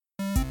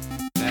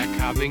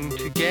Coming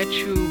to get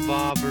you,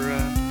 Barbara.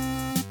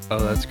 Oh,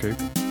 that's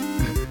creepy.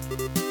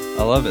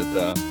 I love it,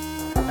 though.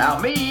 Now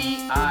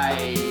me,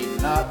 I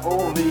not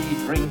only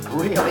drink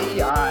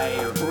really,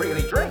 I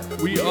really drink.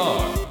 We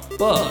are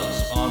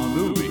Buzz on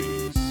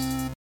Movies.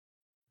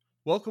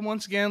 Welcome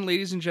once again,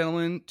 ladies and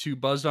gentlemen, to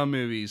Buzzed on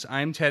Movies.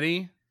 I'm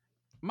Teddy.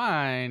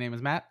 My name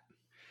is Matt.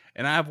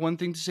 And I have one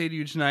thing to say to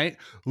you tonight.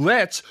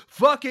 Let's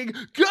fucking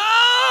go!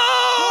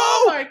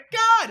 Oh my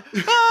god!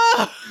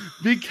 Ah!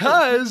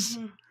 Because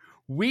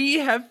we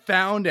have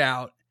found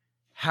out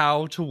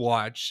how to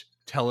watch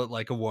Tell It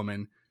Like a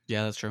Woman.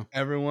 Yeah, that's true.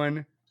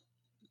 Everyone,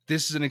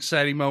 this is an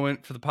exciting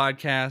moment for the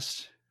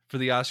podcast, for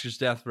the Oscars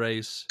death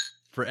race,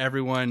 for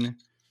everyone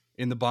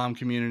in the bomb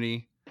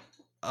community.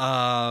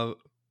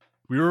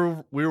 We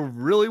were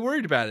really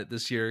worried about it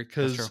this year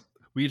because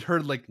we'd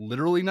heard like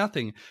literally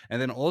nothing,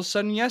 and then all of a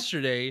sudden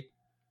yesterday,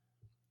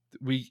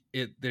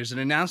 there's an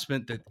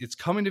announcement that it's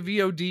coming to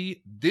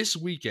VOD this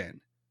weekend.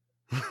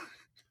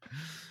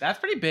 That's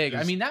pretty big.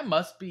 I mean, that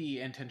must be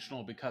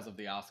intentional because of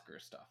the Oscar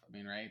stuff. I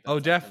mean, right? Oh,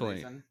 That's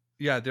definitely.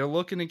 Yeah, they're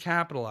looking to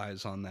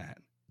capitalize on that.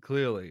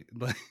 Clearly,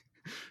 like,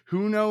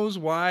 who knows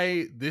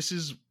why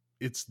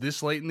it's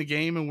this late in the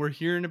game and we're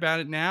hearing about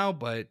it now,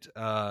 but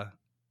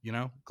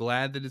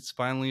glad that it's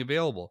finally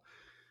available.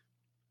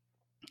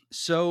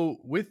 So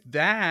with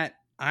that,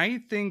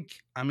 I'm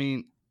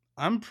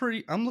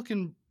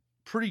looking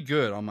pretty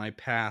good on my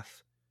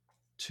path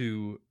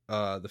to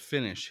the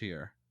finish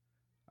here.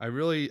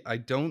 I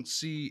don't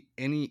see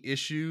any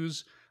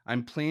issues.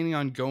 I'm planning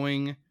on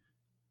going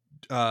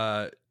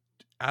out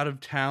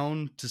of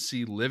town to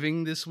see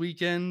Living this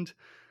weekend,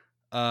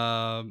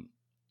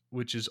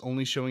 which is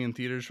only showing in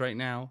theaters right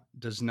now.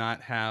 Does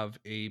not have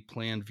a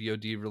planned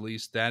VOD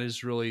release. That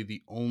is really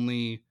the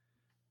only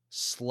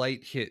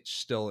slight hitch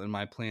still in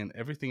my plan.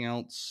 Everything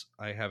else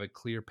I have a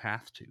clear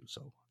path to.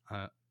 So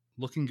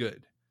looking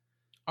good.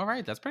 All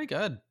right, that's pretty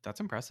good. That's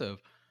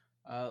impressive.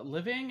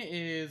 Living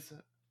is,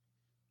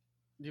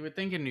 you would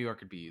think in New York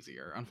it'd be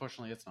easier.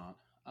 Unfortunately, it's not.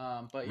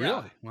 But yeah.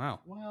 Really?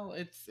 Wow. Well,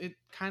 it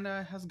kind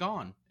of has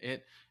gone.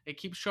 It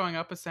keeps showing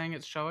up as saying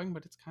it's showing,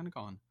 but it's kind of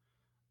gone.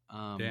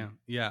 Damn.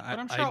 Yeah. But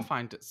I'm sure I'll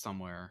find it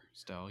somewhere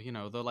still. You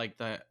know,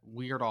 the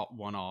weird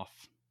one-off.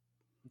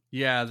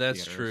 Yeah, that's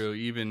theaters. true.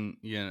 Even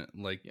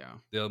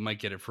they might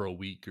get it for a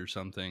week or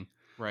something.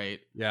 Right.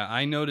 Yeah,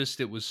 I noticed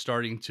it was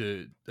starting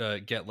to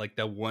get like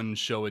that one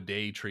show a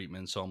day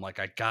treatment. So I'm like,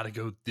 I gotta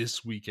go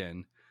this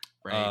weekend.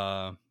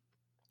 Right.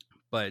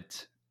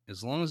 But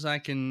as long as I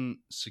can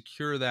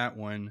secure that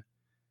one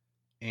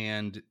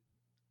and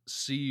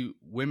see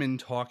women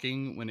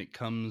talking when it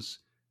comes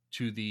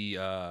to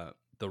the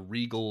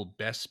Regal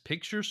Best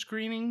Picture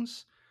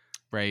screenings,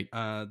 right.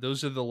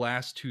 Those are the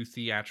last two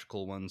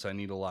theatrical ones I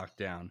need to lock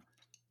down.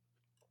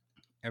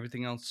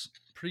 Everything else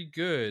pretty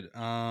good.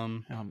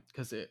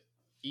 Because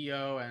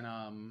EO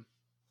and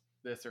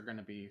this are going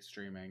to be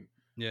streaming.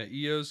 Yeah,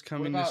 EO's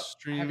coming to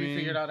streaming. Have you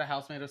figured out A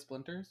House Made of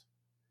Splinters?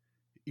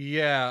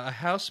 Yeah, A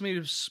House Made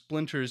of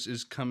Splinters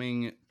is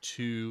coming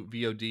to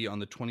VOD on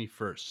the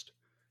 21st.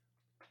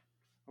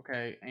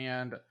 Okay,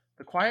 and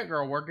The Quiet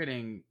Girl we're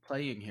getting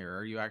playing here.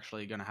 Are you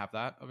actually going to have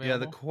that available? Yeah,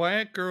 The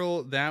Quiet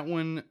Girl, that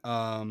one,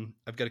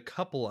 I've got a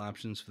couple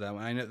options for that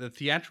one. I know the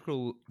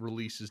theatrical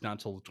release is not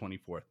until the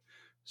 24th.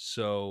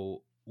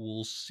 So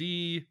we'll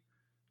see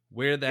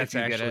where that's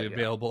actually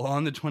available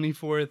on the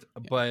 24th.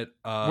 Yeah. But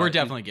we're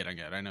definitely getting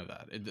it. I know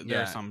that.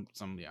 There's some.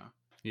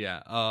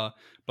 Yeah.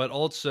 But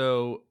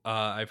also,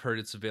 I've heard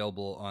it's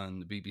available on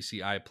the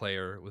BBC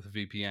iPlayer with a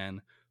VPN.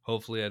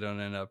 Hopefully I don't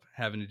end up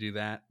having to do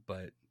that,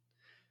 but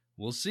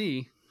we'll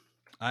see.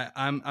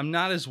 I'm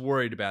not as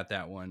worried about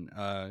that one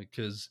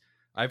because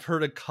I've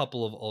heard a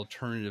couple of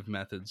alternative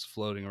methods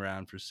floating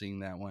around for seeing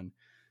that one.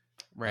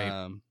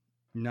 Right.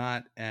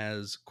 Not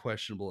as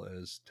questionable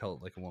as Tell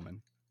It Like a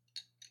Woman.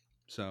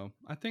 So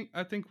I think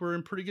we're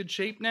in pretty good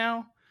shape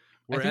now.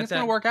 I think it's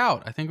going to work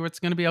out. I think it's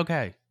going to be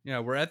okay. Yeah,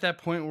 we're at that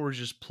point where we're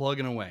just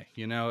plugging away.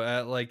 You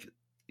know,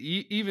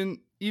 even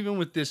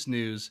with this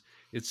news,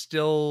 it's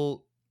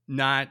still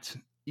not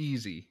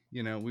easy.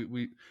 You know,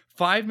 we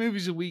 5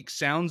 movies a week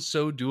sounds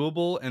so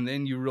doable, and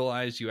then you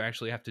realize you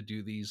actually have to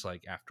do these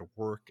like after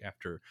work,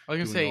 after I was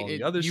gonna say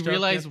you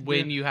realize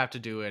when you have to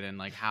do it and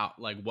like how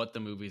what the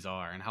movies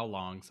are and how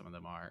long some of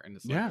them are, and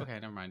it's like okay,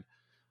 never mind.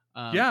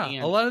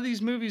 A lot of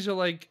these movies are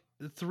like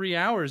 3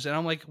 hours, and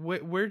I'm like,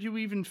 where do you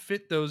even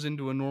fit those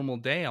into a normal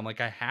day? I'm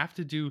like, I have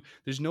to do.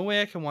 There's no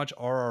way I can watch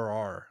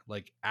RRR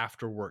like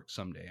after work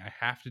someday. I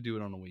have to do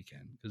it on a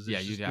weekend because you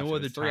have no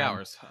other 3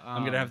 hours.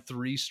 I'm gonna have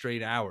 3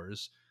 straight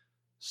hours.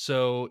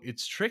 So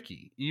it's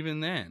tricky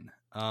even then.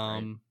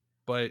 Right.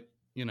 But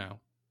you know,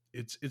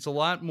 it's a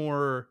lot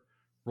more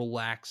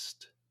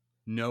relaxed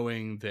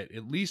knowing that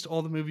at least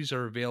all the movies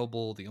are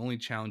available. The only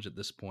challenge at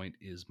this point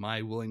is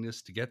my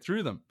willingness to get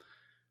through them.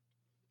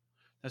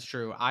 That's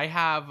true. I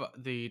have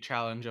the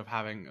challenge of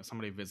having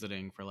somebody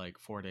visiting for like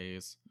 4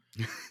 days.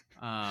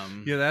 Yeah,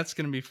 that's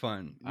gonna be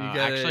fun.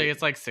 Actually,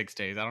 it's like 6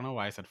 days. I don't know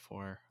why I said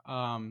 4.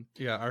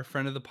 Yeah, our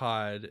friend of the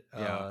pod,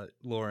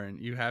 Lauren,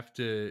 you have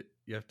to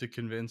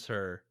convince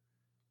her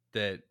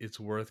that it's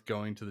worth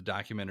going to the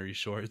documentary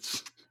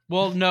shorts.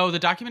 Well, no, the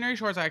documentary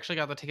shorts, I actually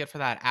got the ticket for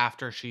that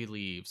after she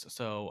leaves.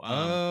 So,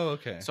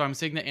 Okay. so I'm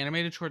seeing the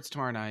animated shorts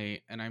tomorrow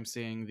night, and I'm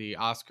seeing the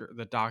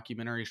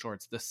documentary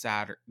shorts the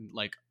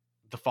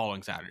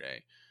following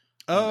Saturday.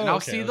 And I'll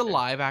see the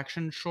live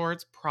action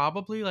shorts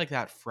probably like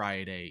that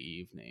Friday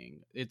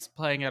evening. It's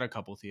playing at a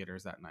couple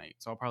theaters that night,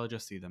 so I'll probably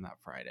just see them that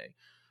Friday.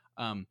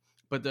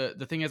 But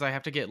the thing is, I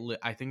have to get.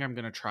 I think I'm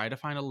gonna try to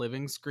find a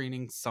living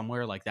screening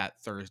somewhere like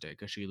that Thursday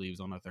because she leaves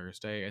on a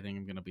Thursday. I think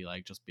I'm gonna be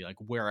like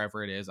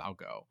wherever it is, I'll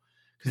go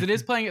because it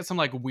is playing at some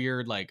like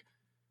weird like.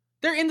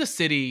 They're in the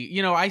city,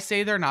 you know. I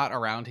say they're not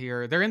around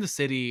here. They're in the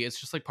city. It's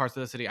just like parts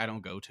of the city I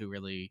don't go to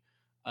really.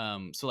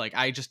 So like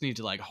I just need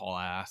to like haul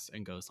ass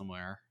and go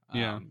somewhere.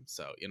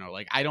 So you know,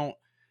 like I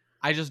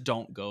just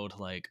don't go to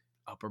like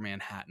Upper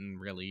Manhattan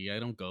really. I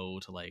don't go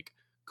to like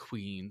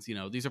Queens, you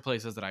know. These are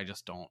places that I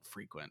just don't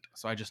frequent,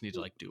 so I just need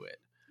to like do it.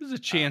 There's a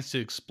chance to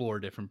explore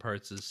different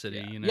parts of the city.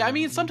 Yeah. You know? Yeah, I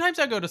mean, sometimes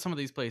I go to some of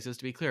these places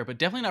to be clear, but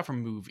definitely not for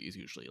movies.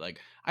 Usually, like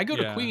I go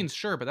to Queens,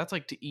 sure, but that's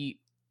like to eat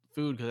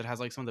food because it has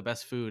like some of the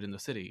best food in the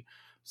city.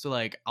 So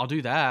like I'll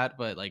do that,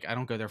 but like I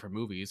don't go there for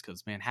movies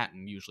because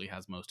Manhattan usually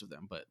has most of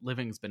them. But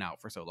Living's been out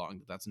for so long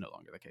that that's no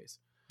longer the case.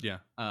 Yeah.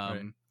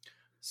 Right.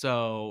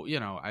 So you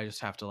know, I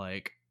just have to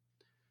like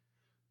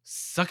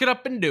suck it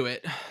up and do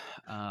it.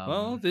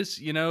 Well, this,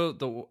 you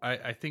know,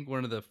 I think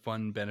one of the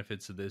fun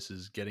benefits of this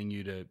is getting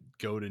you to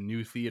go to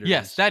new theaters.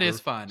 Yes, that is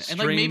fun. And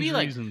like maybe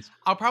reasons. like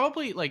I'll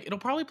probably like it'll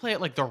probably play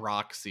at like the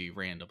Roxy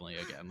randomly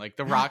again. Like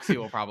the Roxy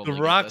will probably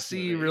the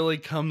Roxy really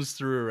comes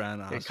through around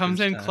Oscars. It comes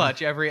in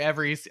clutch every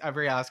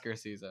Oscar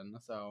season.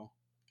 So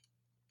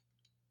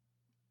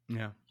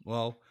yeah,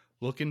 well,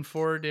 looking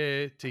forward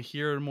to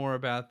hear more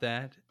about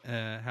that.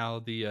 How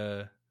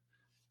the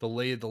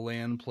lay of the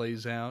land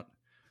plays out.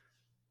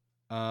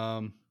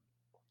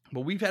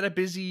 But we've had a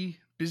busy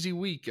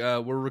week.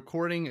 We're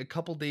recording a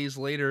couple days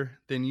later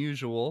than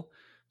usual,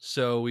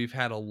 so we've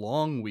had a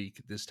long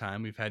week this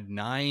time. We've had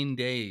 9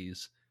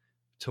 days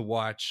to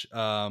watch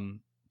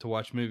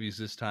movies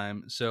this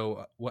time.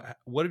 So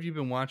what have you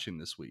been watching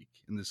this week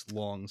in this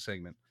long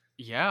segment?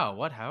 Yeah,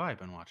 what have I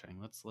been watching?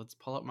 Let's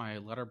pull up my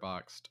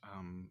Letterboxd.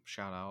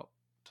 Shout out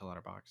to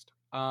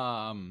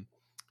Letterboxd.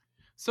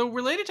 So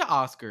related to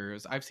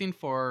Oscars, I've seen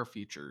 4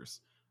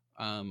 features.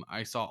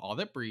 I saw All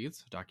That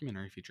Breathes, a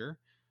documentary feature.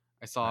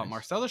 I saw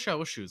Marcel the Shell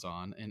with Shoes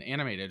On, an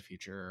animated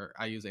feature.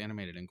 I use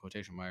animated in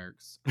quotation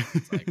marks.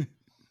 It's like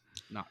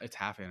it's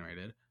half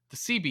animated. The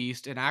Sea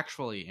Beast, an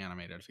actually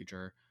animated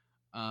feature,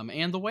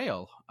 and The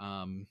Whale,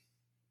 a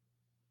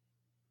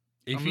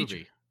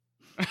movie.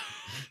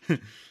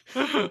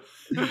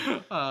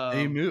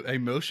 A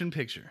motion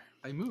picture.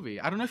 A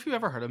movie. I don't know if you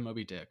ever heard of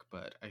Moby Dick,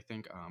 but I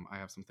think I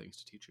have some things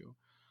to teach you.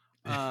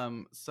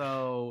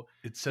 So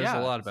it says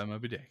a lot about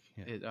Moby Dick.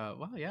 Yeah.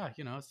 Well, yeah,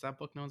 you know, it's that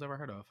book no one's ever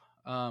heard of.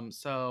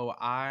 So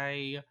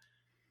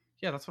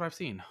that's what I've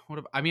seen.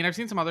 I've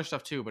seen some other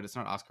stuff too, but it's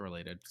not Oscar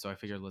related. So I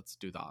figured let's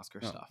do the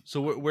Oscar stuff.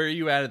 So where are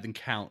you at the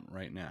count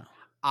right now?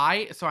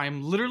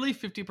 I'm literally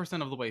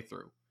 50% of the way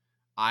through.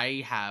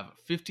 I have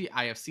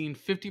seen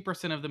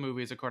 50% of the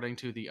movies according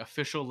to the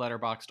official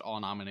Letterboxd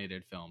all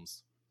nominated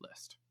films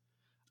list.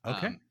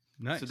 Okay.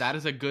 Nice. So that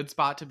is a good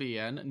spot to be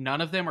in.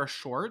 None of them are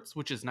shorts,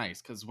 which is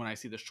nice because when I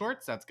see the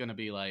shorts, that's going to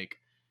be like,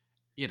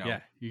 you know,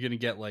 you're going to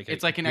get like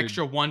it's like an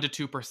extra 1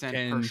 to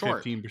 2% per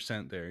short.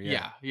 15% there.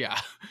 Yeah.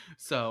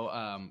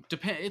 So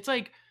it's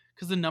like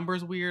because the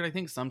number's weird. I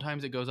think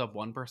sometimes it goes up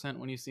 1%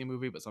 when you see a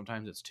movie, but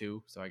sometimes it's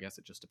 2. So I guess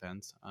it just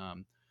depends.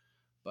 So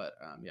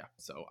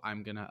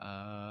I'm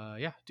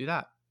gonna do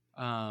that.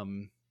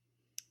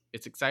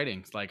 It's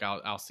exciting. It's like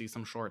I'll see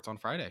some shorts on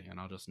Friday and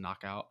I'll just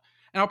knock out.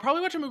 And I'll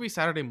probably watch a movie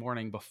Saturday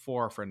morning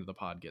before a friend of the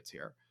pod gets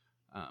here.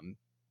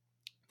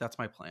 That's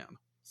my plan.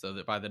 So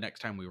that by the next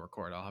time we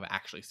record, I'll have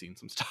actually seen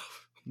some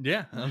stuff.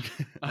 Yeah.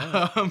 Okay.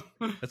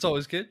 That's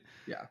always good.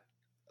 Yeah.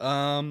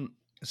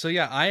 So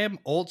yeah, I am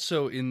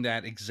also in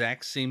that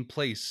exact same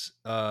place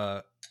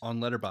on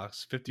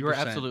Letterboxd. 50%. You are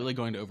absolutely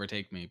going to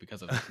overtake me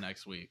because of this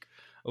next week.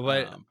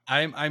 But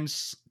I'm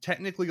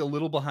technically a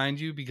little behind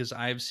you because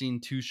I've seen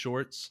 2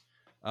 shorts.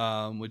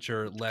 Which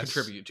are less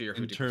contribute to your 50%,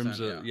 in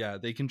terms of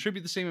they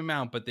contribute the same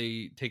amount, but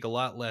they take a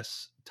lot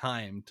less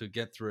time to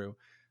get through.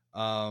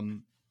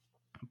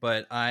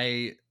 But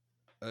I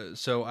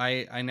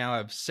now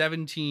have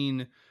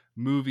 17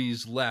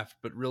 movies left,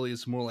 but really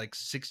it's more like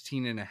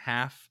 16 and a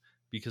half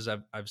because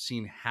I've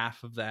seen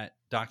half of that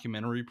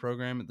documentary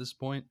program at this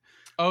point.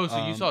 Oh,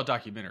 so you saw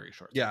documentary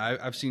shorts? Yeah,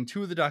 I've seen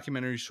 2 of the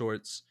documentary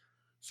shorts.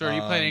 So are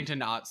you planning to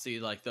not see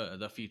like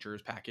the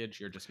features package?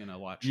 You're just gonna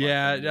watch?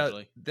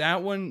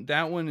 That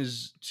one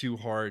is too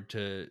hard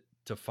to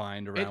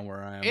find around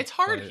where I am. It's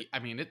hard. I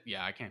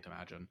can't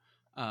imagine.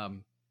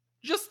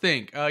 Just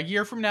think, a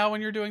year from now when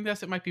you're doing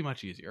this, it might be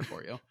much easier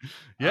for you.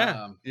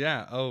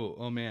 Yeah.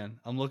 Oh man,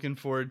 I'm looking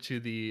forward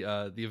to the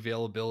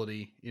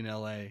availability in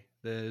LA.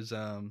 There's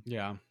you're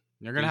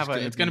gonna have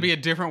it's gonna be a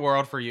different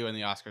world for you in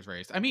the Oscars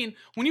race. I mean,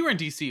 when you were in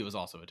DC, it was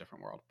also a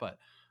different world, but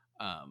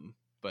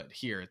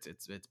here it's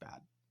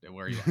bad.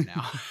 where you are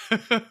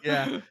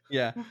now.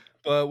 Yeah.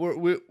 But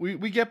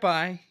we get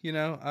by, you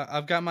know.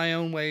 I've got my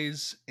own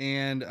ways,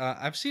 and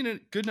I've seen a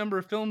good number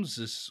of films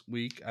this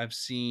week. I've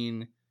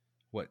seen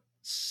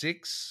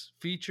 6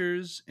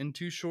 features and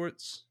 2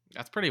 shorts.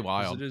 That's pretty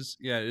wild. It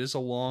is a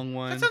long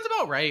one. That sounds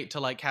about right to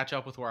like catch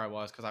up with where I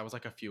was, because I was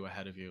like a few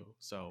ahead of you.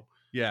 So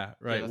yeah,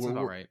 right. Yeah, that's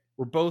about right.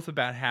 We're both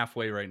about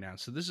halfway right now,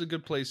 so this is a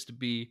good place to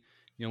be.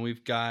 You know,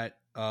 we've got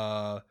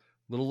a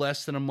little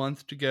less than a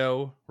month to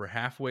go. We're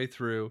halfway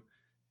through,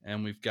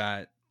 and we've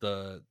got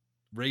the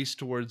race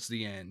towards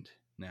the end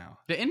now.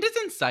 The end is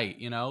in sight,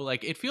 you know?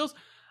 Like, it feels...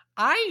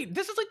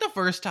 This is like the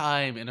first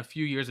time in a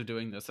few years of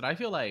doing this that I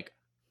feel like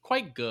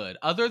quite good,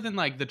 other than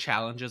like the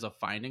challenges of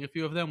finding a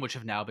few of them, which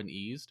have now been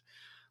eased.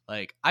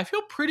 Like, I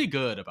feel pretty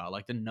good about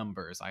like the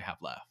numbers I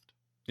have left.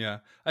 Yeah,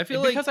 I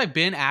feel because I've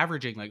been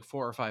averaging like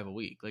 4 or 5 a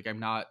week. Like, I'm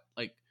not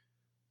like...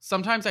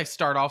 Sometimes I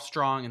start off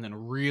strong and then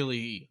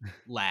really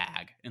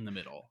lag in the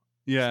middle.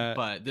 Yeah.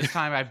 But this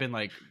time I've been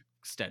like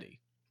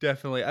steady.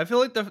 Definitely. I feel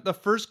like the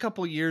first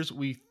couple years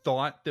we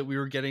thought that we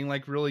were getting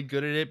like really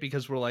good at it,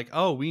 because we're like,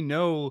 oh, we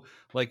know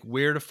like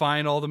where to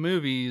find all the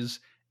movies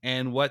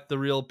and what the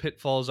real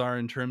pitfalls are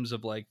in terms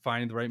of like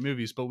finding the right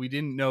movies. But we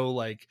didn't know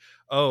like,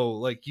 oh,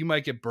 like you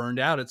might get burned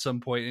out at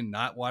some point and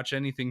not watch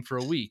anything for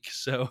a week.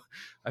 So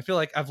I feel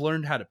like I've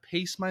learned how to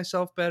pace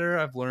myself better.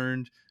 I've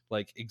learned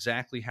like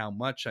exactly how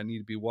much I need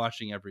to be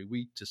watching every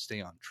week to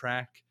stay on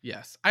track.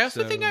 Yes. I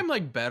also think I'm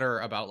like better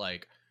about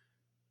like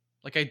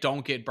I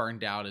don't get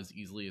burned out as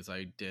easily as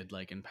I did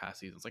like in past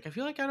seasons. Like, I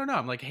feel like, I don't know,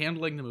 I'm like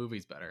handling the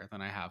movies better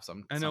than I have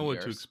some what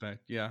years. to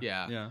expect.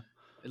 Yeah.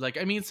 Like,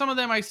 I mean, some of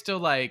them I still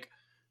like,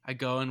 I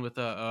go in with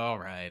all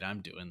right,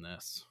 I'm doing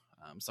this.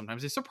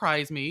 Sometimes they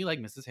surprise me, like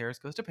Mrs. Harris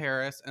Goes to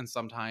Paris, and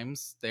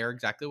sometimes they're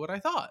exactly what I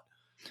thought.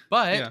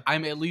 But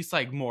I'm at least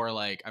like more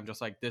like, I'm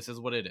just like, this is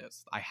what it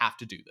is. I have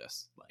to do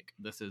this. Like,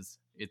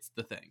 it's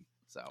the thing.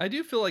 So I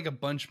do feel like a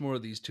bunch more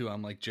of these too.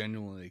 I'm like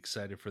genuinely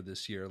excited for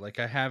this year. Like,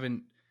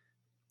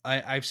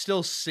 I've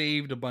still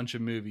saved a bunch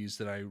of movies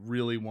that I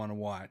really want to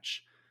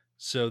watch.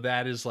 So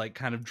that is like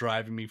kind of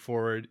driving me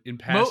forward. In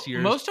past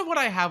years, most of what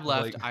I have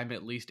left, like, I'm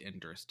at least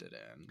interested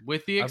in,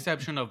 with the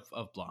exception of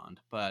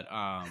Blonde. But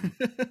I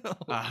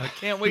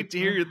can't wait to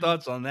hear your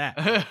thoughts on that.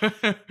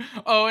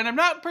 Oh, and I'm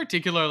not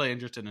particularly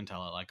interested in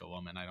Tell It Like a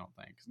Woman, I don't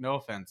think. No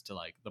offense to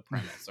like the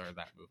premise or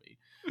that movie.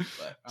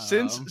 But,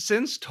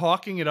 since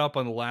talking it up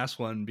on the last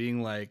one,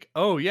 being like,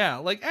 oh yeah,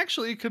 like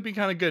actually it could be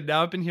kind of good.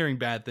 Now I've been hearing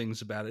bad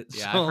things about it.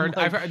 Yeah, so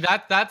I've heard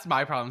that. That's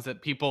my problem, is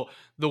that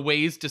the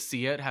ways to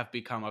see it have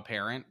become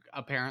apparent,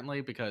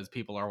 apparently, because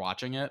people are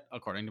watching it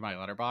according to my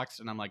Letterboxd,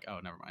 and I'm like, oh,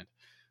 never mind.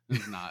 This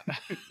is not.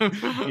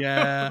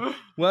 Yeah.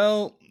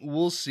 Well,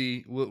 we'll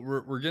see.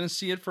 We're gonna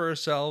see it for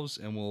ourselves,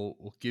 and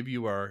we'll give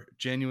you our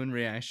genuine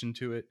reaction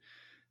to it.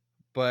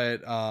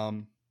 But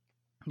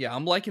yeah,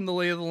 I'm liking the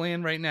lay of the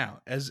land right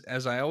now.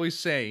 As I always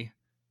say,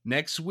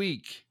 next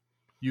week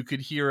you could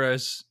hear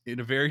us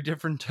in a very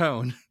different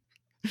tone.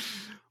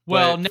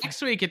 Well,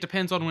 next week it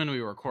depends on when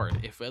we record.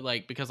 If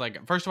it because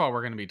first of all,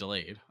 we're going to be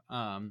delayed.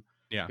 Yeah,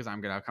 because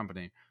I'm going to have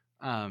company.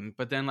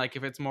 But then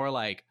if it's more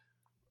like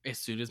as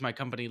soon as my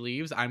company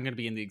leaves, I'm going to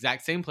be in the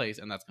exact same place,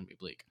 and that's going to be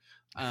bleak.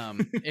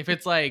 If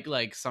it's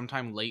like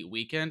sometime late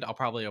weekend, I'll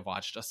probably have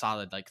watched a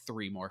solid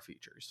 3 more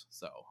features.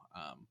 So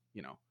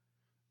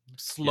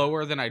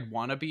slower than I'd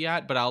want to be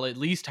at, but I'll at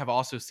least have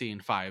also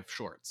seen 5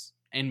 shorts.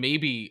 And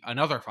maybe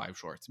another 5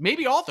 shorts.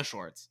 Maybe all the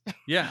shorts.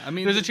 Yeah, I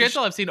mean, there's a chance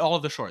I'll have seen all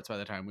of the shorts by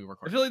the time we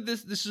record. I feel like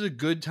this is a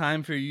good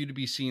time for you to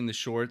be seeing the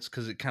shorts,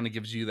 because it kind of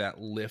gives you that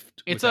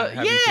lift. It's a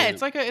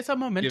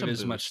momentum give as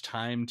boost. Much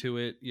time to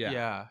it.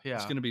 Yeah.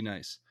 It's gonna be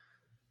nice.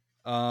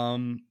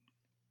 But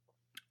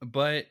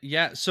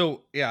yeah,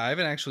 so yeah, I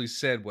haven't actually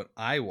said what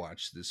I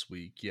watched this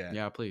week yet.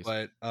 Yeah, please.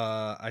 But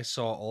I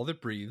saw All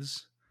That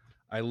Breathes.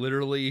 I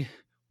literally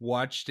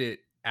watched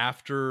it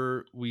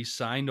after we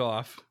signed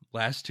off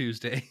last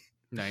Tuesday.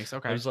 Nice.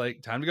 Okay. I was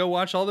like, time to go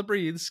watch All That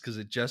Breathes, because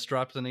it just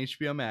dropped on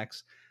HBO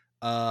Max.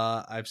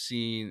 I've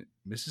seen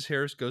Mrs.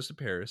 Harris Goes to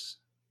Paris.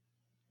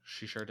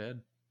 She sure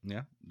did.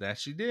 Yeah, that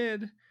she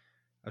did.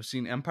 I've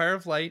seen Empire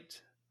of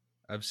Light.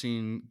 I've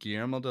seen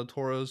Guillermo del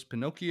Toro's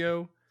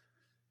Pinocchio.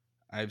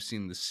 I've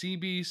seen The Sea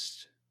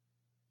Beast.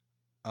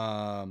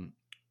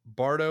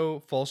 Bardo,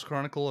 False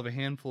Chronicle of a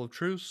Handful of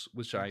Truths,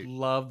 which I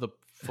love the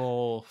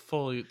full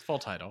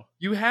title.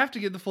 You have to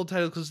get the full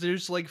title, because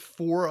there's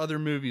 4 other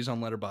movies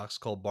on Letterboxd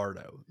called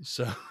Bardo.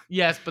 So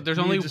yes, but there's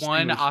only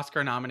one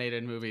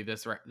Oscar-nominated movie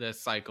this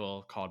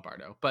cycle called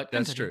Bardo. But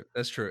that's true.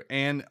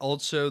 And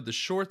also the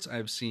shorts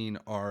I've seen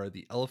are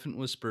The Elephant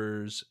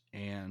Whisperers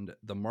and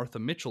The Martha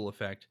Mitchell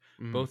Effect,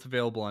 both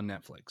available on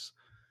Netflix.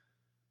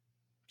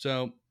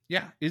 So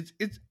yeah, it's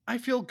I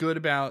feel good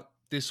about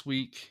this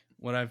week,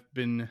 what I've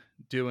been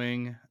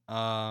doing.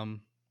 I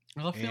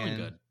love feeling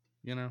good.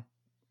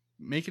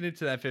 Making it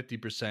to that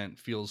 50%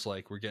 feels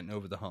like we're getting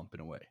over the hump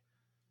in a way.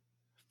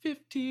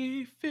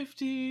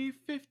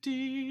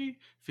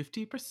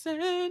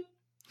 50%.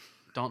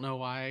 Don't know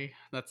why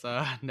that's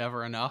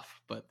never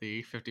enough, but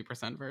the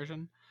 50%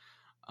 version.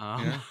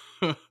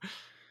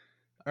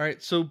 All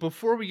right. So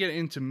before we get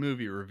into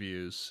movie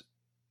reviews,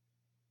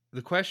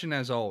 the question,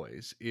 as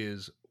always,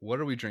 is what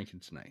are we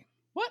drinking tonight?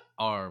 What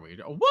are we?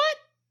 What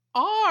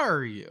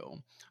are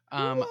you?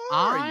 I'm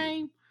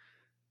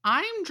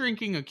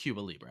drinking a Cuba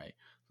Libre.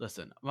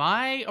 Listen,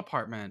 my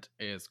apartment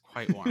is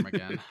quite warm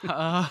again.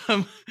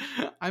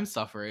 I'm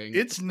suffering.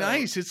 It's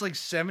nice. It's like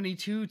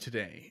 72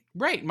 today.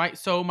 Right.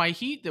 My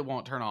heat that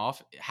won't turn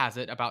off has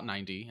it about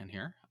 90 in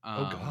here.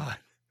 Oh God.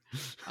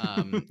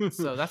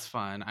 So that's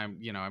fun.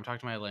 I'm talking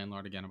to my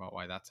landlord again about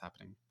why that's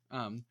happening.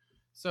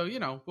 So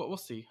we'll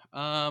see.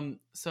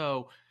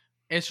 So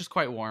it's just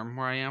quite warm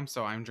where I am,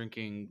 so I'm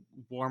drinking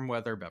warm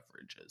weather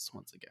beverages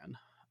once again.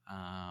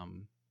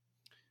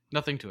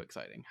 Nothing too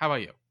exciting. How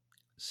about you?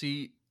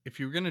 See, if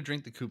you were gonna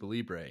drink the Cuba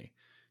Libre,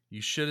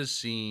 you should have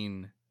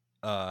seen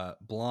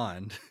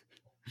Blonde.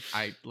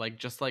 I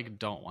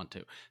don't want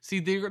to see.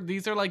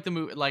 These are like the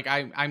movie. Like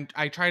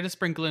I try to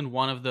sprinkle in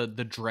one of the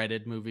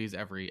dreaded movies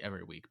every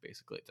week,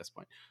 basically at this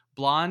point.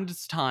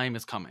 Blonde's time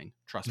is coming.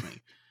 Trust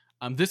me.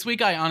 This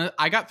week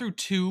I got through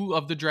 2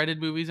 of the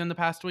dreaded movies in the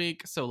past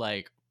week. So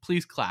like,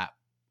 please clap.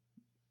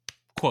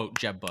 Quote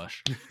Jeb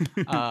Bush.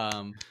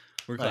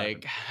 We're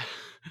like,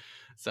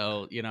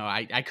 so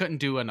I couldn't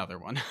do another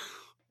one.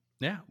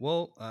 Yeah,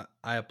 well,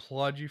 I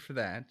applaud you for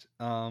that.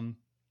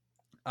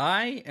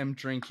 I am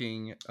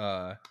drinking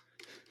the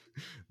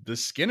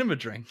Skinema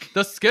drink.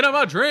 The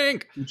Skinema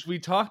drink, which we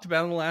talked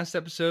about in the last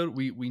episode.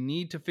 We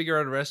need to figure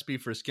out a recipe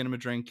for a Skinema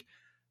drink.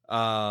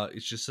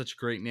 It's just such a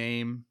great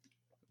name.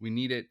 We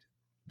need it.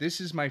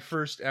 This is my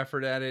first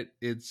effort at it.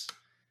 It's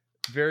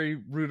very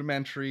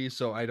rudimentary,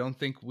 so I don't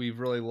think we've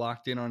really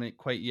locked in on it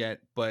quite yet.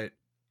 But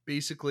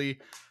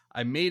basically,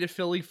 I made a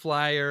Philly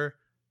flyer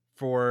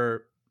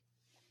for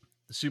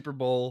the Super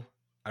Bowl.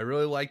 I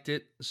really liked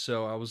it,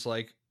 so I was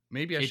like,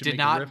 maybe I should. It did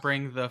not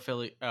bring the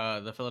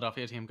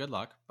Philadelphia team good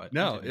luck, but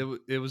no,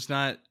 it was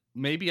not.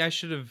 Maybe I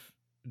should have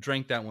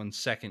drank that one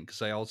second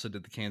because I also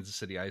did the Kansas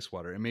City ice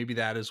water, and maybe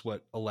that is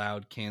what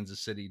allowed Kansas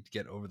City to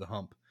get over the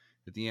hump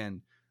at the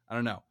end. I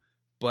don't know,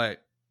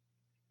 but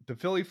the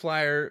Philly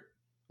flyer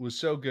was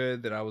so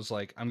good that I was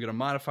like, I'm gonna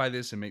modify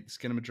this and make the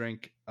Skinema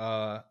drink.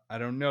 I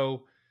don't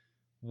know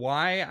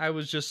why I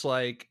was just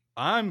like,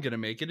 I'm gonna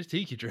make it a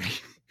tiki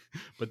drink,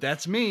 but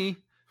that's me.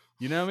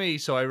 You know me.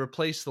 So I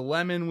replaced the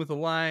lemon with a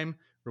lime,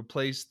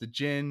 replaced the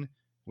gin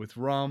with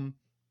rum,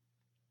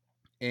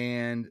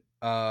 and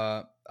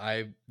I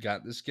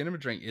got the Skinema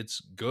drink.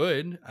 It's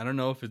good. I don't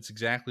know if it's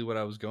exactly what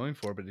I was going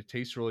for, but it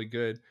tastes really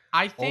good.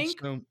 I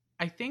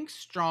think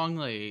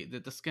strongly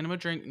that the Skinema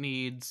drink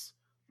needs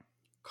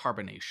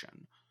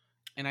carbonation.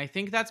 And I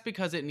think that's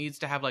because it needs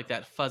to have like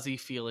that fuzzy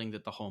feeling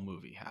that the whole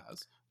movie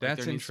has. Like,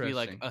 that's there needs interesting. to be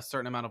like a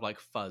certain amount of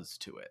like fuzz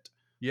to it.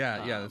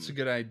 Yeah, that's a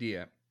good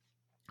idea.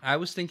 I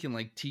was thinking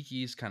like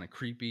tiki is kind of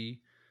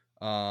creepy.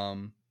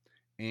 And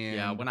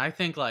yeah, when I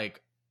think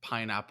like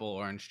pineapple,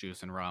 orange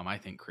juice, and rum, I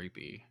think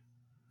creepy.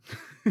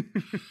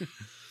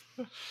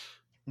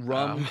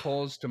 Rum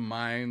calls to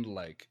mind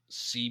like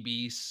Sea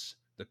Beast,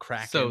 the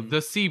Kraken. So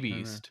the Sea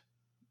Beast.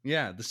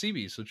 Yeah, the Sea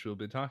Beast, which we'll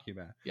be talking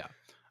about. Yeah.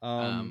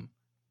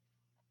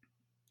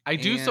 I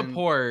do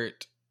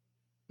support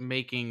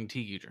making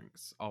tiki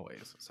drinks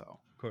always. So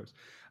of course,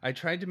 I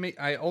tried to make.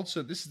 This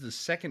is the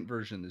second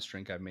version of this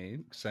drink I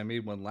made because I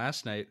made one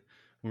last night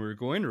when we were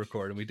going to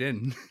record and we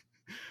didn't.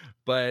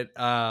 But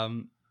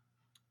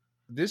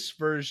this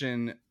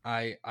version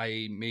I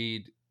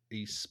made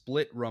a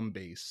split rum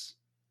base.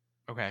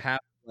 Okay. Half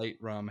light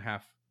rum,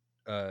 half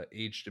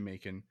aged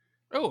Jamaican.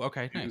 Oh,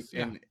 okay, nice.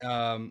 And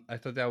I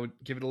thought that would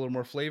give it a little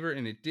more flavor,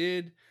 and it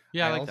did.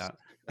 Yeah, I like that.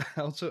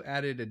 I also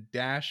added a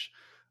dash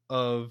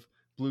of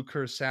blue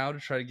curacao to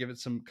try to give it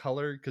some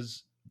color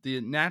because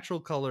the natural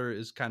color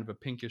is kind of a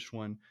pinkish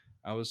one.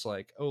 I was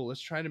like, oh,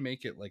 let's try to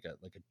make it like a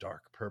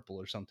dark purple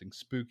or something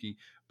spooky.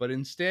 But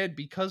instead,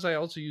 because I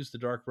also used the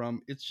dark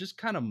rum, it's just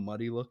kind of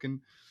muddy looking.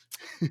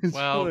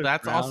 Well,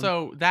 that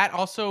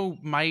also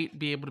might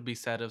be able to be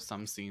said of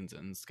some scenes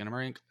in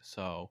Skinamarink.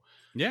 So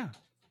yeah,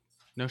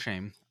 no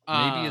shame.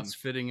 Maybe it's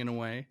fitting in a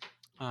way.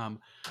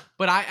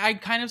 But I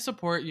kind of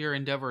support your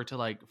endeavor to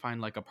like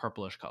find like a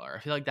purplish color. I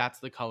feel like that's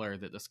the color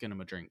that the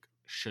Skinema drink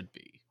should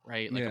be,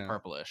 right? Like a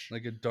purplish,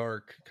 like a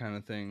dark kind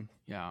of thing.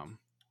 Yeah.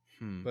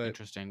 But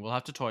interesting. We'll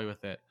have to toy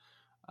with it.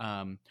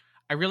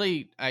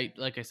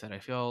 Like I said, I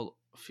feel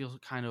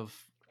kind of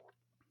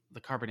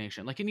the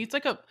carbonation. Like it needs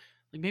like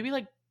maybe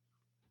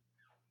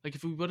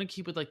if we want to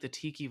keep it like the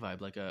tiki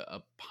vibe, like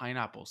a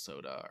pineapple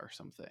soda or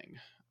something.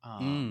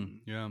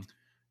 Yeah.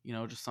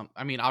 Just some.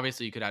 I mean,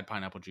 obviously you could add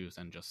pineapple juice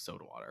and just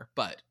soda water,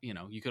 but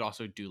you could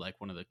also do like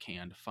one of the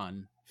canned,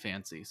 fun,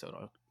 fancy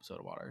soda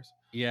waters.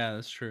 Yeah,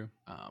 that's true.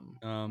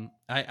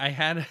 I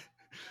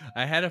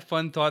had a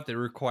fun thought that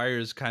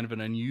requires kind of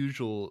an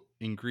unusual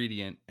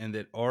ingredient and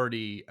that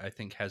already I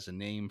think has a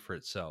name for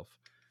itself.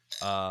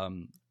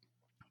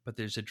 But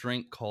there's a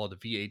drink called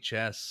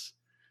VHS.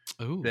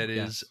 Ooh, that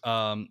is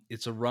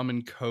it's a rum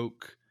and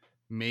coke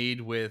made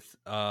with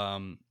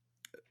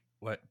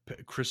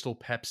Crystal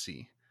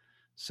Pepsi.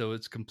 So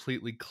it's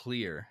completely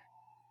clear.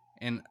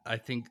 And I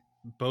think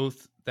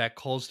both that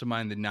calls to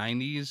mind the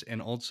 90s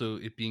and also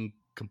it being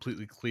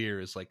completely clear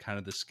is like kind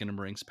of the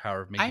Skinamarink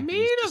power of making I things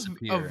made a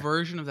disappear.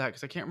 version of that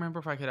because I can't remember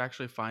if I could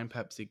actually find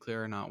Pepsi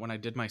Clear or not when I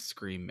did my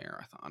Scream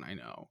marathon. I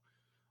know.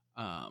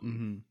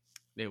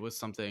 It was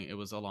something, it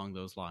was along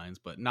those lines,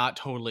 but not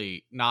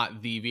totally,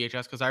 not the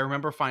VHS, because I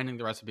remember finding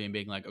the recipe and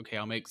being like, okay,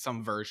 I'll make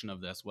some version of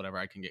this, whatever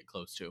I can get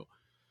close to.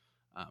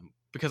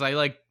 Because I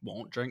like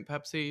won't drink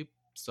Pepsi,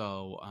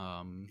 so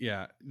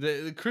yeah,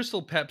 the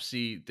Crystal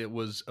Pepsi that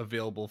was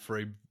available for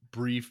a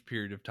brief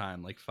period of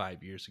time, like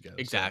 5 years ago.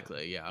 Exactly,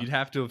 so yeah. you'd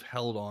have to have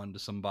held on to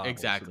some bottles.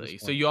 Exactly.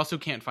 So you also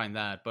can't find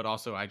that, but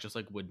also I just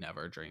like would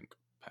never drink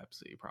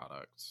Pepsi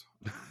products.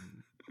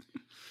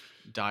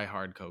 Die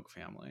hard Coke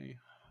family.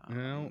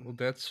 Well,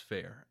 that's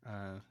fair.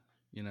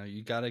 You know,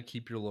 you got to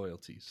keep your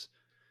loyalties.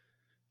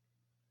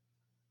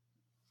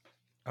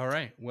 All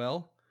right.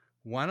 Well,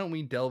 why don't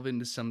we delve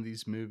into some of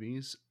these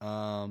movies?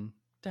 Dive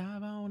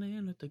on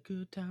in with the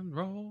good time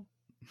roll.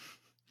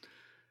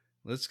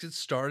 Let's get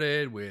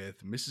started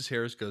with Mrs.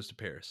 Harris Goes to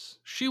Paris.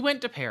 She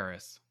went to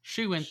Paris.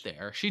 She went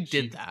there. She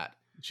did that.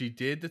 She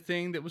did the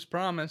thing that was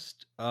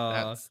promised.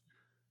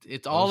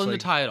 It's all in the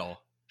title.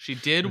 She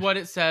did what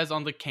it says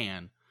on the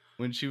can.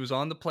 When she was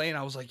on the plane,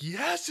 I was like,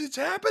 yes, it's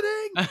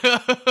happening.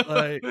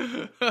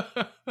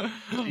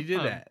 She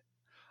did that.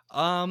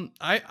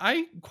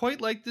 I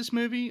quite liked this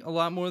movie a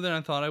lot more than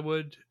I thought I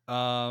would.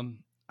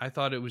 I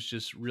thought it was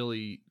just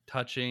really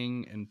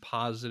touching and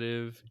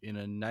positive in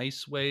a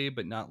nice way,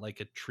 but not like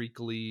a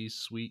treacly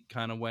sweet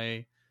kind of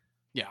way.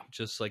 Yeah.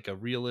 Just like a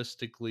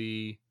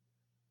realistically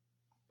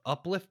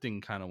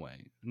uplifting kind of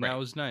way. And that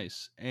was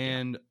nice.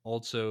 And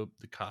also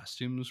the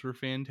costumes were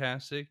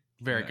fantastic.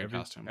 Very good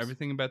costumes.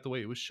 Everything about the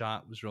way it was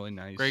shot was really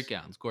nice. Great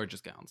gowns,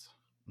 gorgeous gowns.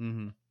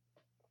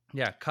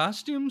 Yeah,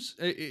 costumes.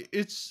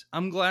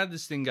 I'm glad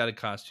this thing got a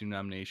costume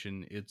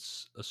nomination.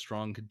 It's a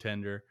strong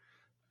contender.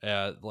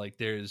 Like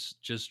there's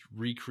just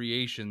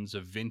recreations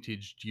of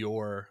vintage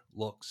Dior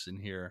looks in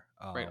here.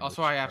 Right.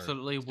 Also, I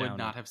absolutely would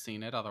not have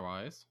seen it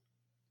otherwise.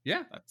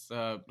 Yeah, that's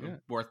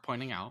worth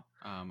pointing out.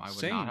 I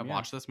would not have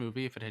watched this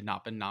movie if it had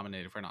not been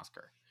nominated for an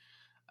Oscar.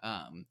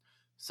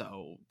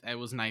 So it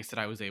was nice that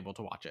I was able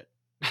to watch it.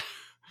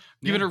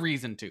 Give it a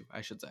reason to,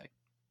 I should say.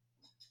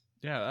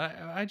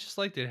 Yeah, I just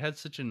liked it. It had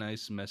such a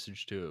nice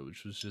message to it,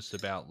 which was just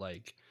about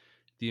like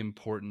the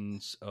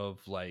importance of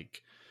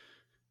like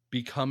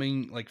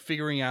becoming, like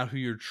figuring out who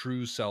your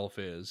true self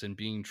is and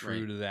being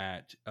true to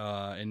that,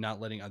 and not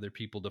letting other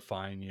people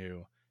define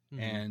you.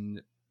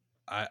 And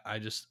I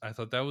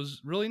thought that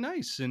was really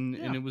nice, and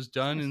it was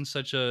done in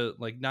such a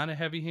like not a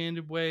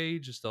heavy-handed way,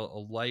 just a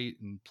light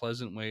and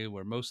pleasant way,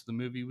 where most of the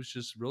movie was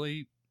just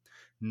really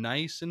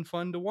nice and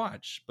fun to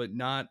watch, but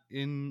not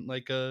in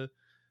like a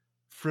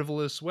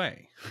frivolous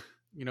way.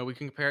 You know, we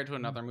can compare it to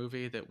another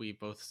movie that we've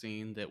both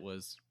seen that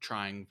was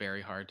trying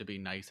very hard to be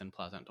nice and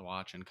pleasant to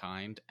watch and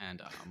kind,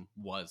 and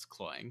was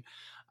cloying.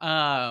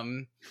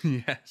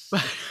 Yes.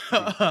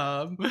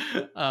 And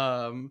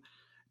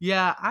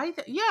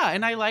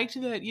I liked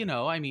that, you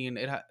know, I mean,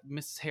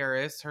 Mrs.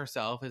 Harris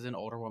herself is an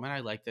older woman. I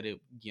like that it,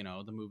 you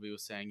know, the movie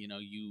was saying, you know,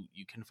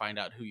 you can find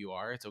out who you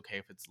are. It's okay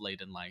if it's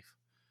late in life.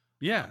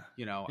 Yeah.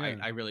 You know,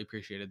 I really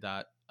appreciated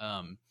that.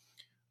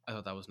 I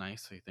thought that was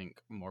nice. I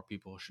think more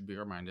people should be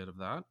reminded of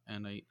that.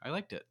 And I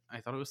liked it.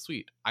 I thought it was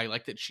sweet. I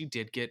liked that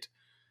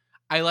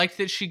I liked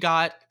that she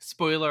got,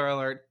 spoiler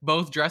alert,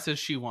 both dresses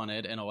she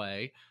wanted in a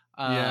way.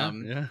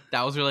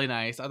 That was really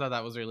nice. I thought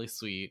that was really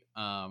sweet.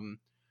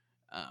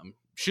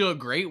 She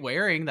looked great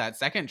wearing that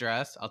second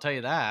dress. I'll tell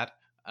you that.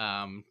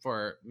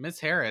 For Miss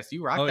Harris,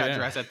 you rocked that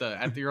dress at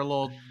your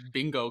little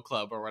bingo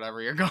club or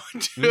whatever you're going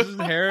to.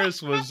 Mrs.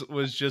 Harris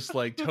was just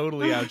like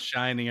totally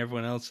outshining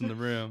everyone else in the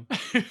room.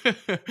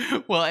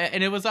 Well,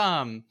 and it was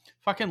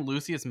fucking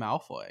Lucius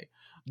Malfoy.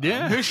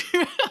 Yeah. That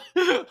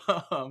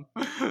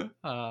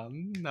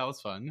was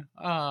fun.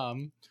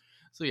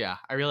 So yeah,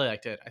 I really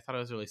liked it. I thought it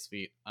was really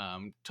sweet.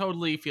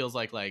 Totally feels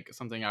like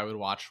something I would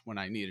watch when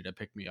I needed to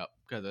pick me up,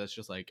 because it's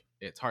just like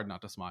it's hard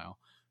not to smile.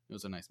 It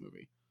was a nice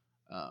movie.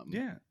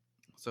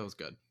 So it was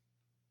good.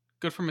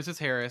 Good for Mrs.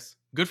 Harris.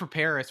 Good for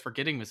Paris for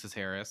getting Mrs.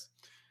 Harris.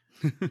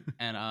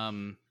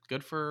 And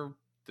good for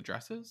the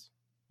dresses.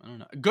 I don't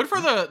know. Good for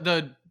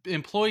the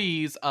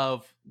employees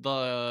of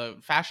the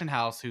fashion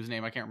house whose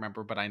name I can't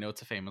remember, but I know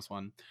it's a famous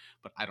one.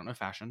 But I don't know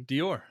fashion.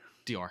 Dior.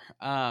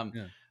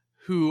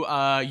 Who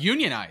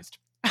unionized.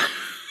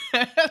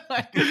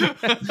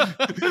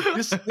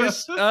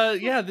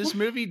 This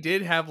movie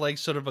did have like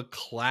sort of a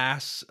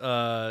class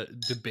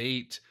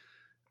debate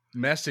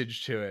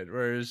message to it,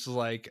 where it's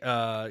like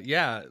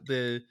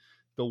the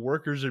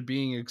workers are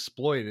being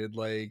exploited,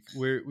 like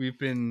we've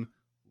been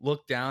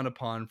looked down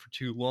upon for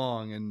too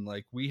long, and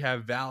like we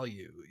have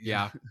value.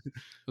 It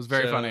was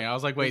very funny. I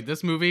was like, wait,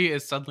 this movie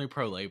is suddenly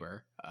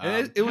pro-labor.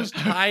 It was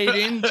tied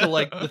into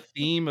like the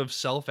theme of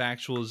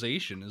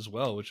self-actualization as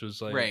well, which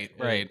was like right.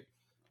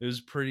 It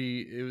was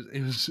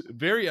it was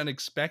very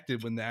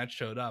unexpected when that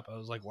showed up. I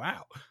was like,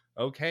 wow,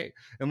 okay.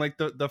 And like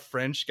the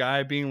French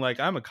guy being like,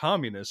 I'm a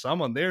communist,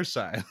 I'm on their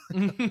side.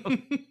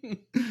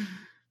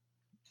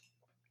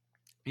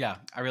 Yeah,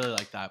 I really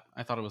like that.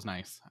 I thought it was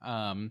nice.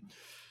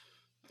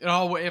 It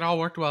all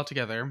worked well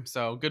together.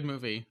 So good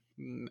movie,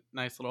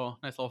 nice little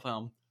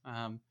film.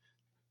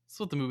 That's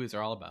what the movies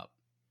are all about.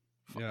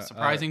 Yeah,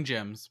 Surprising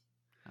gems.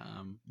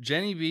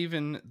 Jenny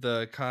Beavan,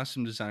 the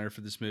costume designer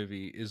for this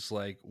movie, is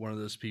like one of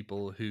those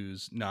people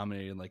who's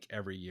nominated like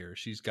every year.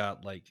 She's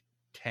got like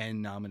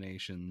 10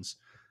 nominations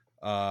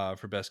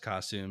for best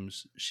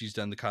costumes. She's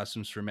done the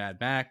costumes for Mad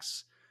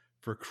Max,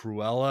 for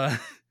Cruella.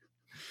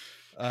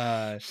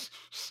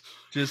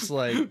 Just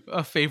like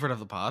a favorite of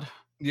the pod.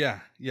 Yeah,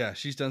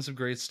 she's done some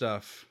great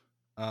stuff.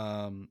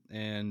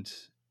 And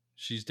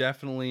she's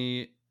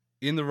definitely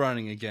in the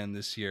running again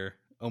this year.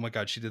 Oh my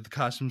god, she did the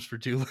costumes for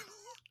Dolittle.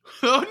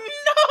 Oh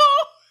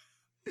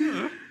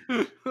no!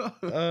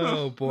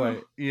 Oh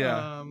boy.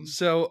 Yeah.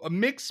 So a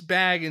mixed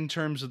bag in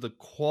terms of the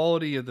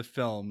quality of the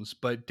films,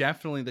 but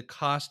definitely the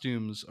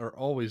costumes are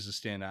always a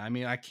standout. I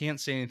mean, I can't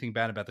say anything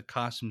bad about the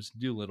costumes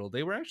in Dolittle.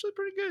 They were actually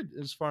pretty good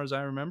as far as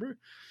I remember.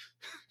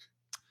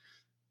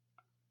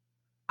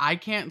 I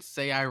can't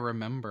say I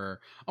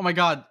remember. Oh my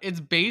god, it's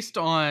based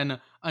on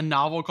a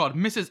novel called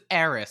Mrs.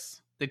 Eris.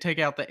 They take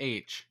out the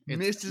H.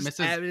 It's Mrs.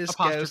 Eris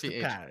goes to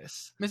H.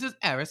 Paris. Mrs.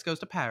 Eris goes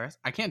to Paris.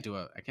 I can't do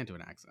an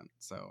accent,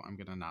 so I'm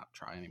gonna not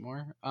try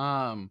anymore.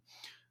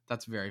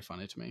 That's very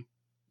funny to me.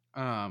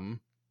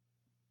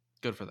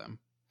 Good for them.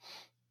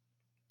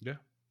 Yeah.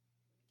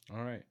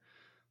 All right.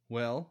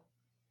 Well,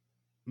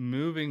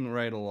 moving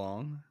right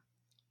along.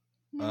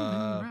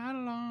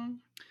 I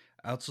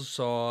also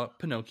saw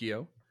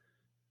Pinocchio.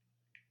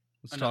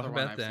 Let's Another talk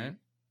one about I've that. seen.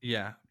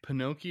 Yeah,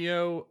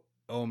 Pinocchio.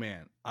 Oh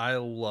man, I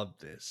love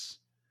this.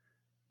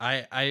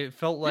 I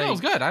felt like it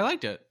was good. I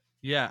liked it.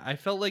 Yeah, I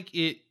felt like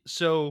it.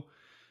 So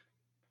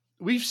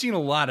we've seen a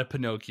lot of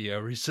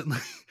Pinocchio recently.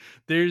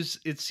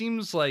 It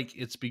seems like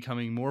it's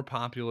becoming more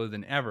popular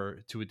than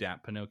ever to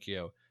adapt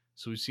Pinocchio.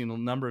 So we've seen a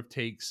number of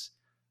takes.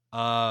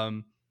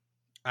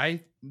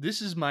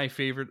 This is my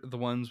favorite of the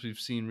ones we've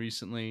seen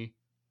recently.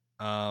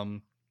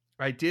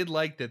 I did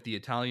like that the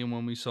Italian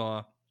one we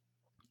saw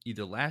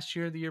either last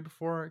year or the year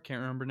before, I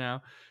can't remember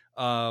now,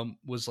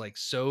 was like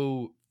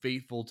so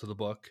faithful to the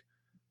book.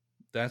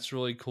 That's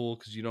really cool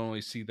because you don't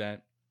always see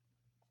that.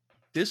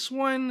 This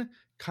one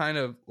kind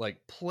of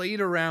like played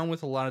around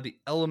with a lot of the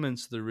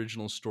elements of the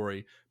original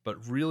story,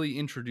 but really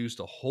introduced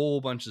a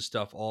whole bunch of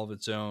stuff all of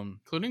its own.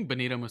 Including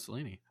Benito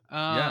Mussolini.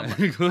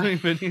 Including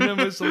Benito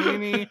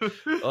Mussolini,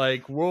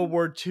 like World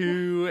War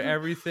II,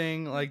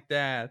 everything like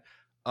that.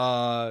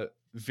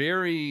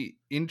 Very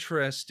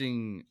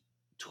interesting,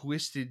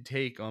 twisted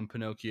take on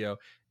Pinocchio.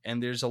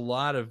 And there's a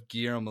lot of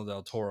Guillermo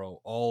del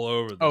Toro all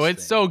over this. Oh,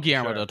 it's thing, so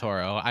Guillermo del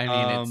Toro. I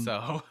mean, it's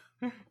so.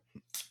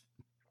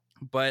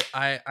 But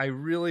I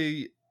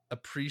really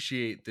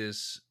appreciate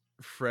this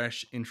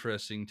fresh,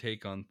 interesting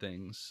take on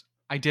things.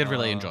 I did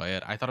really enjoy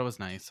it. I thought it was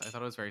nice. I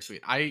thought it was very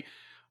sweet. I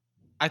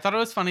thought it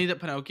was funny that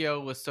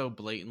Pinocchio was so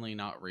blatantly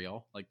not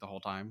real, like the whole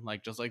time,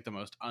 like just like the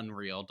most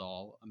unreal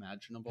doll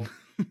imaginable.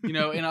 You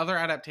know, in other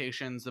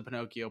adaptations, the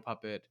Pinocchio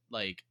puppet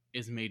like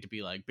is made to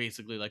be like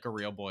basically like a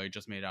real boy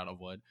just made out of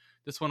wood.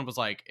 This one was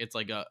like it's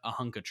like a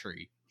hunk of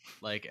tree,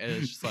 like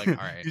it's just like all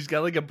right. He's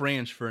got like a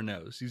branch for a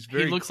nose. He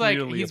looks like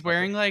he's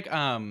wearing like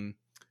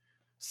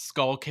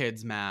Skull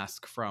Kid's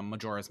mask from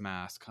Majora's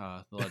Mask,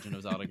 the Legend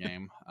of Zelda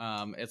game.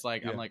 It's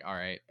like I'm like all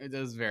right, it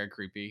is very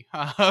creepy.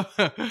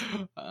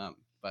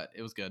 But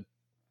it was good.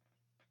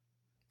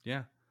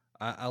 Yeah.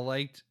 I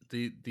liked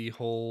the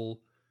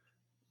whole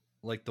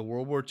like the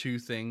World War II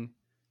thing.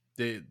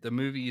 The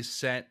movie is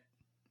set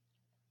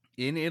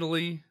in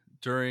Italy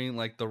during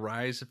like the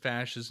rise of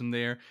fascism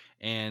there,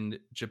 and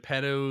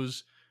Geppetto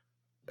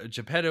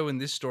in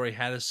this story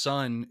had a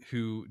son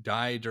who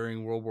died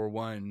during World War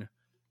I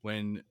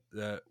when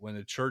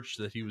the church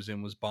that he was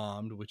in was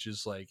bombed, which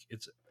is like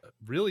it's a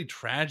really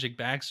tragic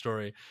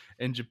backstory.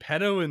 And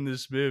Geppetto in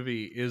this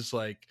movie is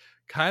like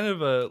kind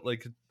of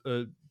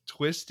a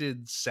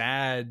twisted,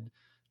 sad,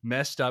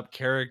 messed up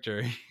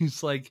character.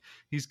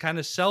 He's kind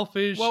of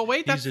selfish. Well,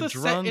 wait, that's he's a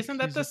drunk. Isn't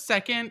that the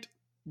second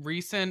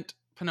recent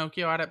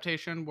Pinocchio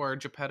adaptation where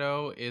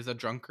Geppetto is a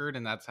drunkard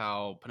and that's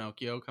how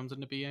Pinocchio comes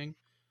into being?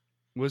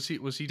 Was he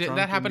Did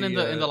that happen in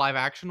the live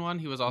action one?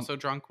 He was also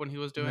drunk when he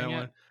was doing it.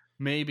 One?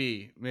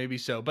 Maybe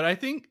so. But I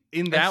think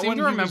in that I seem one,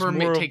 to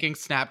remember taking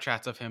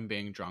Snapchats of him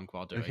being drunk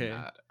while doing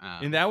that.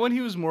 In that one, he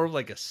was more of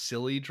like a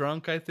silly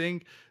drunk, I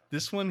think.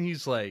 This one,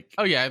 he's like...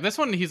 Oh, yeah. This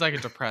one, he's like a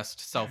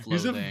depressed,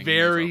 self-loathing. He's a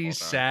very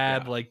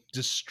sad, like,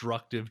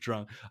 destructive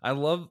drunk. I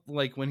love,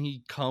 like, when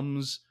he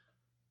comes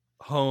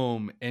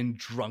home and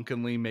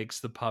drunkenly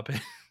makes the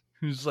puppet.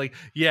 He's like,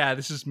 yeah,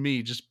 this is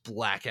me, just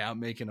blackout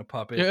making a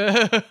puppet.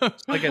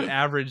 It's like an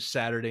average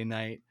Saturday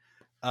night.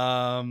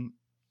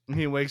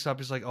 He wakes up,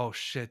 he's like, oh,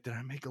 shit, did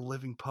I make a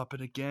living puppet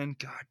again?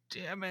 God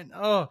damn it.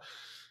 Oh.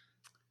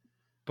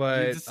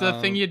 But it's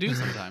the thing you do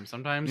sometimes.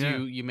 Sometimes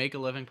you make a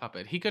living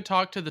puppet. He could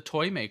talk to the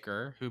toy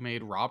maker who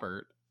made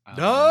Robert.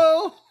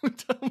 No,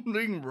 don't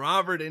bring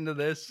Robert into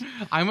this.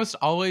 I must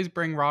always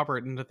bring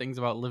Robert into things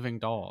about living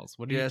dolls.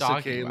 What are you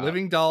talking about?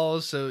 Living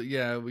dolls. So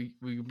yeah, we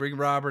bring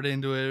Robert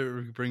into it.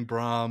 Or we bring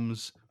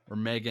Brahms. or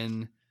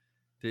Megan.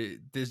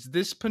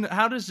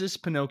 How does this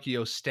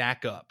Pinocchio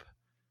stack up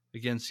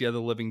against the other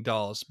living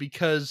dolls?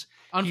 Because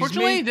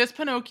unfortunately, this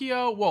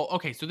Pinocchio. Well,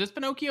 okay, so this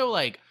Pinocchio,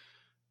 like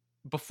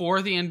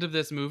before the end of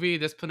this movie,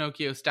 this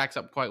Pinocchio stacks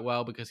up quite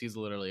well because he's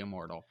literally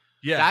immortal.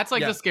 Yeah, that's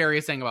like the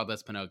scariest thing about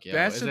this Pinocchio.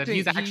 Is that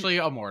he's actually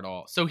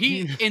immortal. So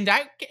he in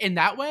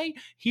that way,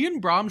 he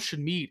and Brahms should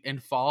meet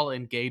and fall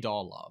in gay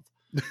doll love.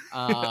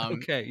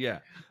 Okay, yeah,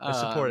 I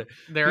support it.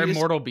 They're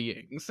immortal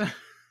beings.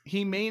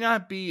 He may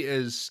not be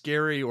as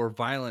scary or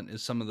violent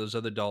as some of those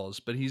other dolls,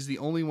 but he's the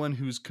only one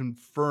who's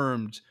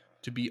confirmed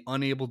to be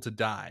unable to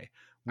die.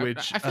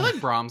 Which I feel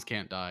like Brahms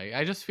can't die.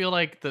 I just feel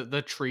like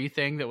the tree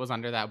thing that was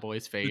under that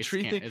boy's face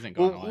isn't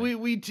going away.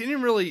 We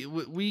didn't really.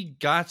 We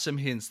got some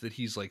hints that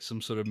he's like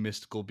some sort of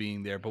mystical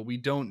being there, but we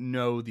don't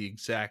know the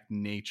exact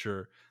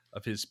nature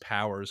of his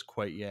powers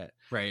quite yet.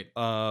 Right.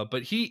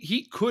 But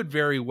he could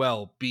very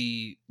well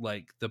be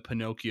like the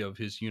Pinocchio of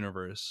his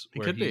universe. He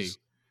could be.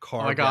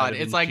 Oh my god,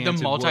 it's like the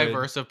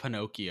multiverse of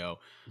Pinocchio.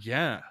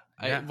 Yeah.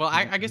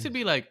 I guess it'd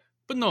be like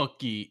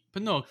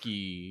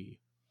Pinocchio.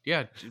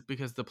 Yeah,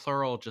 because the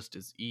plural just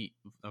is e.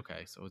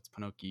 Okay, so it's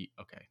Pinocchio.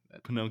 Okay.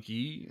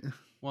 Pinocchio.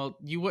 Well,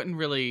 you wouldn't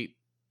really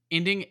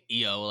ending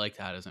eo like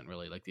that isn't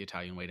really like the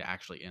Italian way to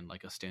actually end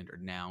like a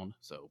standard noun.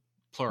 So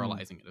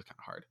pluralizing it is kind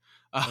of hard.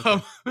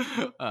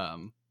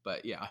 Okay.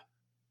 But yeah.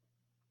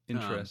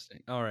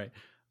 Interesting. All right.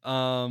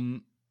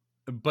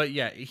 But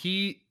yeah,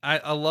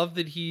 I love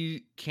that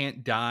he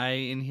can't die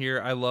in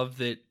here. I love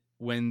that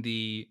when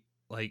the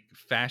like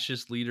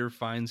fascist leader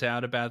finds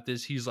out about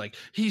this, he's like,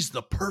 he's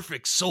the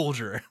perfect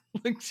soldier.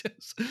 Like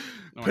just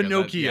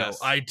Pinocchio,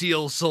 yes.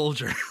 Ideal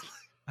soldier.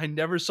 I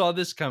never saw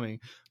this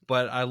coming,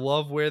 but I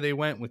love where they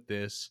went with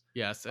this.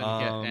 Yes,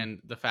 and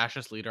the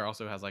fascist leader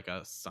also has like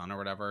a son or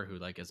whatever who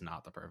like is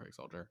not the perfect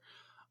soldier.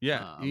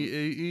 Yeah,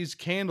 he's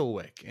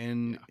Candlewick,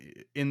 and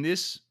in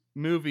this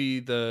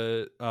movie,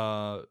 the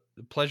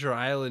Pleasure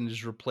Island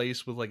is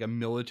replaced with like a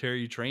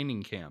military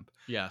training camp.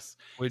 Yes.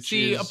 Which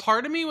a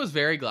part of me was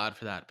very glad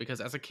for that because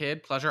as a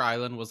kid, Pleasure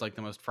Island was like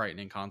the most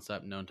frightening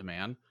concept known to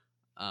man.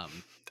 I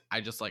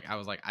was like,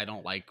 I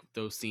don't like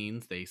those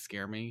scenes. They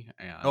scare me.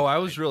 I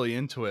was really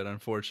into it,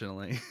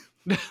 unfortunately.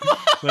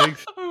 Like,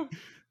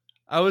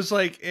 I was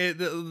like,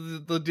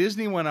 the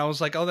Disney one, I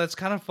was like, oh, that's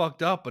kind of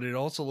fucked up, but it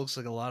also looks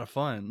like a lot of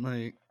fun.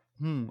 Like,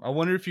 I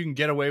wonder if you can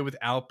get away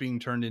without being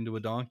turned into a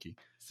donkey.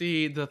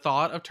 See, the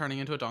thought of turning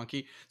into a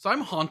donkey. So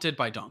I'm haunted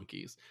by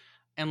donkeys.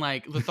 And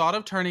like the thought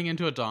of turning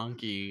into a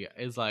donkey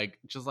is like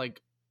just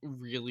like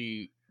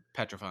really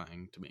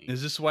petrifying to me.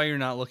 Is this why you're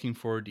not looking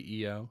forward to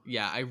EO?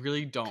 Yeah, I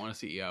really don't want to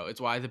see EO. It's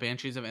why the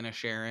Banshees of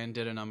Inisherin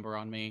did a number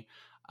on me.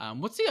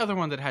 What's the other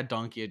one that had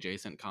donkey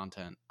adjacent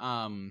content?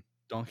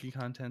 Donkey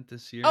content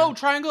this year? Oh,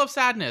 Triangle of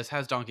Sadness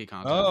has donkey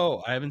content.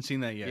 Oh, I haven't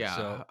seen that yet. Yeah,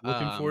 so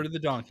looking forward to the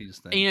donkeys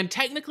thing. And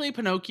technically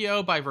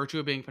Pinocchio, by virtue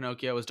of being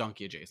Pinocchio, is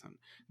donkey adjacent.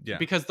 Yeah.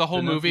 Because the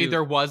whole movie,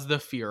 there was the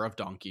fear of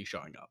donkey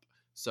showing up.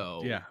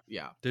 So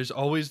yeah. There's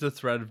always the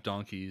threat of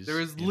donkeys.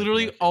 There is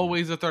literally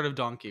always a threat of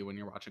donkey when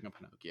you're watching a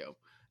Pinocchio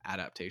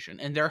adaptation.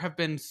 And there have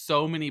been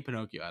so many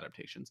Pinocchio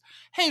adaptations.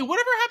 Hey,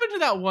 whatever happened to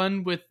that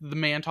one with the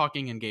man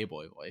talking in gay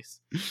boy voice?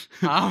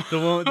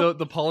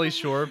 the Pauly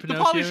Shore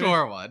Pinocchio? The Pauly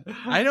Shore one.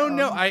 I don't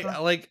know.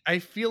 I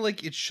feel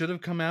like it should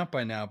have come out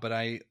by now, but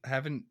I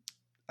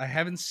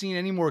haven't seen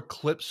any more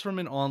clips from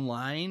it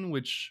online,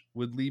 which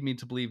would lead me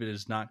to believe it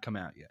has not come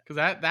out yet. Because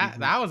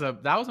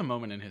that was a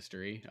moment in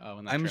history.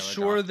 When that I'm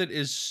sure dropped. that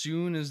as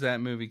soon as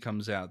that movie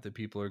comes out, that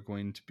people are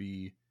going to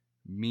be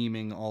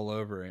memeing all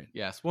over it.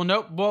 Yes. Well,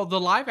 no. Well, the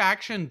live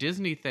action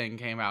Disney thing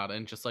came out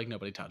and just like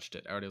nobody touched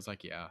it. Everybody was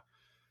like, yeah,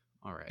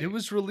 all right. It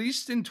was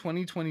released in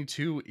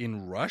 2022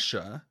 in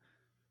Russia,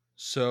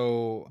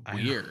 so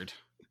weird.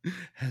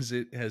 Has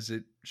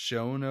it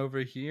shown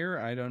over here?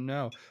 I don't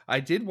know. I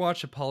did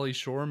watch a Pauly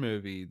Shore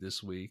movie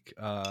this week.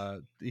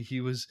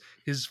 He was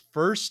his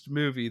first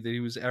movie that he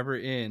was ever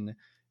in,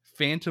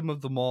 Phantom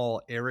of the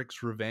Mall: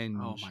 Eric's Revenge.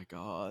 Oh my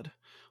god!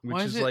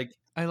 Which is like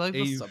I like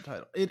the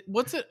subtitle.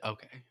 What's it?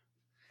 Okay,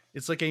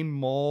 it's like a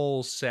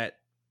mall set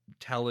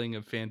telling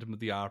of Phantom of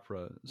the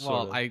Opera.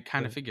 Well, I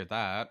kind of figured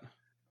that.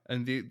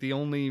 And the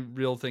only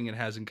real thing it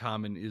has in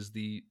common is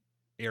the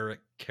Eric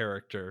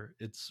character.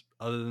 It's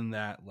other than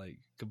that, like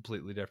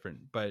completely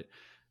different. But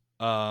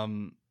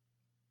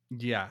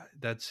yeah,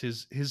 that's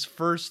his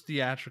first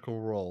theatrical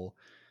role.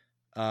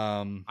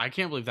 I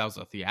can't believe that was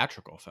a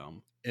theatrical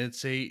film.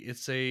 It's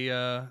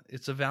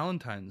a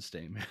Valentine's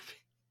Day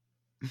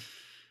movie.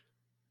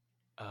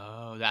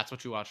 Oh, that's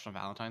what you watched on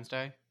Valentine's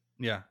Day?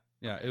 Yeah.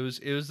 It was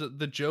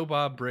the Joe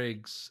Bob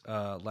Briggs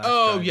last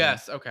Friday,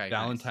 yes, okay.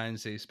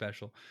 Valentine's Day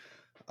special.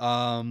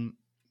 Yeah,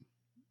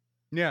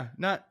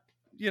 not,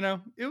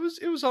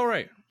 it was all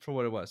right for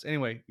what it was.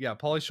 Anyway, yeah,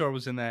 Pauly Shore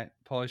was in that.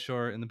 Pauly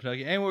Shore in the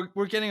Pinocchio. And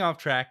we're getting off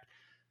track.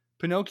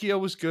 Pinocchio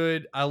was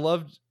good. I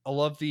loved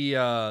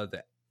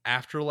the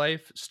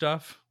afterlife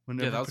stuff.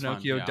 Whenever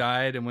Pinocchio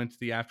died and went to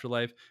the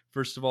afterlife,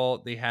 first of all,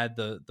 they had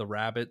the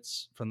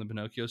rabbits from the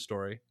Pinocchio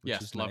story.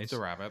 Which is loved nice. The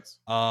rabbits.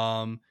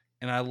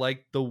 And I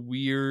liked the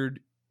weird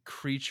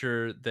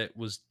creature that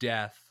was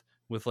Death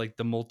with like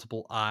the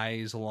multiple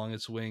eyes along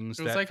its wings.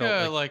 It was That like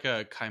felt like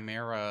a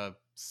chimera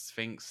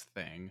sphinx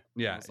thing.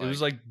 yeah, it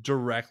was like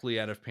directly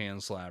out of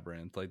Pan's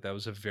Labyrinth. Like that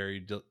was a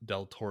very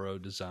Del Toro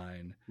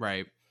design.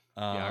 right.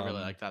 Yeah, I really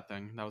Um, like that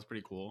thing. That was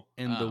pretty cool.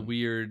 And the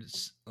weird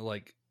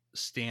like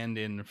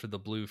stand-in for the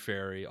blue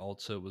fairy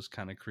also was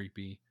kind of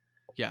creepy.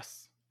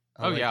 Yes.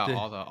 I Oh liked yeah, the-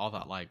 all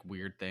that like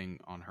weird thing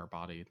on her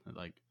body.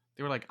 Like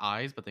they were like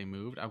eyes, but they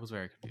moved. I was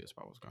very confused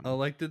about what was going I on.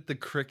 like that the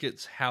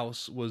cricket's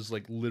house was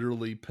like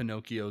literally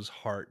Pinocchio's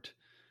heart.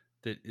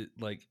 That it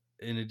like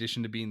in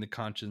addition to being the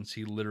conscience,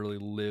 he literally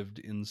lived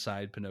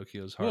inside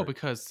Pinocchio's heart. Well,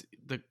 because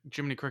the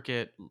Jiminy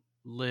Cricket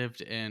lived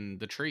in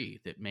the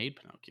tree that made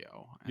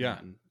Pinocchio. And Yeah.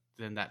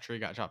 then that tree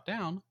got chopped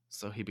down,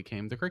 so he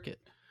became the cricket.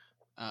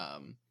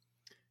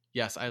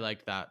 Yes, I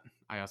like that.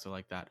 I also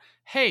like that.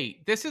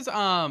 Hey, this is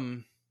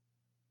the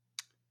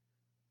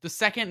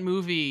second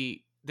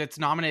movie that's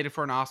nominated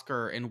for an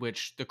Oscar in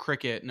which the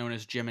cricket known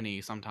as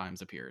Jiminy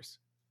sometimes appears.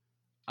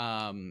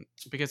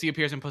 Because he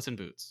appears in Puss in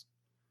Boots,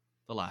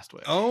 The Last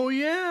Wish. Oh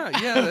yeah,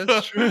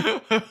 that's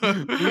true.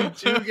 We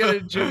do get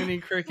a Jiminy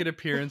Cricket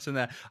appearance in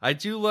that.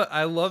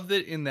 I love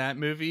that in that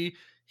movie.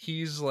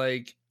 He's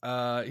like,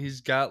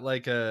 he's got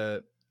like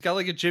a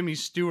Jimmy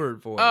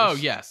Stewart voice. Oh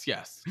yes.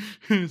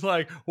 He's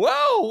like,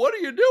 "Whoa, what are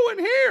you doing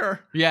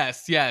here?"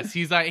 Yes.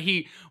 He's like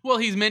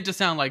he's meant to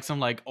sound like some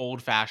like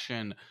old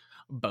fashioned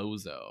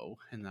bozo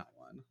in that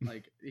one.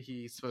 Like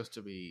he's supposed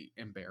to be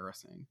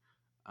embarrassing.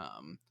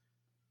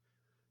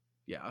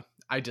 Yeah,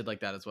 I did like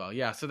that as well.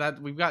 Yeah, so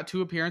that we've got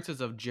 2 appearances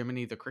of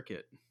Jiminy the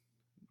Cricket,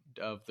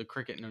 of the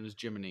cricket known as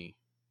Jiminy.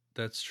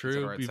 That's true.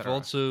 cetera, et We've cetera.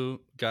 also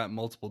got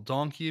multiple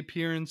donkey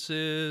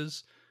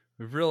appearances.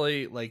 We've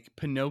really like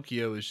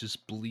Pinocchio is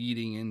just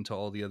bleeding into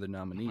all the other Oh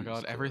nominees. my god,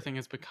 clearly. everything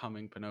is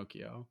becoming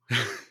Pinocchio.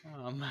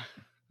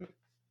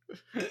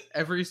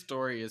 Every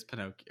story is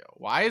Pinocchio.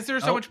 Why is there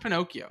so Oh. much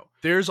Pinocchio?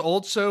 There's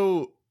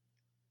also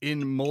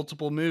in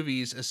multiple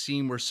movies a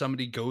scene where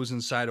somebody goes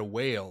inside a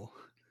whale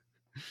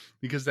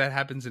because that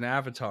happens in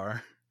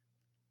Avatar.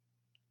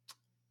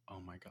 Oh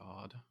my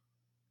god.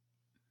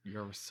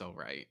 You're so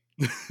right.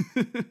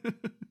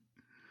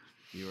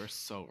 You are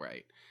so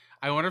right.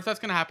 I wonder if that's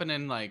gonna happen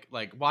in like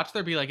watch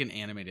there be like an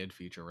animated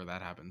feature where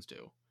that happens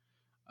too.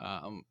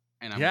 And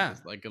I'm Yeah.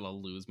 just like gonna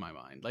lose my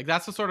mind. Like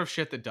that's the sort of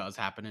shit that does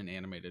happen in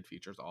animated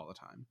features all the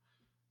time.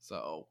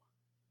 So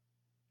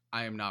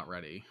I am not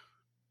ready.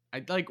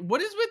 I like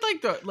what is with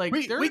like the like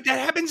Wait, there- that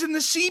happens in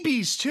the Sea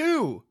Beast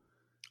too.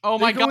 Oh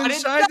They my go god, it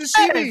inside the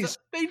sea does! beast.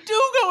 They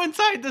do go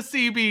inside the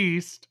sea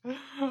beast.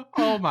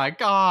 Oh my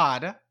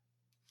god.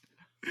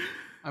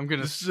 I'm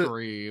gonna This is a-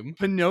 scream.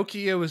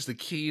 Pinocchio is the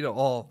key to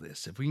all of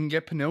this. If we can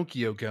get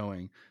Pinocchio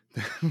going,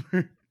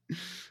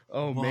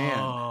 oh man.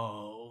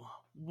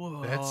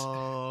 Whoa. That's-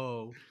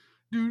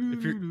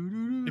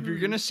 If you're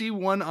gonna see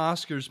one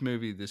Oscars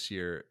movie this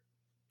year,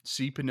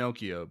 see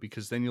Pinocchio,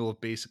 because then you'll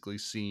have basically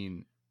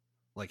seen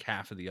like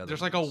half of the other.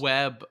 there's like a ones.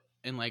 web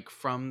and like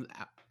from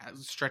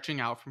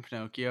stretching out from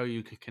Pinocchio,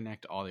 you can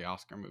connect all the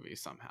Oscar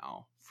movies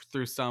somehow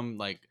through some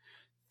like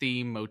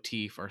theme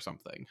motif or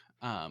something.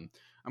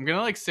 I'm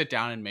gonna like sit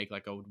down and make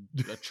like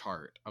a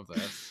chart of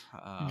this.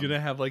 You're gonna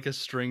have like a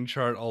string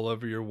chart all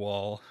over your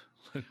wall.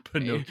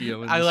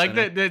 Pinocchio. In I the like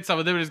center. that some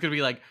of them is gonna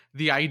be like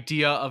the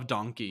idea of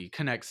donkey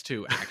connects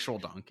to actual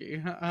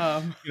donkey.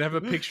 You have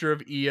a picture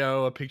of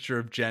EO, a picture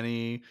of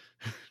Jenny,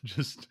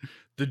 just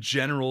the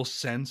general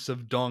sense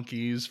of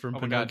donkeys from Oh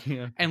my God.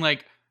 Pinocchio. and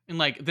like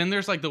then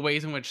there's like the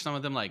ways in which some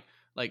of them like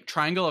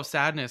Triangle of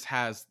Sadness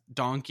has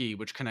donkey,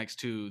 which connects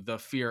to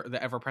the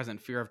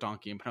ever-present fear of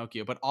donkey in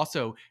Pinocchio, but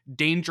also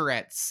Danger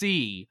at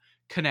Sea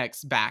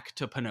connects back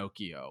to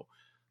Pinocchio.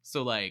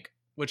 So like,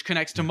 which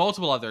connects to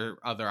multiple other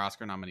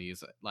Oscar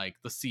nominees, like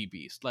the Sea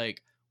Beast.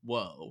 Like,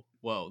 whoa.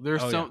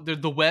 There's Oh,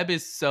 the web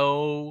is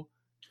so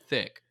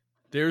thick.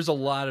 There's a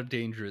lot of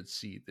danger at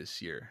sea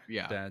this year.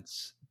 Yeah.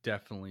 That's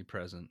definitely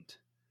present.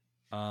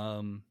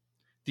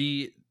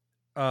 The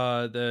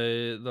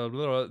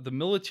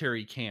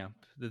military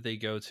camp that they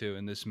go to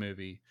in this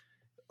movie,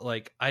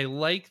 like I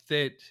like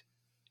that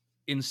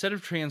instead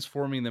of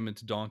transforming them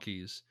into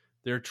donkeys,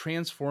 they're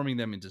transforming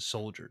them into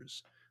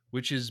soldiers,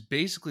 which is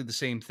basically the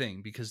same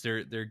thing because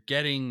they're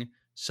getting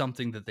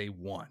something that they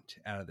want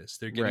out of this.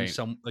 They're getting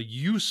Right. a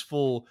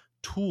useful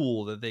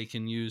tool that they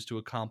can use to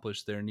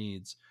accomplish their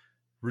needs,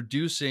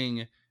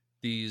 reducing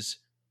these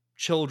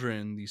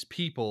children, these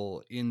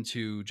people,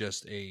 into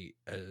just a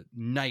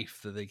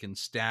knife that they can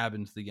stab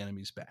into the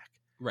enemy's back.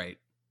 Right.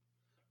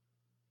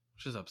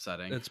 Which is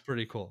upsetting. That's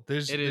pretty cool.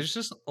 There's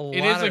just a lot.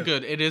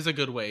 It is a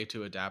good way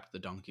to adapt the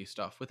donkey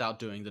stuff without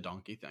doing the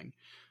donkey thing.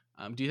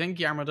 Do you think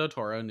Guillermo del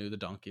Toro knew the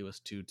donkey was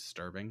too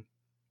disturbing,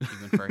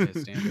 even for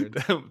his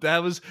standards?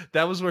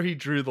 that was where he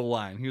drew the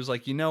line. He was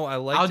like, I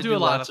like I'll to do a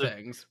lot lots of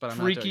things, but I'm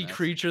not freaky doing this.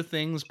 creature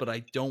things, but I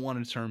don't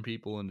want to turn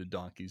people into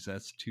donkeys.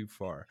 That's too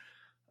far.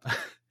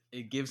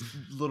 It gives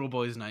little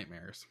boys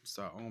nightmares.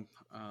 So,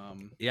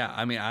 Yeah,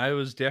 I mean, I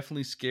was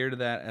definitely scared of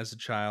that as a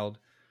child.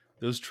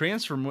 Those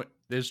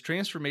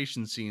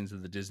transformation scenes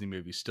of the Disney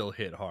movie still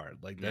hit hard.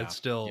 Like that's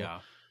still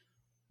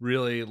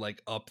really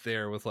like up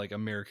there with like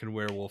American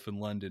Werewolf in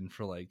London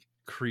for like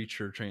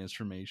creature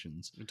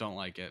transformations. Don't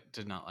like it.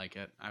 Did not like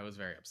it. I was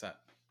very upset.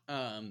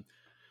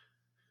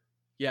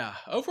 Yeah.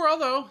 Overall,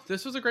 though,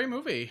 this was a great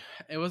movie.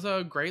 It was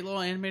a great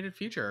little animated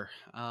feature.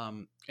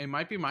 It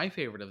might be my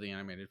favorite of the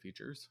animated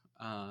features.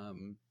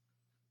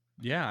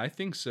 Yeah, I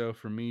think so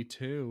for me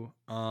too.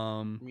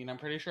 I mean, I'm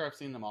pretty sure I've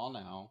seen them all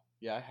now.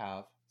 Yeah, I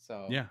have.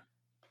 So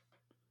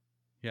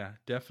yeah,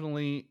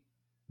 definitely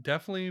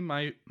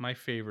my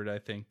favorite. I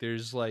think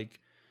there's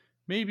like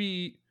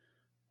maybe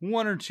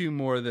one or two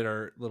more that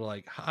are little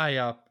like high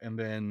up, and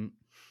then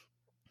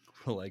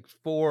like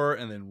 4,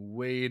 and then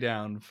way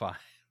down 5.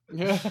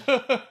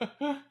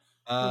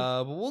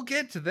 But we'll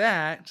get to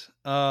that.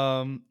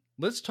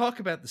 Let's talk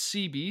about the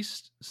Sea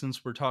Beast,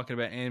 since we're talking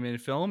about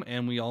animated film,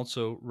 and we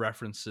also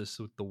referenced this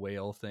with the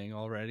whale thing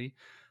already.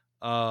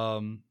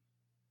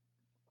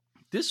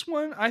 This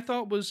one I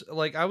thought was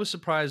like, I was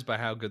surprised by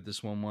how good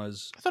this one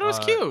was. I thought it was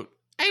cute.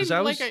 I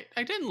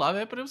didn't love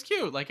it, but it was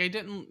cute. Like I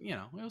didn't, it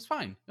was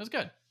fine. It was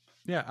good.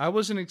 Yeah, I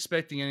wasn't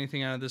expecting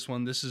anything out of this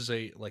one. This is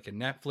a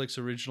Netflix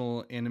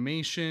original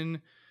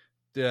animation.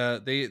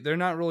 They're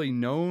not really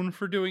known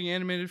for doing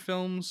animated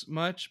films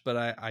much, but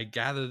I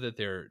gather that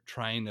they're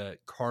trying to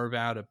carve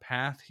out a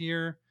path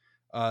here.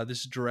 This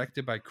is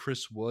directed by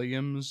Chris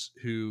Williams,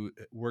 who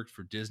worked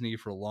for Disney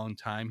for a long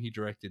time. He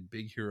directed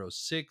Big Hero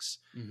 6,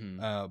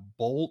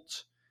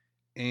 Bolt,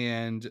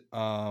 and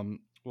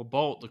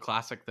Bolt, the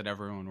classic that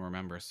everyone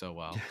remembers so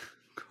well.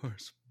 Of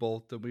course,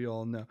 Bolt, that we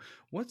all know.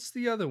 What's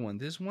the other one?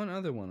 There's one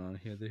other one on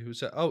here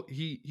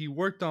he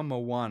worked on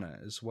Moana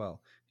as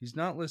well. He's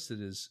not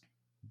listed as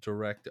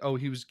direct.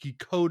 He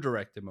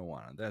co-directed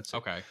Moana. That's it.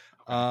 Okay.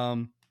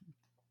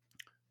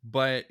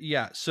 But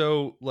yeah,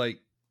 so like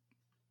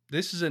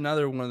this is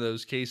another one of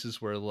those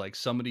cases where like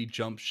somebody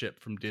jumped ship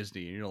from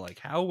Disney, and you're like,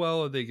 how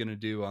well are they going to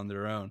do on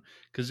their own?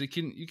 Because you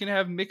can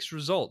have mixed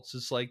results.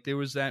 It's like there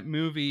was that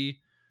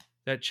movie,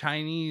 that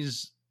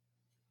Chinese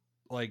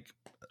like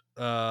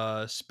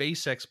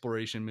space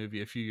exploration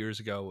movie a few years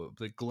ago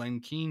that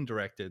Glenn Keane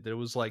directed. That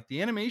was like,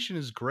 the animation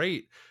is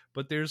great,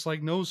 but there's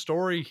like no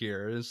story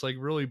here. It's like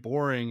really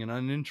boring and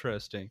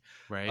uninteresting.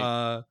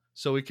 Right.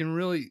 So you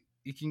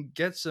can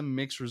get some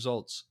mixed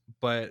results,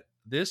 but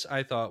this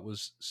I thought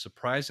was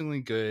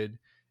surprisingly good.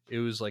 It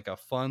was like a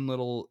fun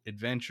little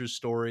adventure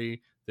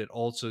story that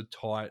also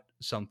taught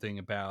something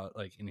about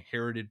like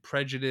inherited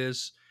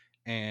prejudice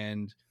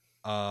and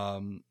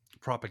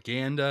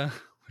propaganda,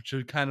 which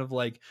are kind of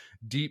like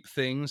deep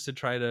things to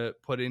try to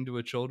put into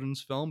a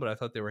children's film, but I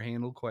thought they were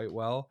handled quite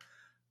well.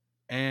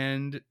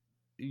 And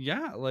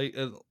yeah, like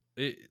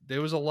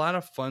there was a lot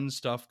of fun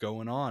stuff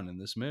going on in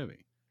this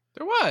movie.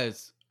 There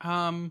was.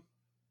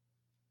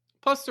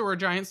 Plus there were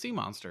giant sea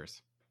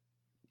monsters.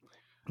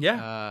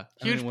 Yeah.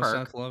 Huge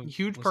perk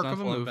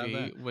of a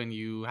movie when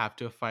you have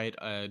to fight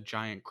a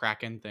giant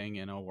kraken thing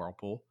in a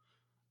whirlpool.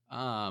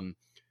 I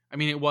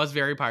mean, it was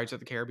very Pirates of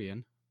the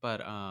Caribbean,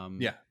 but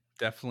yeah,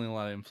 definitely a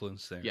lot of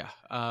influence there. Yeah.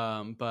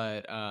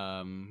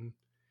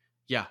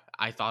 Yeah,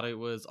 I thought it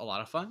was a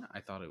lot of fun.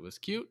 I thought it was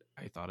cute.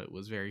 I thought it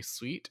was very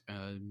sweet.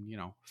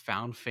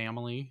 Found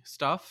family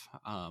stuff.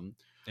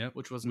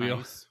 Which was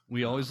nice.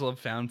 We always love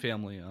found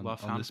family on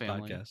this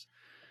podcast.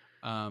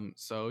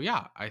 So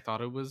yeah, I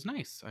thought it was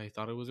nice. I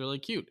thought it was really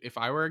cute. If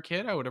I were a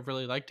kid, I would have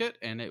really liked it,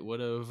 and it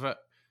would have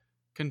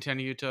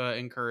continued to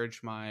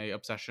encourage my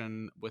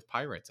obsession with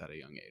pirates at a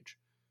young age.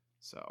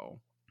 So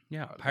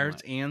yeah,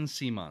 pirates and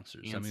sea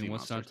monsters.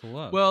 What's not to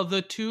love? Well,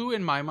 the two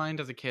in my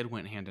mind as a kid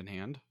went hand in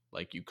hand.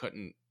 Like you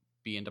couldn't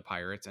be into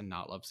pirates and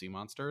not love sea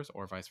monsters,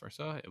 or vice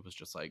versa. It was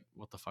just like,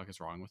 what the fuck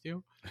is wrong with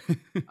you?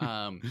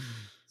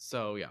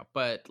 So yeah,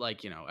 but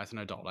like, as an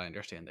adult, I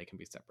understand they can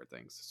be separate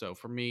things. So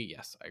for me,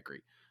 yes, I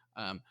agree.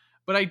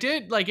 But I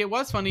did like, it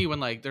was funny when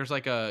like there's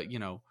like a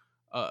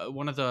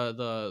one of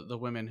the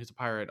women who's a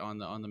pirate on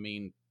the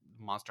main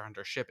Monster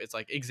Hunter ship. It's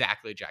like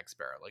exactly Jack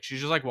Sparrow. Like she's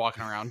just like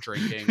walking around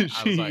drinking.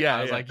 I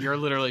was like, you're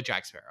literally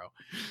Jack Sparrow.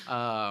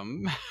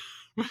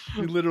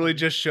 We literally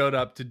just showed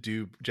up to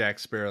do Jack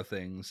Sparrow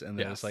things, and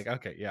then it's like,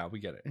 okay, yeah, we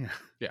get it.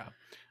 Yeah.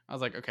 I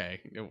was like,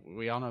 okay,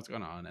 we all know what's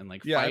going on. And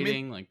like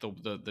fighting like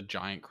the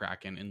giant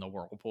kraken in the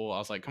whirlpool. I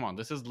was like, come on,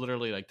 this is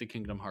literally like the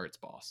Kingdom Hearts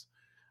boss.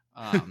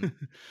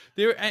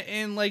 The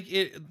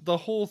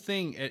whole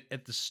thing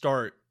at the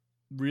start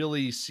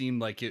really seemed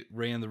like it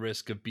ran the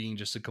risk of being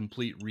just a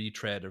complete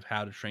retread of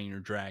How to Train Your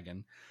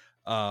Dragon.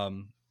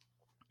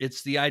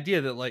 It's the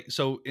idea that like,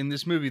 so in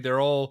this movie, they're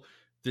all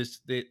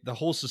the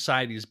whole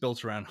society is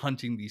built around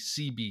hunting these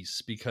sea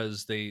beasts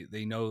because they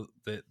know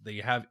that they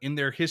have in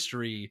their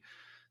history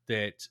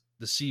that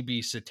the sea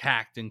beasts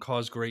attacked and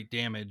caused great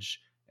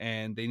damage,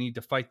 and they need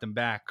to fight them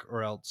back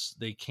or else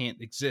they can't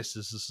exist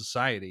as a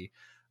society.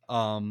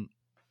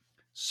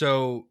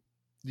 So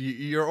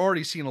you're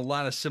already seeing a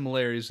lot of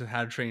similarities with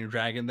How to Train Your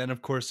Dragon. Then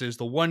of course there's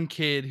the one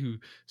kid who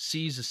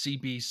sees a sea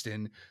beast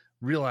and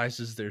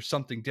realizes there's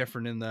something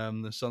different in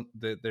them.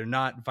 That they're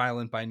not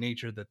violent by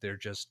nature, that they're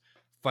just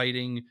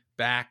fighting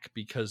back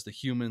because the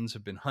humans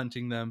have been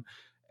hunting them.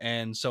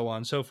 and so on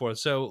and so forth.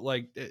 So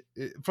like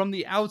from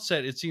the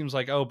outset, it seems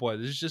like, oh boy,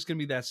 this is just going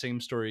to be that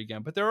same story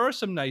again. But there are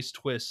some nice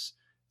twists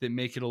that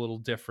make it a little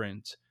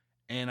different.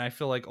 And I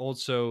feel like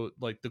also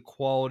like the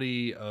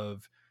quality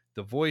of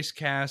the voice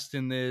cast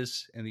in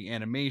this and the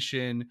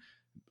animation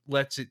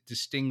lets it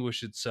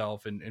distinguish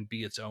itself and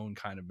be its own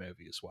kind of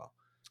movie as well.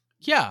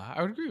 Yeah,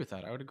 I would agree with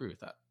that.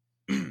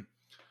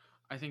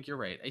 I think you're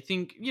right. I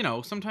think,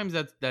 sometimes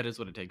that is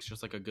what it takes,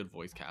 just like a good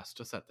voice cast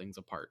to set things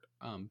apart.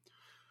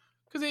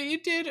 Because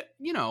it did,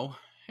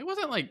 it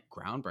wasn't like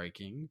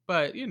groundbreaking,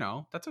 but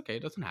that's okay.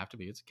 It doesn't have to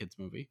be. It's a kids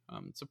movie.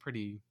 It's a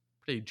pretty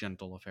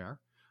gentle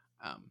affair.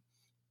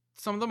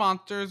 Some of the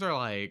monsters are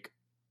like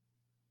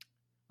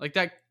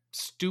that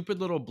stupid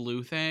little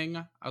blue thing.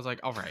 I was like,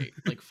 all right,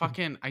 like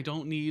fucking, I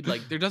don't need,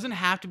 like, there doesn't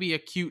have to be a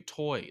cute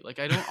toy. Like,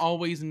 I don't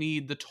always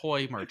need the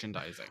toy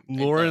merchandising.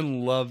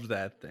 Lauren loved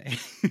that thing.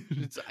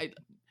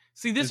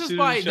 This is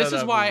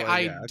why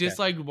I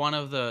disliked one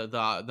of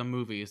the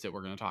movies that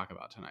we're going to talk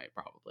about tonight,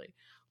 probably.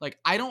 Like,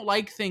 I don't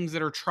like things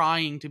that are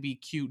trying to be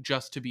cute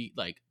just to be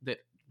like that.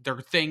 Their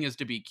thing is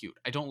to be cute.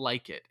 I don't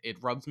like it.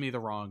 It rubs me the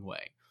wrong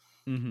way.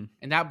 Mm-hmm.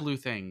 And that blue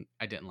thing,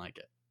 I didn't like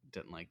it.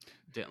 Didn't like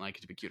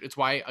it to be cute. It's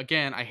why,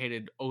 again, I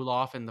hated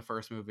Olaf in the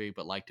first movie,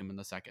 but liked him in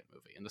the second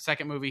movie. In the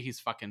second movie, he's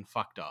fucking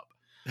fucked up.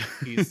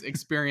 He's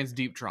experienced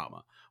deep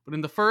trauma. But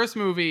in the first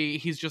movie,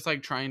 he's just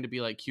like trying to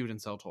be like cute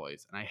and sell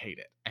toys, and I hate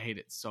it. I hate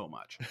it so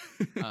much.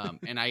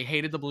 And I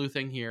hated the blue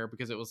thing here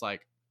because it was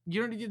like,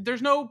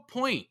 there's no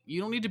point.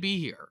 You don't need to be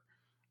here.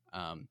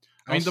 I'll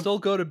still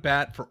go to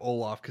bat for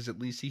Olaf because at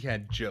least he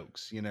had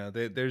jokes.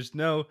 There's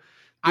no.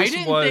 I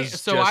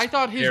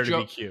thought his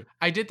joke.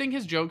 I did think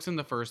his jokes in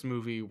the first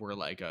movie were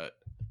like a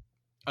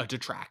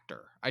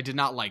detractor. I did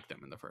not like them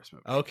in the first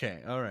movie.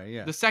 Okay, all right,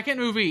 yeah. The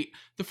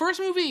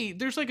first movie,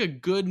 there's like a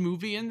good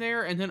movie in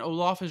there, and then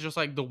Olaf is just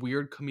like the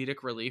weird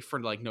comedic relief for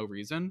like no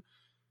reason.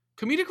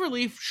 Comedic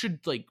relief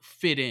should like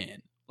fit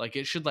in, like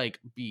it should like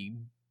be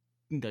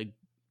like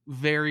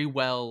very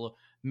well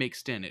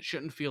mixed in. It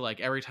shouldn't feel like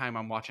every time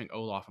I'm watching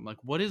Olaf, I'm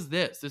like, what is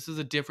this? This is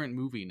a different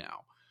movie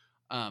now.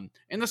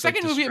 In the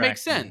second movie, it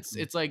makes sense.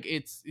 It's like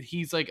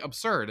he's like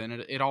absurd, and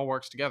it all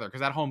works together because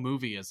that whole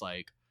movie is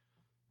like,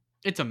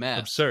 it's a mess.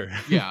 Absurd.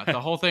 Yeah,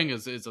 the whole thing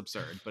is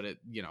absurd, but it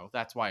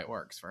that's why it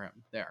works for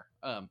him there.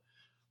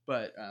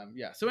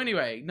 Yeah. So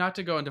anyway, not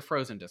to go into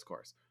Frozen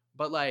discourse,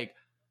 but like,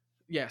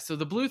 yeah. So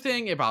the blue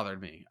thing, it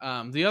bothered me.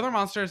 The other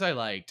monsters I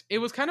liked. It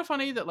was kind of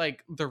funny that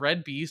like the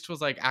red beast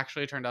was like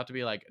actually turned out to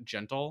be like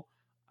gentle.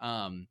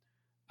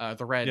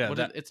 The red,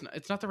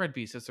 it's not the red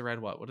beast, it's the red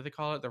what do they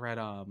call it? The red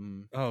oh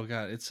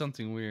god, it's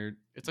something weird.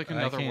 It's like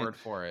another word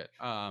for it.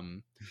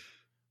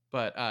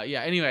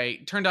 Yeah,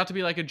 anyway, turned out to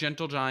be like a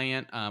gentle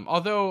giant.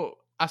 Although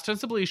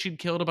ostensibly she'd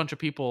killed a bunch of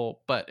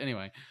people, but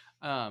anyway.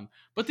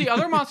 But the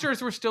other monsters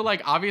were still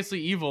like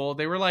obviously evil.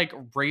 They were like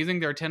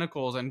raising their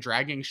tentacles and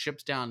dragging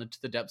ships down into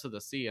the depths of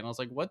the sea. And I was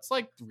like, what's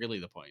like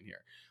really the point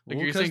here? Like,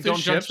 you're saying don't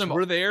judge them.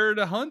 We're there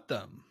to hunt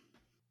them.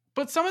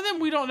 But some of them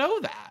we don't know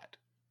that.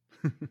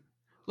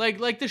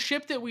 Like the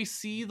ship that we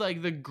see,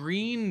 like the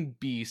green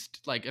beast,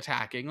 like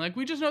attacking, like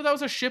we just know that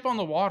was a ship on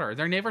the water.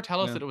 They never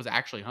tell us that it was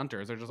actually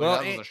hunters. They're just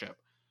like, that was a ship.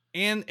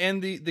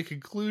 And the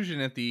conclusion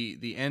at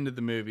the end of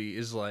the movie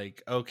is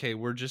like, okay,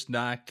 we're just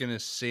not gonna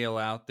sail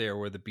out there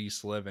where the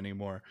beasts live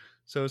anymore.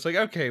 So it's like,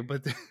 okay,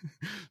 but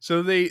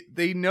so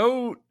they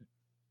know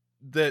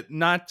that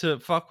not to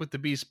fuck with the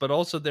beasts, but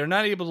also they're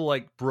not able to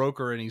like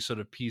broker any sort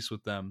of peace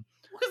with them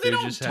because they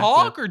don't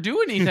talk or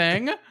do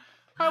anything.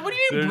 What do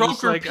you mean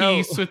broker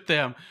peace with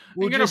them?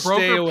 You're gonna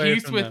broker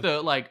peace with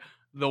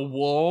the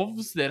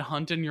wolves that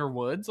hunt in your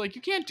woods? Like,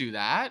 you can't do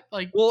that.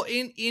 Like, well,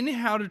 in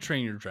How to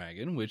Train Your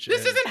Dragon, which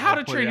this isn't How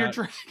to Train Your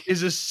Dragon,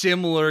 is a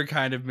similar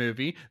kind of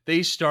movie.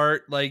 They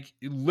start like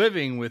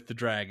living with the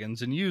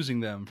dragons and using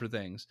them for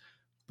things.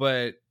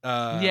 But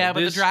but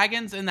the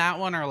dragons in that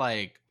one are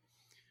like,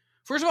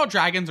 first of all,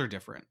 dragons are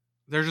different.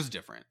 They're just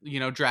different.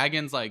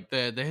 Dragons, like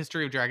the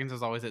history of dragons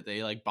is always that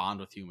they like bond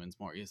with humans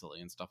more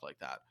easily and stuff like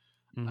that.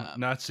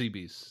 Not sea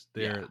beasts.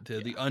 They're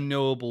the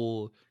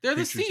unknowable. They're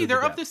the sea.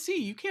 They're of the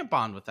sea. You can't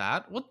bond with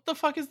that. What the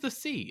fuck is the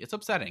sea? It's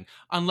upsetting.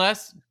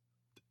 Unless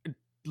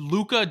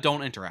Luca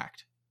don't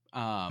interact.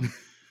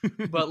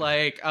 But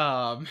like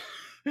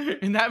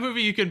in that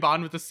movie, you can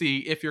bond with the sea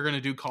if you're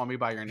gonna do Call Me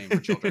by Your Name for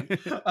children.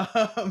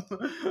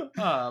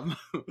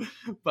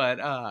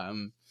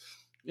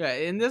 Yeah,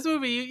 in this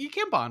movie, you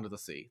can't bond with the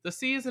sea. The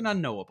sea is an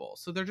unknowable,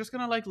 so they're just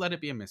gonna like let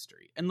it be a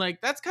mystery. And like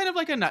that's kind of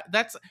like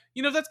that's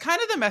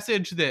kind of the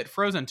message that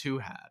Frozen 2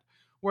 had,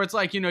 where it's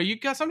like, you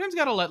sometimes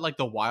gotta let like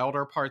the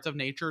wilder parts of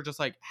nature just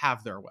like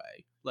have their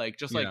way, like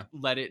just like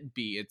let it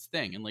be its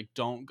thing, and like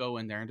don't go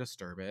in there and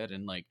disturb it,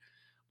 and like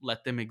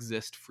let them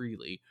exist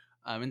freely.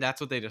 And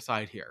that's what they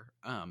decide here.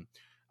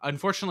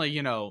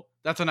 Unfortunately,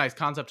 that's a nice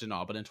concept and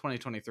all, but in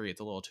 2023, it's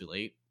a little too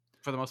late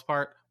for the most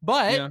part.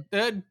 But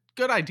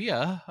good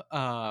idea.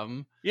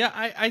 Yeah,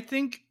 I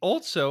think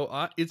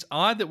also it's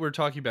odd that we're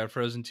talking about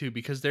Frozen 2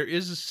 because there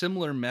is a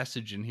similar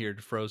message in here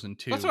to Frozen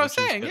 2. That's what I was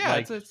saying.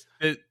 Yeah,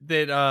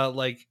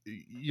 like,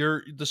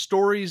 the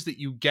stories that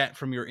you get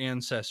from your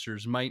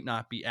ancestors might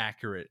not be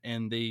accurate,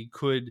 and they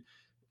could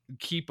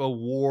keep a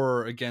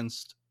war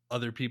against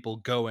other people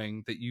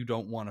going that you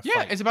don't want to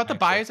fight. Yeah, it's about the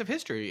bias of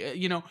history,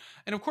 you know,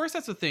 and of course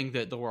that's a thing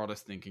that the world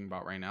is thinking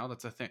about right now.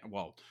 That's a thing.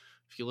 Well,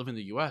 if you live in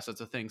the U.S., that's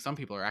a thing. Some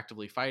people are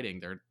actively fighting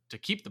there to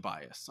keep the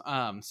bias.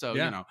 So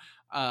Yeah.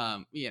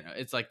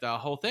 it's like the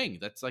whole thing.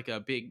 That's like a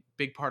big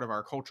part of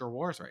our culture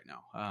wars right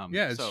now.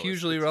 Yeah, it's so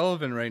hugely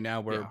relevant right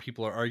now where Yeah.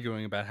 people are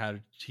arguing about how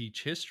to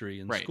teach history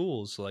in Right.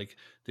 schools. Like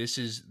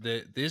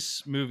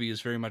this movie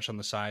is very much on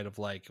the side of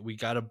like, we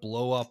got to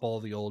blow up all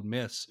the old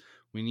myths.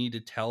 We need to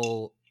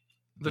tell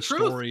the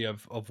truth. story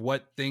of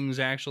what things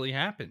actually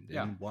happened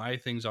Yeah. and why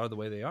things are the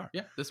way they are.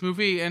 Yeah, this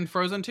movie and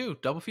Frozen 2,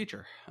 double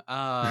feature.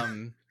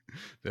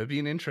 That'd be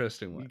an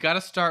interesting You one. got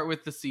to start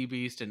with the Sea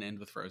Beast and end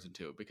with Frozen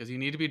 2 because you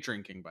need to be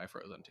drinking by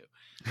Frozen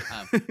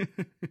 2.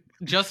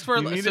 Just for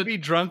You need to be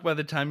drunk by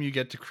the time you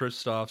get to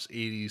Kristoff's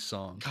 80s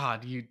song.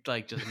 God, you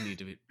like just need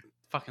to be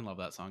fucking love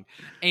that song.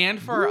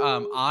 And for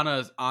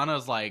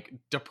Anna's like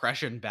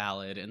depression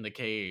ballad in the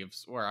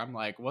caves where I'm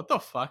like, what the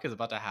fuck is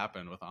about to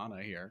happen with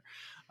Anna here?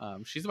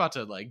 She's about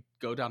to like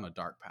go down a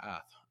dark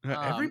path.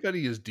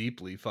 Everybody is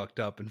deeply fucked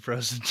up in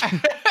Frozen 2.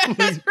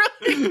 It's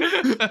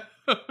really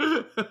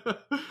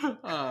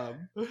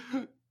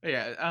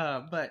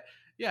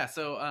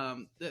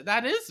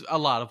that is a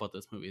lot of what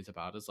this movie is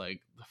about, is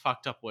like the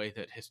fucked up way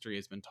that history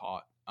has been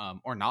taught,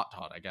 or not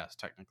taught, I guess,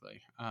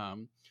 technically.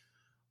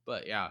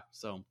 But yeah,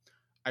 so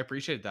I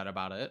appreciated that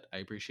about it. I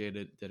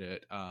appreciated that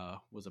it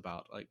was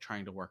about like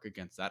trying to work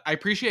against that. I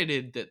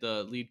appreciated that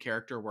the lead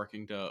character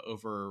working to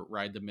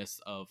override the myths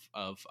of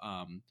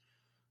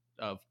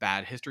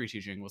bad history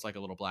teaching was like a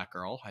little black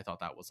girl. I thought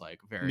that was like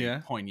very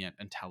poignant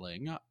and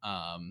telling.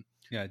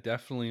 Yeah,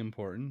 definitely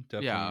important.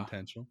 Definitely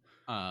intentional.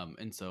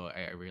 And so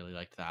I really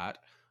liked that.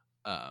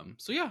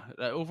 So yeah,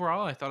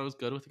 overall, I thought it was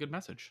good with a good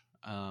message.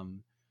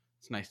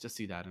 It's nice to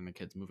see that in a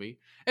kid's movie.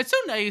 It's so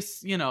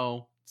nice, you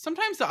know,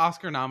 sometimes the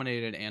Oscar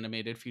nominated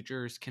animated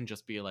features can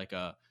just be like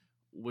a,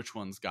 which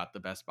one's got the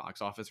best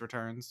box office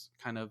returns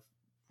kind of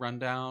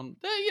rundown.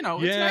 You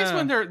know, it's nice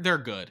when they're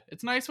good.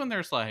 It's nice when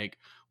there's like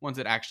ones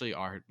that actually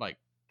are like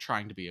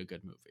trying to be a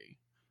good movie.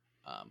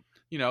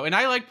 You know, and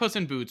I like Puss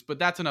in Boots, but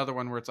that's another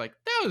one where it's like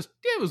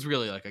it was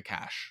really like a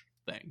cash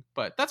thing,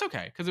 but that's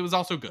okay because it was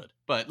also good.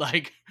 But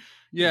like,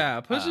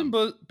 Puss in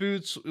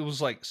Boots, it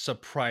was like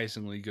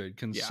surprisingly good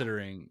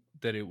considering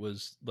that it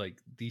was like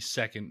the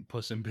second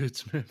Puss in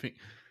Boots movie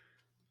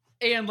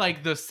and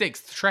like the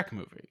 6th Shrek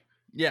movie.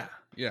 Yeah,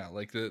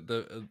 like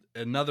the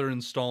another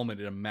installment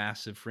in a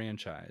massive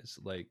franchise.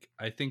 Like,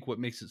 I think what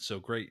makes it so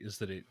great is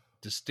that it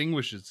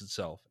distinguishes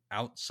itself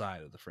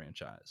outside of the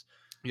franchise.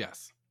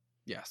 Yes.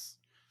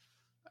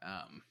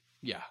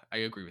 Yeah, I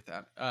agree with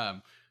that.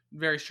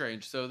 Very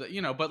strange. So that,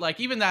 you know, but like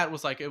even that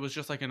was like, it was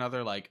just like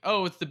another like,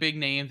 oh, it's the big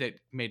name that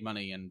made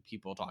money and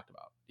people talked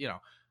about, you know.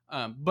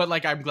 But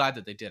like, I'm glad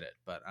that they did it.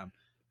 But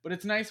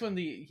it's nice when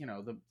the, you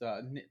know,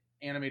 the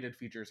animated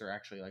features are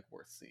actually like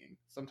worth seeing.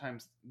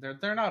 Sometimes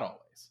they're not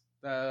always.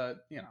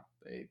 You know,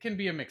 it can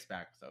be a mixed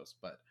bag with those,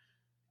 but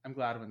I'm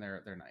glad when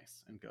they're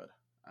nice and good.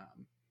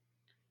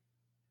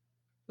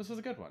 This was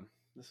a good one.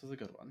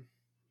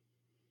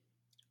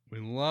 We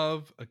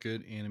love a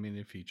good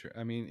animated feature.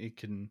 I mean, it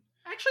can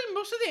actually,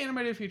 most of the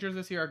animated features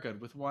this year are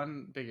good, with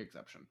one big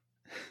exception.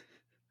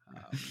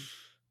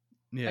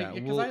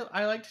 Because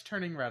I liked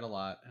Turning Red a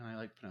lot, and I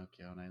liked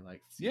Pinocchio, and I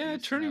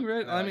liked Turning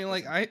Red. I mean,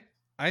 like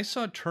I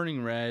saw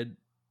Turning Red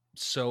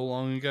so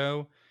long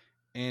ago,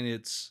 and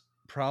it's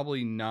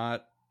probably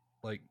not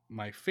like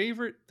my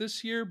favorite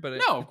this year,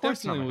 but no, of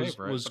course not my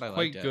favorite, was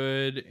quite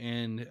good,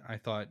 and I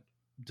thought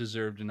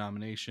deserved a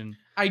nomination.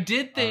 I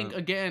did think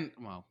again,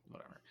 well,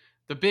 whatever.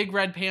 The Big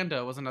Red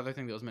Panda was another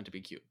thing that was meant to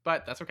be cute,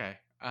 but that's okay.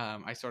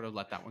 I sort of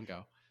let that one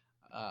go.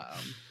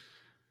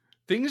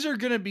 Things are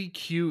gonna be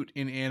cute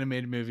in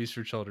animated movies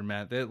for children,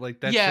 Matt. That's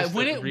just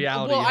when the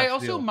reality. Well, I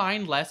also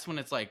mind less when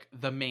it's like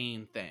the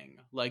main thing.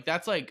 Like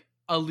that's like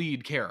a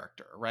lead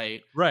character,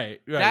 right? Right.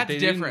 That's they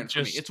different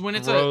didn't for me. It's when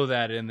it's throw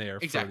that in there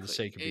exactly. for the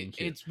sake of being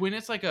cute. It's when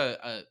it's like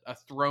a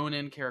thrown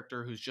in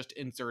character who's just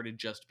inserted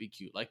just to be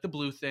cute, like the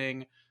blue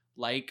thing,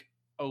 like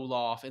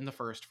Olaf in the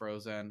first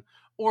Frozen,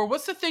 or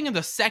what's the thing in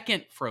the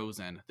second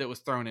Frozen that was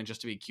thrown in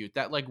just to be cute?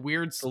 That like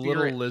weird spirit, the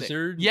little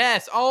lizard.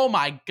 Yes. Oh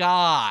my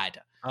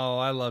god. Oh,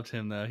 I loved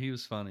him though. He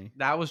was funny.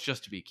 That was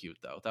just to be cute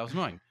though. That was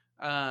annoying.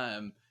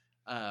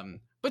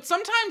 But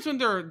sometimes when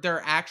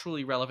they're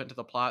actually relevant to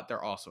the plot,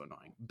 they're also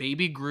annoying.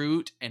 Baby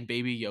Groot and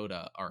Baby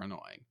Yoda are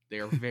annoying. They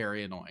are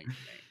very annoying to me.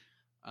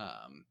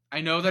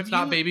 I know that's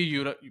not Baby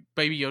Yoda.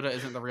 Baby Yoda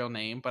isn't the real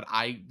name, but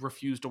I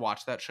refuse to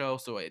watch that show,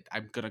 so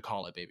I'm gonna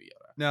call it Baby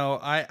Yoda. No,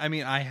 I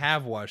mean I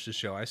have watched the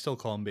show. I still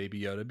call him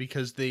Baby Yoda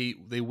because they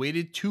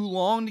waited too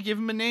long to give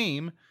him a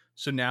name,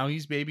 so now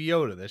he's Baby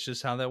Yoda. That's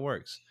just how that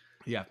works.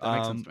 Yeah, that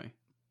makes sense to me.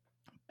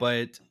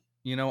 But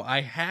you know,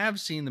 I have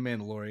seen The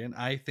Mandalorian.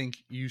 I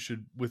think you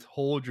should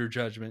withhold your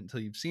judgment until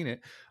you've seen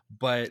it.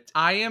 But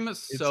I am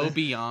so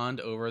beyond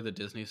over the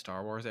Disney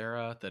Star Wars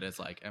era that it's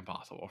like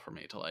impossible for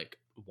me to like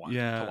want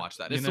to watch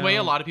that. It's the way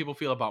a lot of people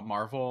feel about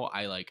Marvel.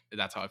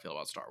 That's how I feel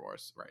about Star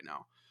Wars right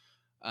now.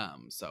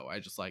 So I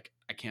just like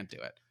I can't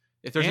do it.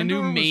 If there's Andor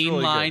a new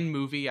mainline really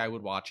movie, I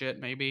would watch it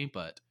maybe,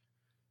 but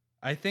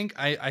I think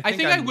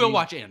I will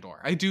watch Andor.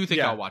 I do think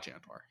I'll watch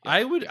Andor.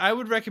 Yeah. I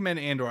would recommend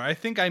Andor. I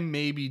think I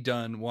may be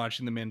done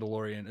watching The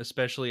Mandalorian,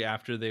 especially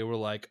after they were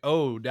like,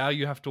 "Oh, now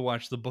you have to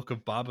watch the Book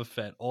of Boba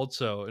Fett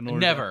also." In order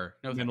Never.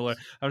 No Mandalorian.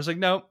 I was like,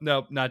 nope,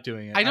 not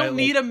doing it. I don't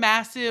need a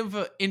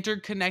massive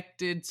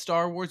interconnected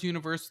Star Wars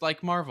universe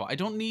like Marvel. I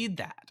don't need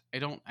that. I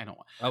don't.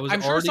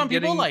 I'm sure some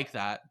people like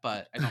that,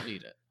 but I don't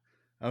need it.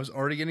 I was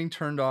already getting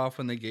turned off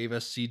when they gave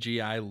us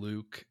CGI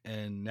Luke,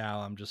 and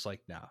now I'm just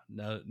like,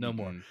 no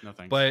more. No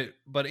thanks.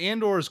 But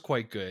Andor is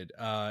quite good,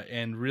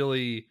 and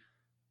really,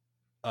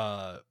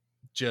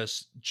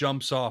 just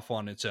jumps off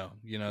on its own.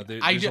 You know,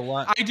 there's a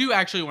lot. I do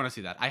actually want to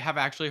see that. I have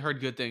actually heard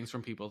good things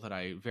from people that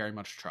I very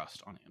much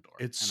trust on Andor.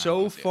 It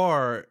so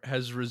far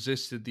has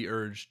resisted the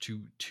urge to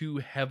too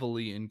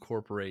heavily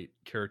incorporate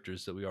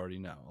characters that we already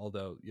know.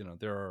 Although, you know,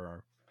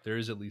 there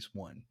is at least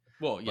one.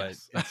 Well,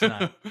 yes, it's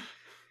not.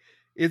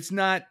 It's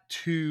not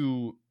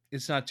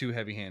too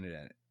heavy-handed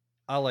at it.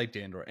 I liked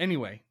Andor.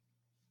 Anyway,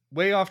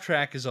 way off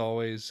track as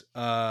always.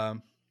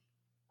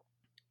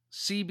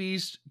 Sea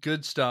Beast,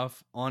 good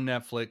stuff on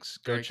Netflix.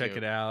 Go Very check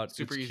cute. it out.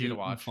 Super it's easy cute to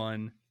watch. and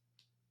fun.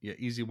 Yeah,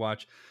 easy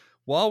watch.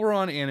 While we're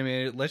on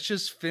animated, let's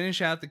just finish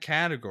out the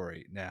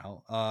category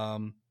now.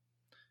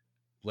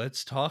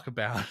 Let's talk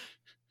about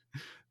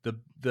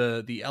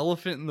the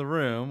elephant in the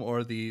room,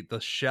 or the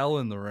shell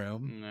in the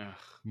room. Ugh.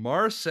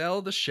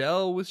 Marcel the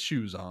Shell with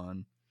shoes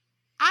on.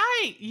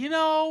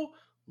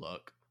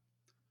 Look,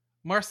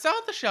 Marcel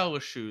the Shell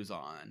with shoes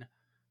on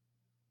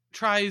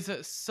tries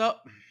so.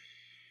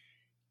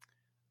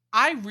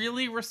 I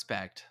really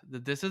respect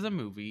that this is a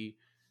movie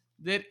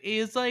that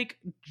is like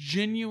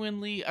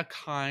genuinely a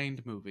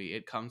kind movie.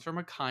 It comes from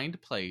a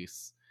kind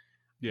place.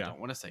 Yeah. I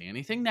don't want to say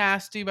anything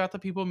nasty about the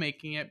people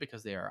making it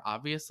because they are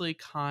obviously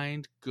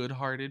kind,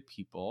 good-hearted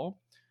people.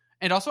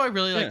 And also I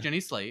really like Jenny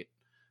Slate.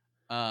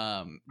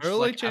 I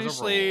like Jenny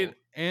Slate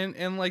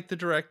and like the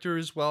director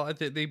as well. I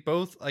think they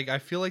both like. I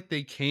feel like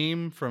they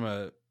came from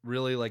a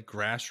really like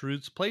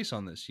grassroots place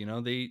on this. You know,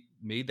 they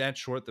made that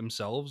short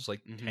themselves like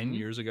 10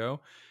 years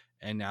ago,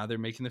 and now they're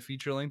making the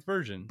feature length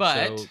version.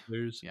 But so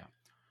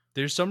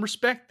there's some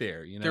respect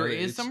there. You know, there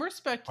is some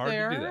respect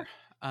there.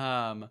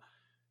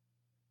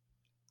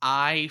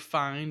 I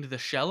find the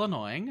shell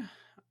annoying.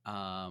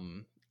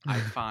 I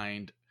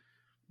find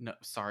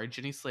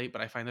Jenny Slate,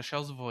 but I find the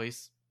shell's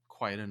voice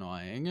quite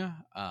annoying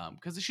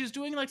because she's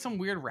doing like some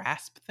weird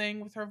rasp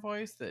thing with her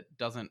voice that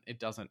doesn't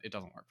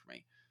work for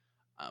me,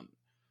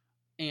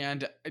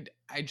 and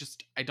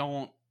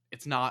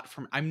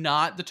I'm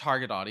not the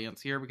target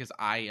audience here because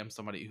I am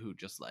somebody who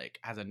just like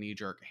has a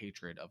knee-jerk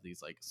hatred of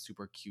these like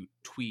super cute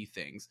twee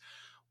things.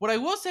 What I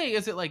will say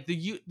is that like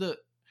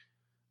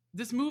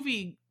this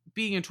movie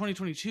being in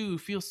 2022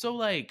 feels so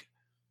like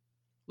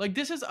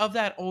this is of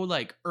that old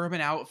like Urban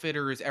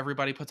Outfitters,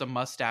 everybody puts a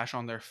mustache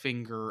on their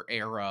finger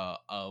era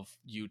of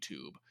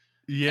YouTube.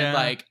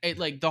 Yeah. And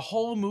like the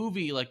whole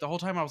movie, like the whole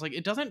time I was like,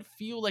 it doesn't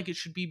feel like it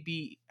should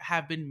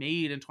have been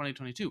made in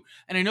 2022.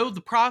 And I know the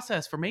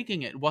process for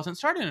making it wasn't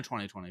started in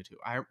 2022.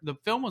 The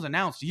film was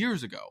announced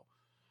years ago.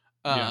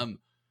 But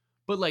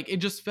like it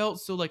just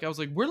felt so like I was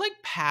like, we're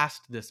like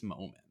past this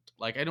moment.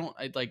 Like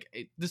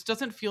this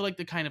doesn't feel like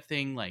the kind of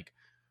thing like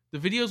the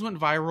videos went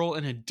viral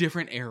in a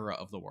different era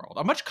of the world,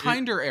 a much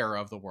kinder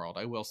era of the world.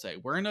 I will say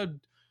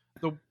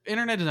the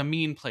internet is a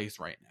mean place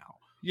right now.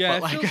 Yeah,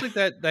 it feels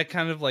like that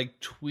kind of like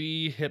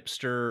twee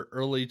hipster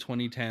early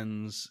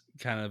 2010s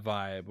kind of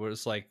vibe where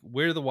it's like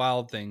where the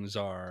wild things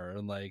are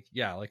and like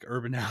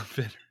Urban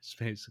Outfitters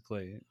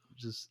basically.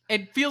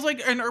 It feels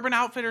like an Urban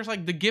Outfitters,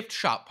 like the gift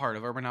shop part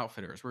of Urban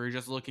Outfitters, where you're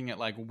just looking at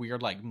like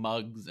weird like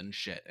mugs and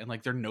shit and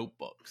like their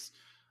notebooks,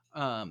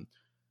 and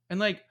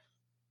like.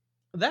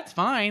 That's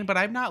fine, but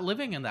I'm not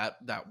living in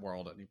that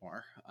world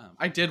anymore.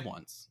 I did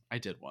once,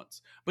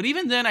 but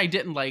even then, I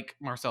didn't like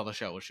Marcel the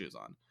Shell with shoes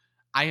on.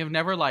 I have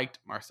never liked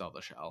Marcel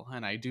the Shell,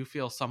 and I do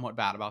feel somewhat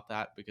bad about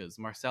that because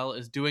Marcel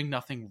is doing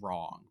nothing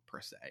wrong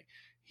per se.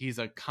 He's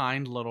a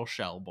kind little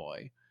shell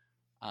boy.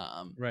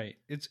 Right.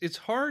 It's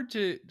hard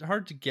to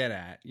get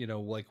at, you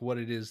know, like what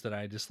it is that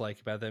I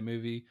dislike about that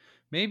movie.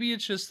 Maybe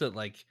it's just that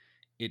like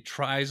it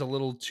tries a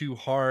little too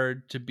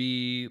hard to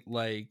be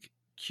like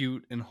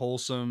cute and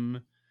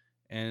wholesome.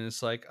 And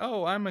it's like,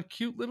 oh, I'm a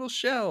cute little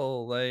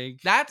shell. Like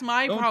that's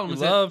my problem.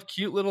 Love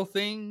cute little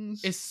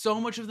things. Is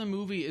so much of the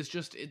movie is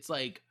just it's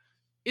like,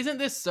 isn't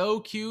this so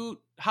cute?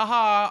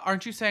 Haha,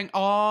 aren't you saying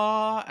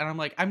aw? And I'm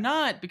like, I'm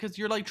not, because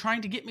you're like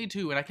trying to get me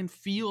to, and I can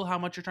feel how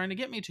much you're trying to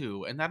get me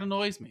to, and that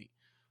annoys me.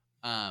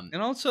 And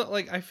also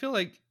like I feel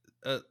like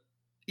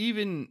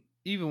even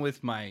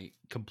with my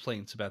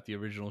complaints about the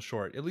original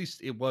short, at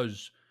least it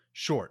was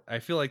short. I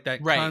feel like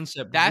that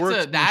concept that's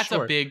works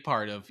a big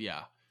part of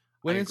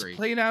when I it's agree.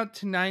 played out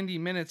to 90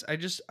 minutes,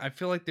 I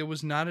feel like there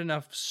was not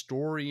enough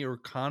story or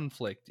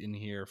conflict in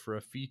here for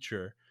a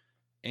feature.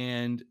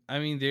 And I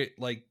mean,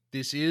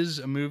 this is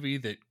a movie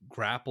that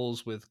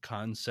grapples with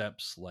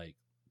concepts like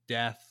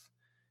death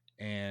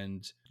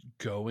and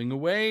going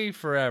away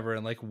forever,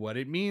 and like what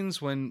it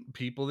means when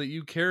people that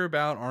you care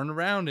about aren't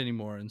around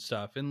anymore and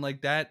stuff. And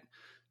like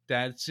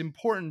that's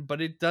important, but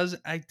it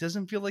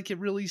doesn't feel like it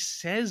really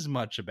says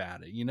much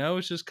about it.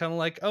 It's just kind of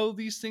like, oh,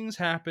 these things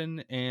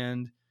happen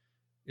and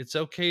it's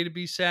okay to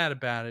be sad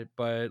about it,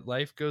 but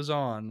life goes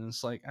on. And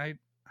it's like, I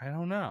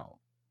don't know.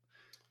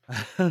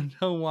 I don't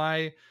know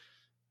why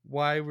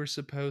we're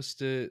supposed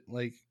to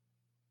like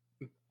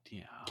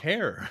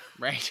care.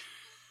 Right.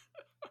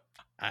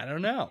 I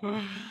don't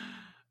know.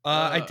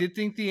 I did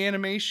think the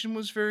animation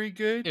was very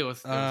good. It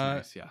was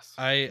nice, yes.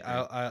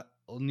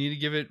 I'll need to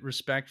give it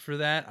respect for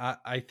that.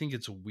 I think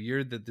it's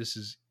weird that this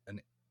is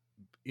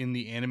in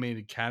the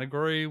animated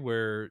category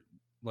where,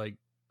 like,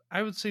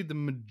 I would say the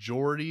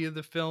majority of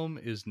the film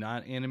is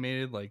not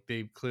animated. Like,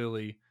 they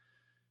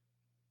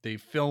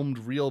filmed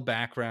real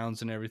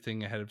backgrounds and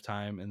everything ahead of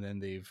time, and then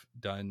they've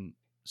done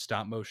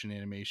stop motion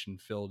animation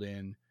filled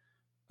in.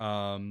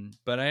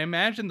 But I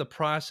imagine the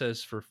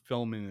process for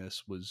filming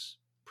this was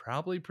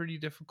probably pretty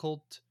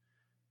difficult,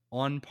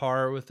 on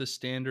par with a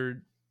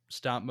standard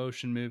stop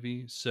motion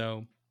movie.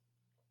 So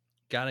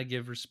gotta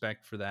give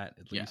respect for that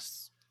at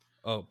least.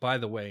 Oh, by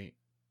the way,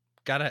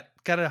 gotta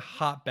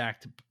hop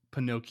back to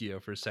Pinocchio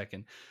for a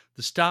second.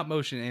 The stop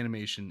motion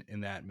animation in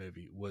that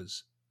movie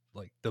was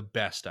like the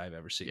best I've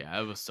ever seen.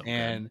 Yeah, it was so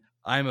and good.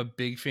 I'm a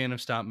big fan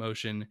of stop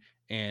motion,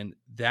 and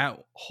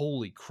that,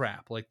 holy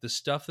crap, like the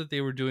stuff that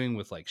they were doing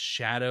with like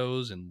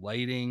shadows and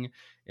lighting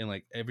and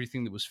like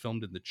everything that was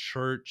filmed in the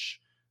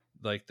church,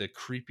 like the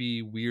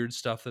creepy weird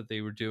stuff that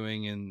they were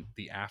doing in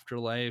the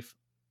afterlife,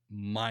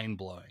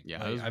 mind-blowing.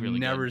 Yeah, like, I've really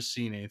never good.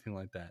 seen anything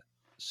like that.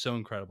 So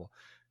incredible.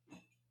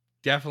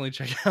 Definitely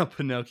check out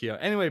Pinocchio.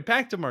 Anyway,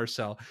 back to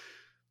Marcel.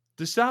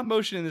 The stop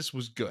motion in this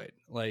was good.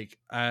 Like,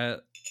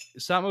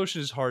 stop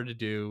motion is hard to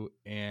do,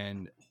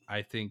 and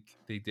I think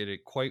they did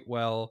it quite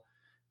well.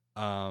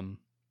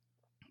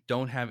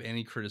 Don't have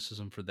any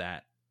criticism for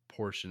that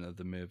portion of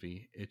the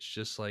movie. It's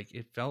just like,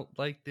 it felt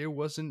like there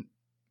wasn't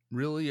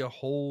really a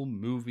whole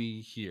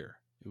movie here.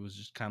 It was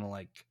just kind of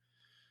like,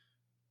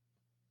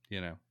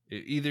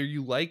 either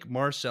you like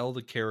Marcel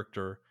the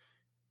character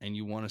and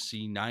you want to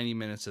see 90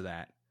 minutes of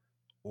that,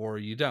 or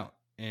you don't,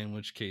 in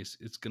which case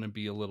it's going to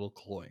be a little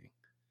cloying.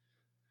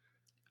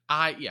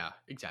 Yeah,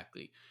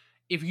 exactly.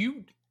 If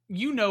you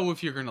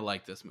if you're going to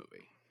like this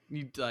movie,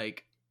 you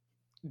like,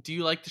 do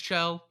you like the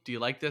shell? Do you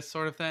like this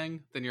sort of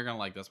thing? Then you're going to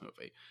like this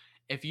movie.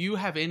 If you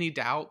have any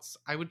doubts,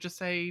 I would just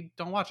say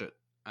don't watch it.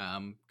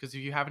 Because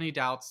if you have any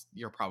doubts,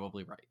 you're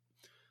probably right.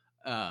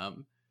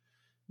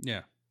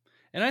 Yeah.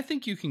 And I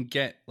think you can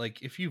get,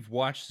 like, if you've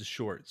watched the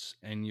shorts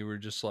and you were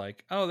just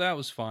like, oh, that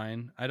was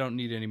fine, I don't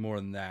need any more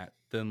than that,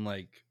 then,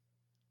 like,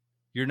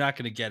 you're not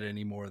going to get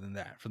any more than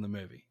that from the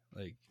movie.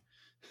 Like,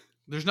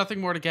 there's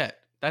nothing more to get.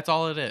 That's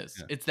all it is.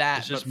 Yeah. It's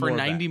that, but for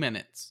 90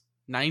 minutes.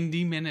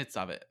 90 minutes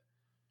of it.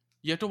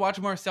 You have to watch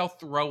Marcel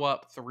throw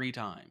up 3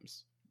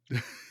 times.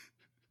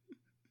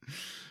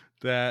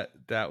 That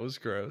was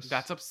gross.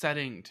 That's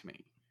upsetting to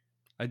me.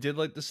 I did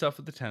like the stuff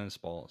with the tennis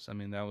balls. I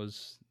mean, that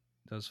was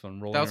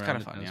fun. Rolling that was around kind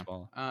of the fun, tennis yeah.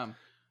 ball.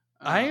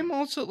 I am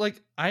also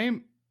like,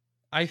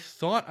 I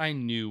thought I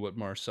knew what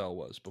Marcel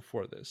was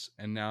before this,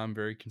 and now I'm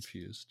very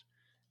confused,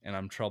 and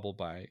I'm troubled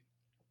by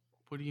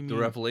what do you mean?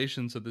 The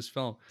revelations of this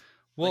film.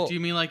 Well, like, do you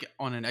mean like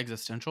on an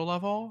existential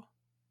level?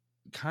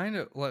 Kind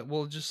of like,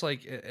 well, just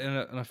like in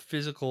a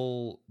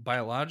physical,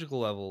 biological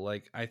level.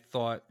 Like, I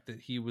thought that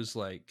he was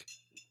like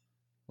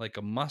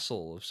a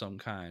mussel of some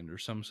kind or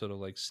some sort of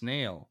like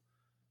snail.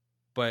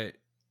 But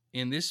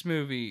in this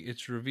movie,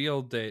 it's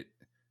revealed that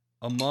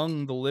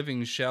among the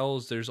living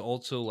shells, there's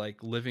also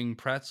like living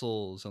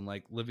pretzels and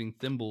like living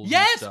thimbles.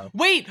 Yes! And stuff.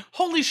 Wait!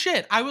 Holy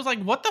shit! I was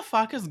like, what the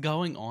fuck is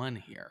going on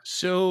here?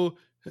 So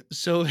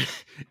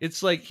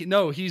it's like,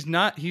 no, he's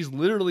not. He's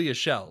literally a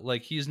shell.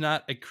 Like, he's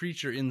not a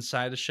creature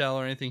inside a shell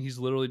or anything. He's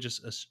literally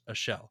just a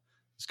shell.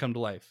 It's come to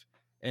life.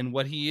 And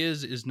what he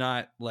is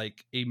not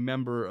like a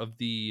member of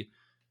the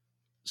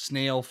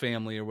snail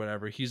family or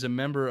whatever. He's a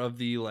member of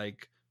the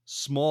like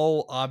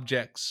small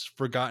objects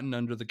forgotten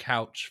under the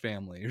couch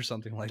family or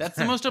something like that. That's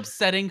the most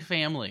upsetting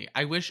family.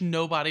 I wish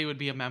nobody would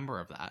be a member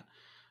of that.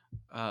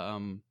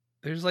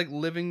 There's like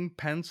living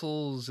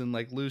pencils and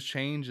like loose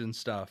change and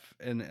stuff,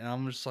 and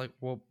I'm just like,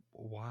 well,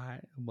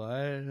 why?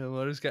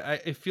 What is?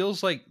 It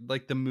feels like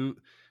the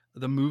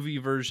movie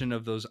version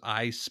of those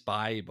I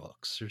Spy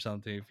books or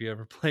something. If you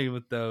ever play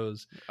with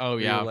those, oh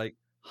yeah, you're like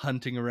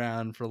hunting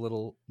around for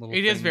little.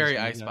 It is very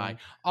I Spy.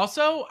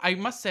 Also, I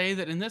must say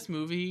that in this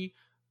movie,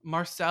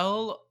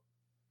 Marcel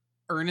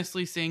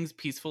earnestly sings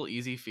 "Peaceful,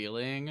 Easy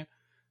Feeling,"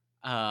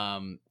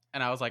 and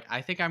I was like, I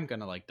think I'm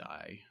gonna like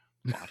die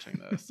watching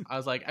this. I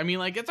was like, I mean,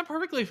 like, it's a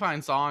perfectly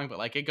fine song, but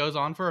like it goes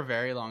on for a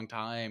very long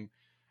time,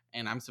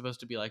 and I'm supposed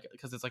to be like,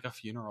 because it's like a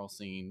funeral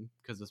scene,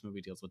 because this movie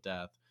deals with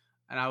death,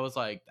 and I was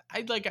like,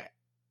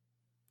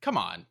 come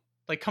on.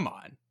 Like, come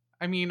on.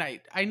 I mean,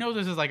 I know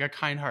this is like a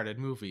kind-hearted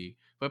movie,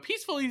 but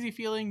Peaceful Easy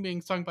Feeling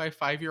being sung by a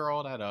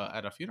 5-year-old at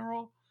a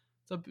funeral,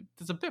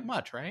 it's a bit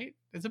much, right?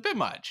 It's a bit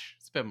much.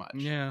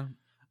 Yeah.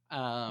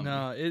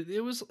 No,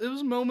 it was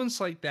moments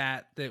like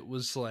that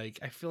was like,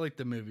 I feel like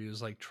the movie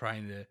was like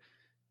trying to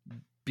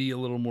be a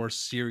little more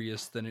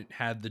serious than it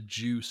had the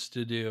juice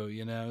to do,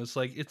 you know? It's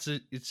like it's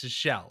a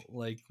shell.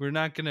 Like, we're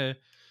not gonna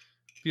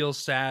feel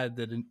sad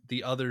that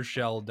the other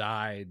shell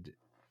died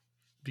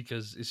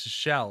because it's a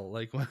shell.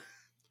 Like,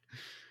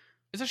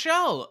 it's a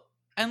shell,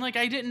 and like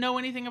I didn't know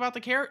anything about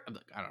the character.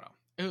 I don't know.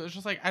 It was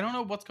just like I don't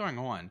know what's going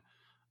on.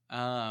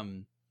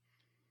 And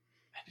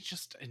it's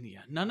just, and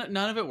yeah, none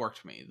of it worked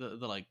for me.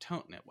 The like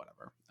tone,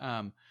 whatever.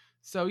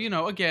 So, you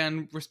know,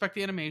 again, respect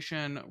the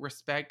animation,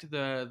 respect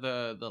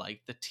the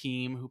like the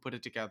team who put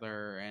it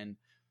together, and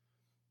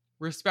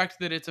respect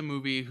that it's a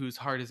movie whose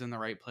heart is in the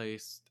right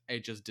place.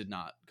 It just did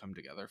not come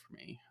together for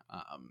me.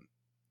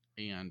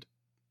 And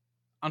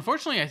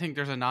unfortunately, I think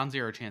there's a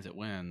non-zero chance it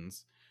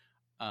wins.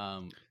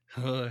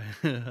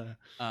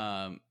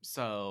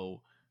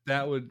 So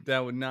that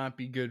would not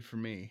be good for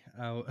me.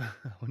 I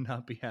would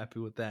not be happy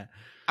with that.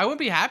 I wouldn't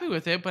be happy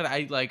with it, but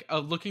I like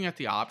looking at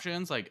the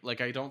options.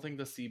 Like I don't think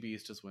the Sea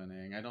Beast is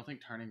winning. I don't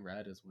think Turning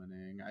Red is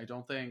winning. I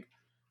don't think,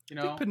 you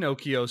know, I think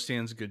Pinocchio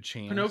stands a good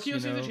chance. Pinocchio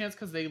stands a chance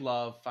because they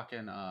love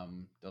fucking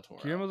Del Toro.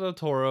 Guillermo del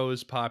Toro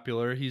is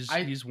popular.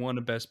 He's won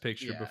a Best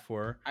Picture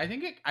before. I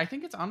think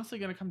it's honestly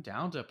going to come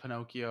down to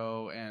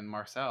Pinocchio and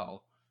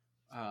Marcel.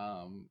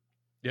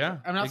 Yeah,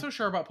 I'm not so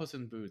sure about Puss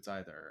in Boots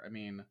either. I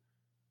mean,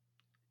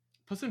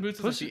 Puss in Boots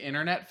is like the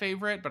internet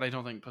favorite, but I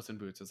don't think Puss in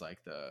Boots is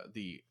like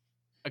the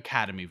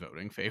Academy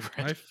voting favorite.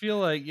 I feel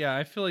like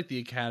the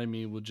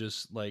Academy will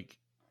just like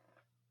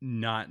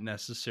not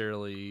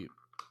necessarily.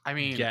 I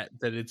mean, get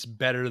that it's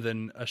better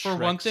than a Shrek for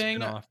one thing.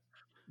 Spin-off.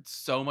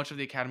 So much of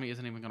the Academy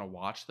isn't even going to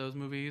watch those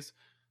movies.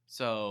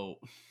 So,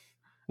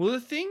 well, the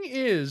thing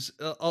is,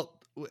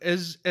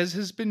 as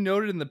has been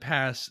noted in the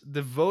past,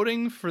 the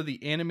voting for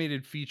the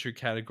animated feature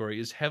category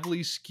is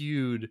heavily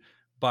skewed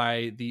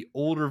by the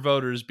older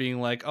voters being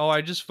like, "Oh,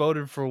 I just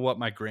voted for what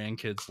my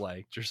grandkids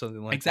liked," or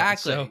something like that.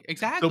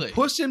 Exactly. So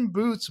Puss in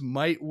Boots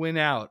might win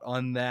out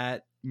on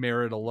that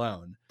merit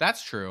alone.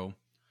 That's true.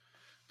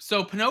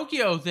 So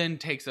Pinocchio then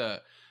takes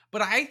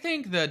but I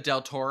think the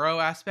Del Toro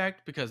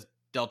aspect, because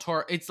Del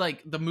Toro, it's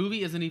like the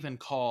movie isn't even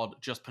called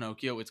just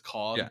Pinocchio; it's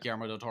called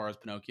Guillermo del Toro's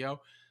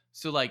Pinocchio.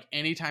 So like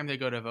anytime they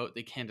go to vote,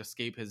 they can't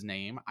escape his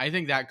name. I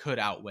think that could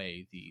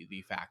outweigh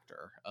the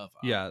factor of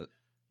yeah.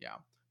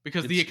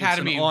 Because the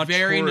Academy,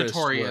 very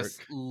notorious,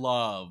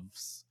 love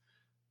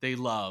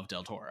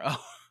Del Toro.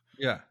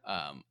 Yeah.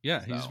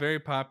 He's very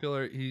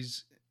popular.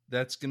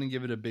 That's going to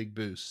give it a big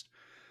boost.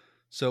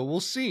 So we'll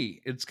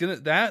see. It's going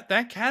to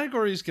that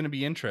category is going to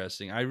be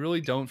interesting. I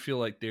really don't feel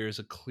like there's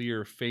a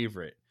clear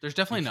favorite. There's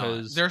definitely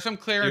not. There are some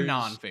clear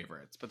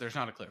non-favorites, but there's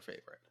not a clear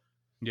favorite.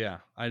 Yeah,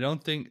 I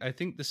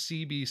think the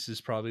Sea Beast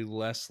is probably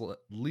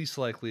least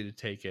likely to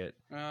take it.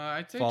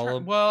 I'd say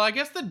well, I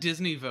guess the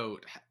Disney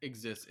vote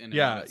exists in it.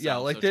 Yeah,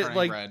 like so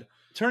Turning Red.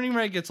 Turning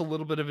Red gets a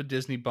little bit of a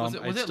Disney bump.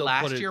 Was it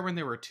last year when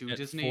there were two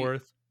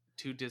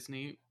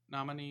Disney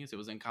nominees? It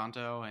was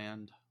Encanto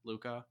and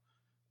Luca.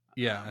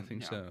 Yeah, I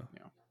think so.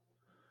 Yeah.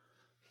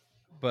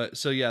 But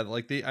so yeah,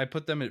 like I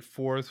put them at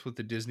 4th with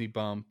the Disney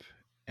bump,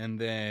 and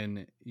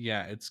then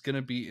it's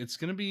gonna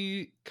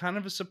be kind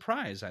of a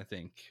surprise, I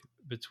think,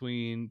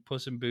 between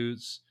Puss in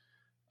Boots,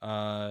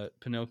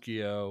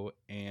 Pinocchio,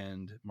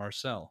 and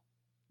Marcel.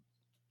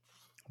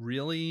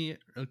 Really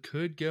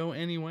could go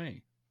any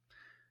way.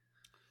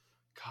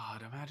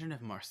 God, imagine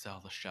if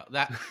Marcel the Shell.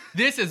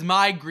 This is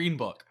my Green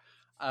Book.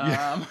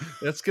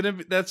 That's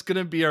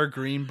gonna be our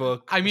Green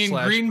Book. I mean,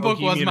 Green Book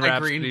was my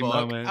Green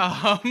Book.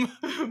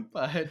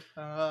 But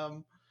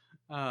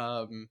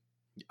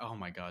oh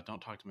my God, don't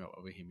talk to me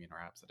about Bohemian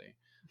Rhapsody.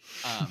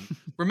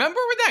 Remember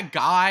when that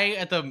guy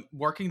at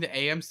working the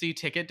AMC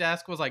ticket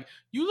desk was like,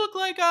 "You look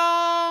like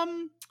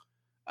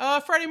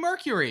Freddie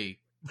Mercury,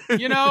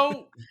 you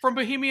know, from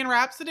Bohemian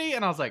Rhapsody,"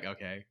 and I was like,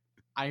 "Okay,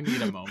 I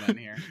need a moment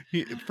here."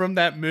 From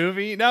that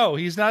movie? No,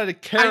 he's not a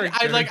character.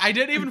 I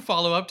didn't even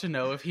follow up to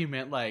know if he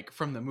meant like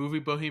from the movie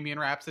Bohemian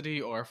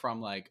Rhapsody or from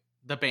like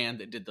the band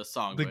that did the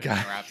song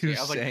Bohemian Rhapsody.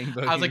 I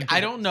was like, I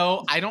don't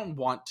know. I don't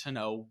want to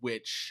know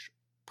which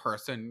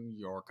person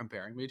you're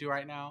comparing me to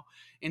right now.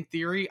 In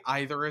theory,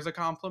 either is a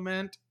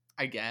compliment,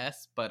 I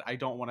guess, but I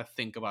don't want to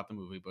think about the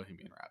movie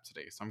Bohemian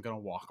Rhapsody, so I'm gonna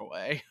walk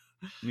away.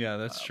 Yeah,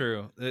 that's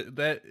true.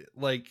 That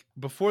like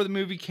before the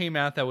movie came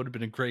out, that would have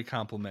been a great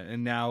compliment,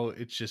 and now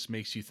it just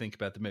makes you think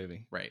about the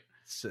movie, right?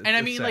 And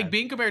I mean, sad. Like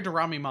being compared to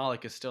Rami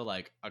Malek is still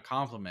like a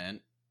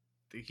compliment.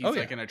 He's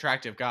like an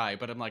attractive guy,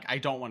 but I'm like, I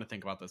don't want to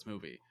think about this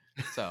movie.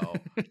 So,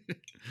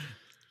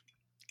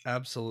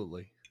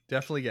 absolutely,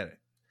 definitely get it.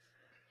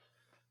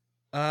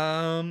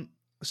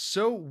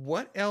 So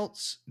what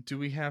else do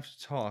we have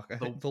to talk?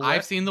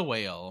 I've seen The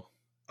Whale.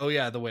 Oh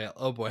yeah, The Whale.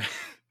 Oh boy.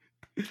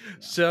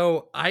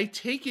 So I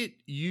take it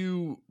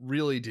you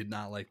really did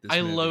not like this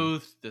I movie.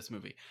 loathed this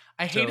movie.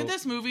 I hated So-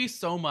 this movie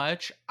so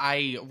much,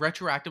 I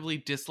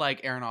retroactively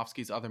dislike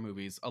Aronofsky's other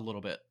movies a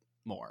little bit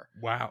more.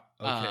 Wow.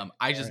 Okay.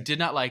 I just did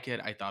not like it.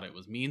 I thought it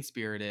was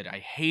mean-spirited. I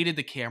hated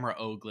the camera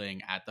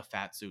ogling at the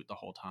fat suit the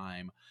whole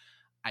time.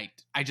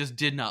 I just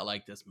did not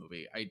like this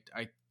movie.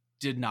 I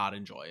did not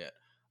enjoy it.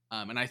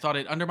 And I thought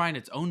it undermined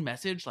its own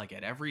message, like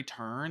at every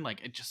turn.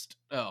 Like it just,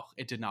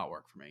 it did not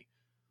work for me.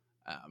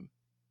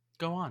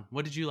 Go on.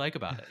 What did you like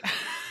about it?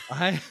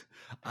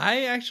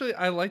 I actually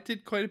I liked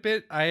it quite a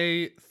bit.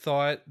 I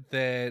thought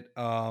that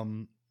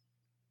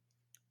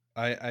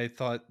I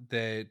thought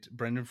that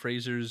Brendan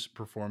Fraser's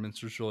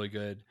performance was really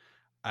good.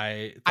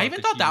 I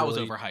even thought that was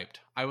really- overhyped.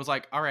 I was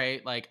like, all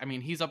right, like I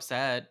mean, he's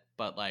upset,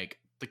 but like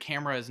the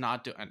camera is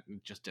not doing.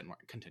 It just didn't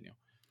work. Continue.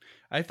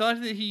 I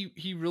thought that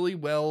he really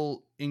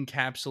well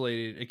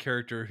encapsulated a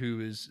character who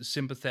is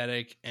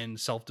sympathetic and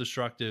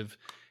self-destructive,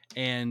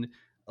 and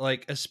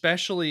like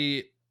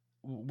especially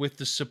with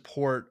the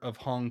support of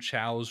Hong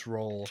Chau's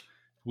role,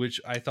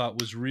 which I thought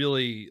was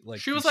really like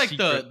She was the like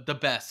secret- the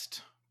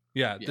best.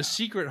 yeah, Yeah. the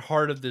secret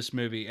heart of this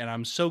movie, and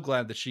I'm so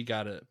glad that she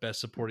got a Best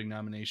Supporting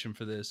nomination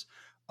for this.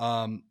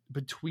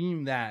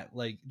 Between that,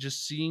 like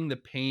just seeing the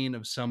pain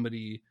of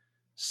somebody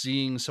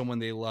seeing someone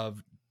they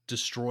love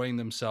destroying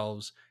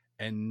themselves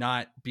and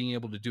not being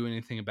able to do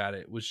anything about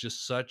it was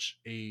just such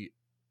a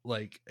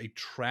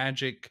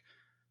tragic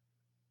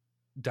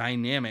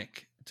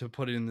dynamic to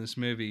put in this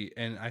movie.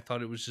 And I thought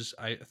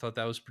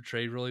that was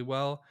portrayed really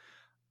well.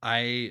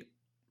 I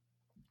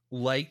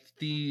liked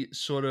the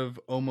sort of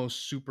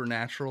almost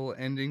supernatural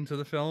ending to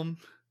the film.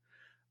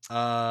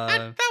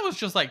 That was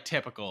just like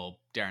typical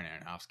Darren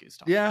Aronofsky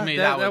stuff. Yeah, I mean,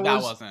 that that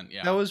was- wasn't.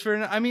 Yeah, That was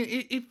very. I mean,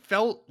 it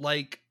felt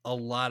like a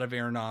lot of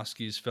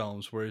Aronofsky's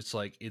films, where it's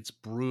like it's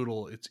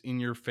brutal, it's in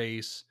your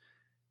face,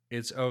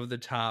 it's over the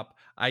top.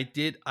 I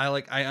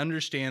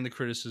understand the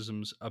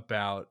criticisms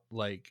about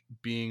like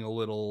being a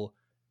little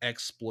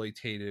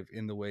exploitative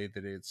in the way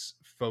that it's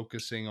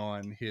focusing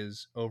on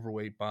his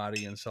overweight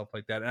body and stuff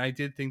like that. And I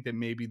did think that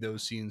maybe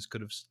those scenes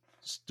could have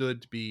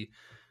stood to be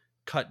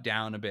cut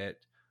down a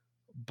bit.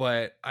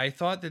 But I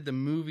thought that the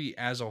movie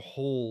as a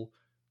whole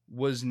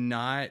was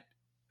not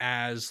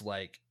as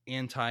like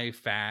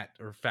anti-fat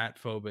or fat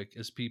phobic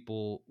as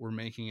people were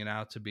making it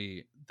out to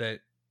be. That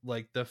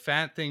like the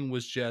fat thing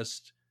was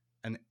just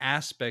an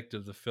aspect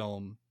of the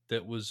film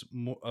that was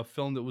a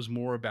film that was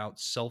more about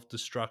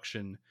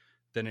self-destruction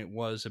than it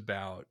was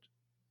about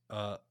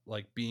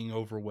like being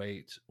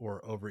overweight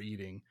or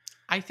overeating.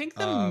 I think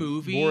the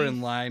movie more in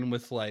line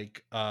with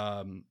like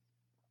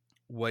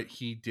what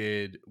he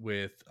did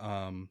with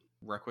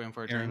Requiem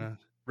for a Dream.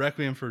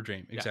 Requiem for a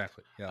Dream, Yeah.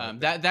 exactly. Yeah,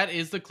 That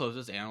is the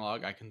closest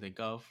analog I can think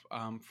of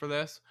for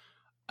this.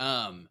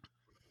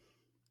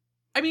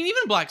 I mean,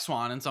 even Black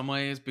Swan in some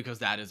ways, because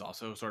that is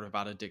also sort of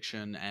about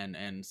addiction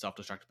and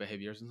self-destructive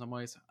behaviors in some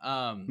ways.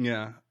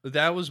 yeah,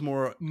 that was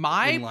more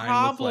My in line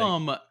with, like-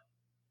 problem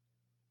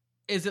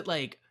is it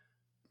like,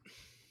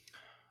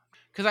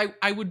 because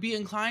I would be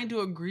inclined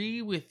to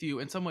agree with you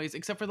in some ways,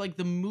 except for like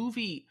the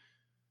movie,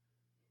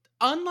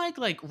 unlike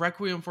like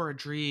Requiem for a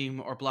Dream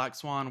or Black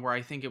Swan, where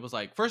I think it was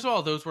like, first of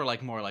all, those were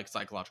like more like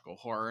psychological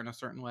horror in a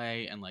certain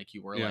way, and like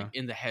you were Yeah. like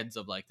in the heads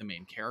of like the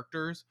main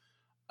characters,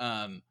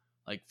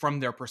 like from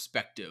their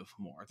perspective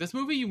more. This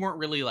movie, you weren't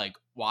really like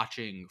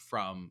watching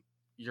from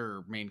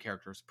your main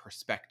character's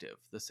perspective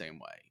the same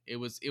way. It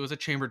was a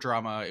chamber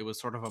drama. It was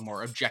sort of a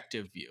more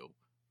objective view.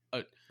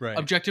 right.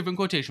 Objective in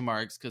quotation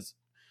marks, because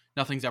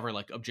nothing's ever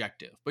like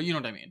objective, but you know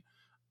what I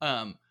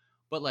mean.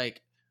 But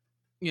like,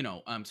 you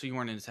know, so you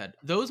weren't in his head.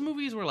 Those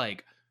movies were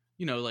like,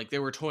 you know, like they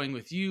were toying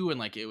with you, and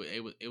like it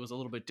was a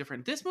little bit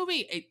different. This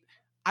movie,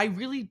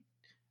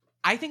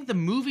 I think the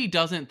movie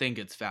doesn't think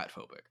it's fat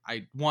phobic.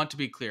 I want to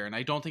be clear, and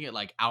I don't think it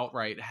like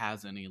outright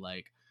has any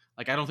like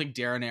I don't think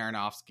Darren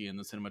Aronofsky and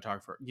the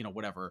cinematographer, you know,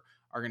 whatever,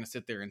 are going to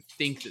sit there and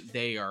think that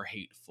they are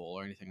hateful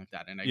or anything like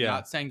that. And I'm Yeah.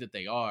 not saying that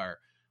they are,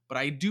 but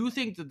I do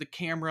think that the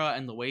camera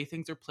and the way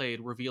things are played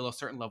reveal a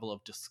certain level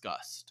of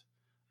disgust.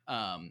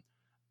 And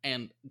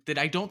that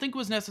I don't think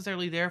was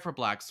necessarily there for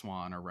Black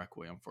Swan or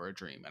Requiem for a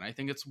Dream. And I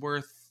think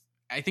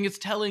it's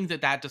telling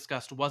that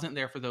disgust wasn't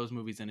there for those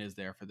movies and is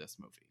there for this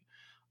movie.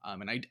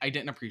 And I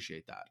didn't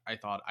appreciate that. I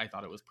thought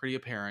it was pretty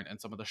apparent in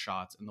some of the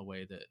shots and the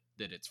way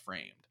that it's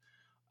framed.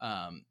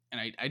 And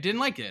I didn't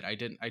like it. I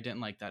didn't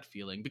like that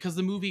feeling, because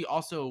the movie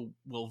also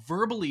will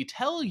verbally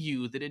tell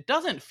you that it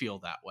doesn't feel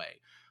that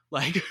way.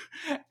 Like,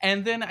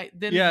 and then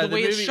the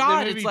way it's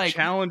shot, the movie it's like,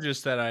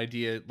 challenges that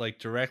idea like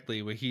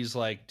directly, where he's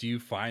like, "Do you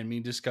find me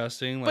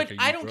disgusting?" Like, But are you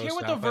I don't care grossed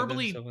what the out by this?"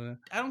 verbally- Stuff like that.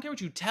 I don't care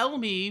what you tell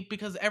me,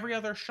 because every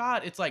other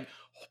shot, it's like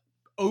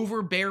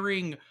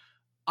overbearing,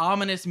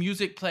 ominous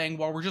music playing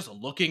while we're just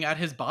looking at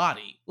his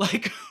body.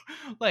 Like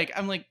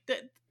I'm like,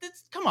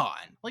 that's come on,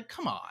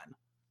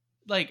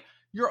 like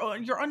you're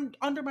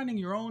undermining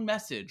your own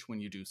message when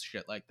you do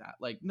shit like that.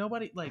 Like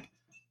nobody, like,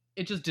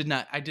 it just did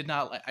not. I did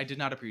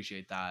not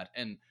appreciate that.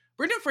 And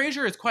Brendan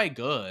Fraser is quite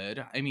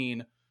good. I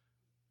mean,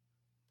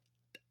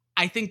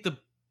 I think the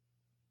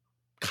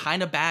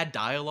kind of bad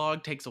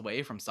dialogue takes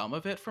away from some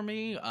of it for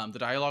me. The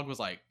dialogue was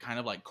like kind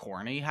of like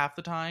corny half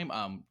the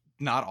time.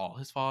 Not all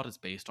his fault. It's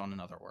based on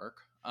another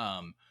work.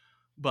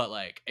 But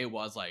like it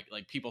was like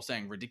people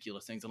saying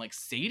ridiculous things, and like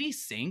Sadie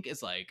Sink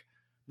is like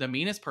the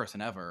meanest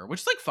person ever,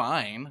 which is like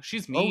fine.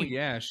 She's mean. Oh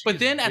yeah, but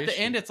then at the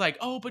end, it's like,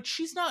 oh, but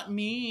she's not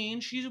mean.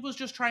 She was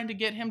just trying to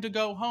get him to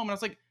go home, and I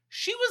was like,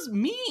 she was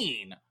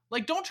mean.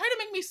 Like, don't try to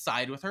make me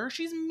side with her.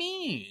 She's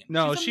mean.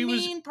 No, she's a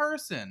mean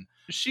person.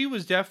 She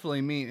was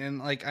definitely mean, and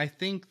like I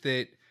think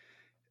that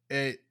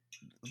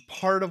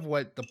part of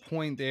what the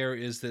point there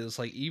is that it's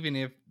like even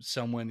if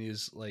someone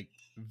is like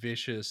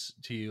vicious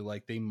to you,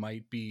 like they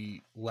might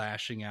be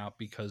lashing out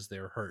because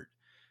they're hurt.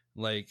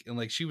 Like, and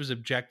like she was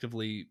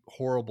objectively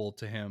horrible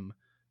to him,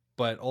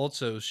 but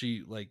also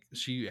she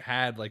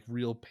had like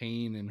real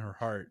pain in her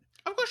heart.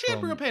 Of course she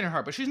had real pain in her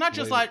heart, but she's not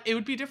just like, it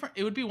would be different.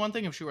 It would be one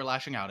thing if she were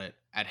lashing out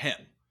at him.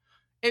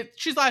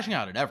 She's lashing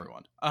out at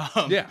everyone.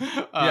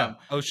 Yeah.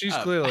 Oh, she's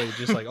clearly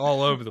just like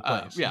all over the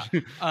place.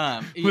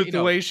 With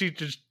the way she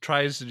just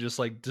tries to just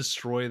like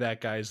destroy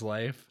that guy's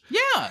life.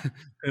 Yeah.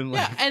 and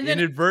like and then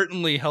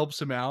inadvertently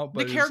helps him out.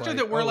 But the character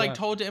that we're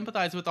told to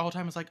empathize with the whole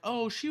time is like,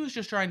 oh, she was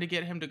just trying to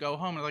get him to go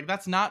home. And like,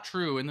 that's not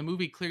true. And the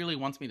movie clearly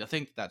wants me to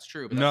think that's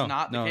true, but that's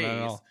not the case. Not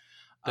at all.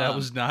 That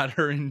was not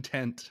her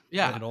intent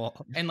at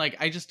all. And like,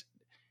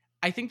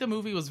 I think the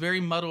movie was very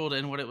muddled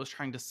in what it was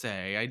trying to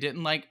say. I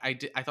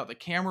thought the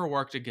camera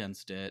worked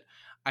against it.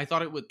 I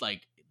thought it would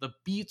like, the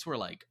beats were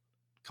like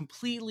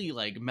completely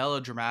like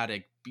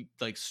melodramatic,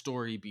 like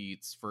story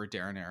beats for a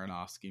Darren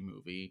Aronofsky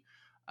movie.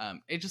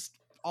 It just,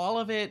 all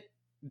of it,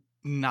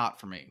 not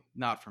for me.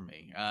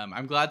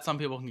 I'm glad some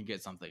people can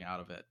get something out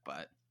of it,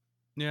 but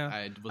yeah,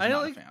 I was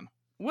not a fan.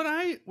 What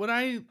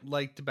I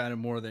liked about it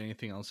more than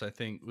anything else, I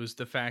think, was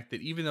the fact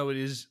that even though it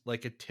is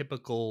like a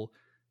typical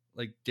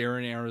like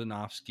Darren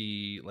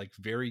Aronofsky, like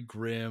very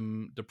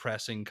grim,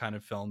 depressing kind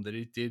of film, that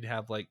it did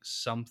have like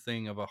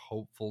something of a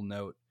hopeful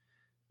note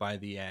by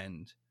the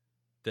end.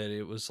 That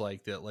it was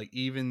like that, like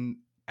even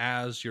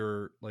as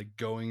you're like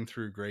going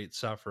through great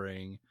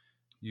suffering,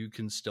 you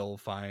can still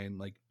find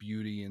like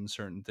beauty in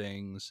certain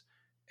things,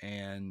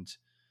 and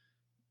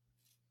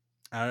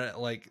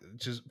like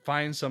just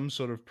find some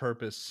sort of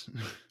purpose.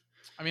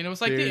 I mean, it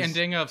was like the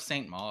ending of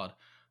Saint Maud.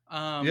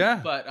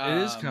 But it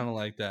is kind of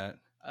like that.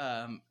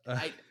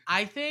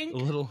 I think a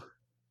little.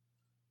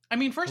 I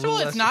mean, first of all,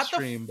 it's not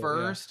the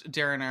first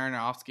Darren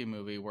Aronofsky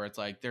movie where it's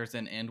like there's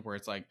an end where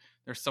it's like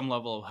there's some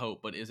level of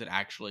hope, but is it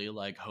actually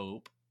like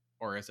hope,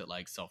 or is it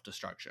like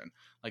self-destruction?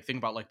 Like think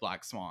about like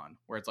Black Swan,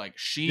 where it's like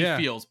she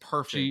feels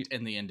perfect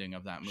in the ending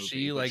of that movie.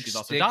 She's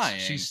also dying.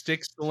 She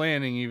sticks the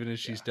landing even as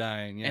she's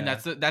dying. Yeah, and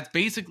that's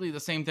basically the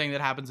same thing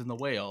that happens in The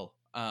Whale.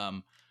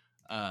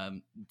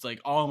 It's like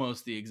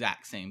almost the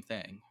exact same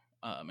thing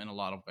in a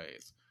lot of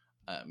ways.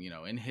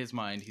 In his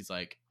mind,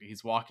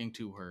 he's walking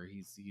to her.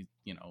 He's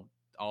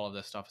all of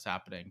this stuff is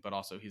happening, but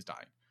also he's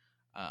dying.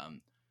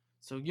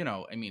 So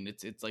I mean,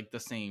 it's like the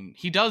same.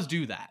 He does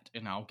do that,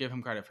 and I'll give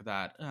him credit for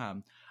that.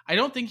 I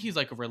don't think he's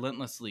like a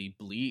relentlessly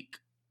bleak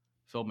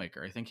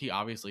filmmaker. I think he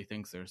obviously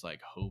thinks there's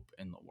like hope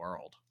in the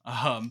world.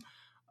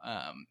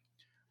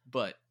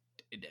 But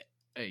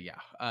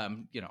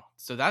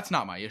so that's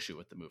not my issue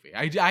with the movie.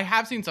 I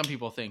have seen some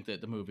people think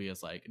that the movie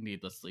is like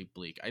needlessly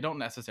bleak. I don't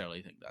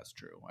necessarily think that's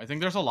true. I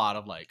think there's a lot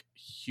of like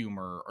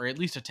humor, or at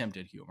least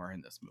attempted humor,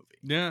 in this movie.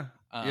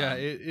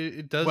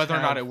 It does. Whether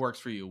or not it works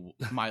for you,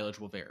 mileage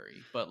will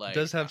vary. But like, it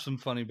does have some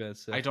funny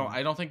bits. I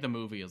don't think the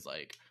movie is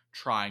like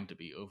trying to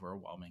be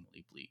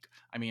overwhelmingly bleak.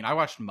 I mean, I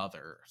watched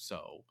Mother,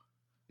 so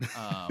which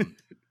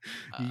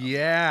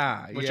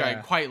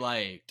I quite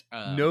liked.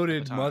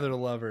 Noted mother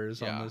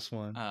lovers on this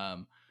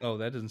one. Oh,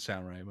 that doesn't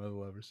sound right. Mother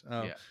lovers.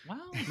 Oh. Yeah.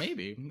 Well,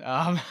 maybe.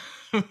 But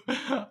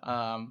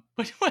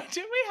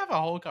didn't we have a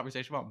whole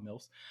conversation about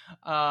MILFs?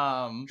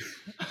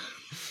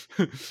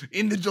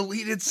 In the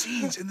deleted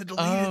scenes.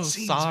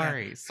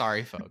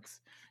 Sorry, folks.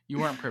 You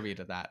weren't privy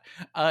to that.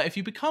 If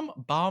you become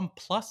Bomb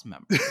Plus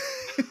member,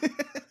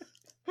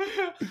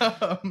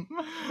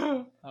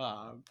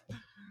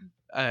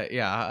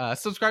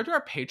 subscribe to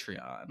our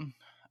Patreon.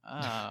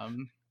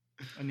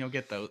 And you'll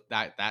get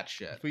that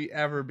shit. If we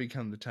ever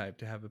become the type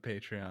to have a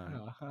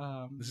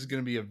Patreon, this is going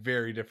to be a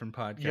very different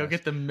podcast. You'll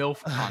get the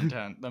MILF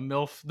content, the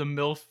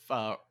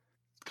MILF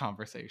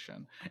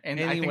conversation, and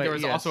anyway, I think there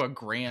was also a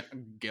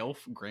GILF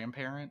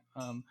grandparent.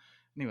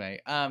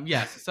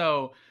 Yes.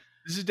 So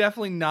this is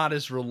definitely not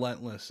as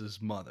relentless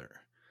as Mother.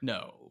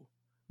 No.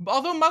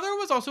 Although Mother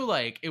was also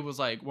like, it was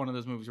like one of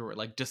those movies where it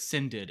like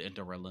descended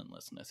into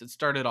relentlessness. It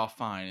started off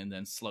fine and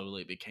then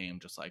slowly became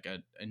just like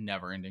a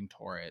never-ending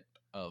torrent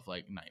of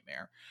like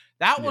nightmare.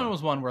 That one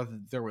was one where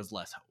there was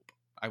less hope.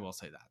 I will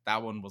say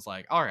that one was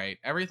like, all right,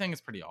 everything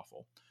is pretty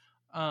awful.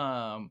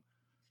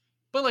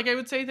 But like I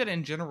would say that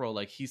in general,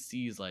 like he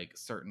sees like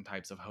certain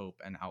types of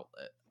hope and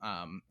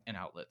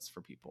outlets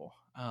for people.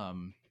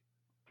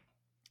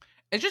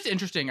 It's just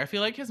interesting. I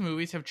feel like his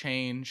movies have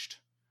changed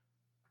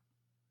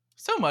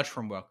so much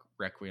from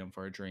Requiem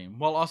for a Dream,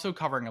 while also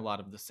covering a lot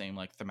of the same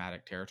like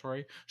thematic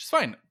territory, which is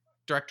fine.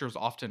 directors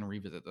often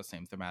revisit the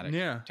same thematic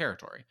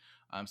territory.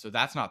 So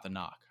that's not the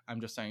knock.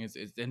 I'm just saying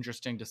it's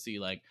interesting to see,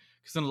 like,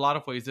 because in a lot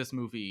of ways this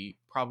movie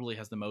probably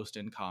has the most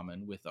in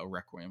common with A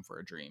Requiem for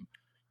a Dream.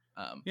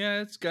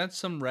 It's got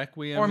some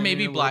Requiem, or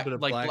maybe Black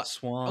Black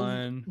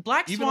Swan.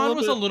 Black Swan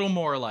was a little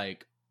more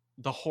like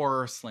the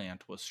horror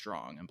slant was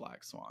strong in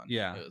Black Swan.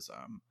 Yeah, it was,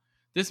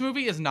 this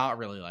movie is not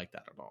really like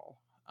that at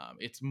all.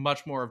 It's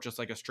much more of just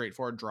like a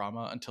straightforward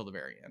drama until the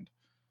very end.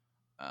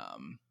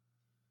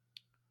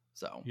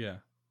 So yeah,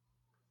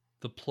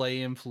 the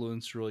play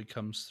influence really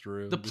comes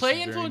through. The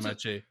play influence, very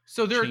much a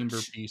so there chamber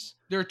piece.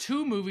 There are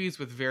two movies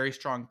with very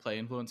strong play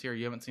influence here.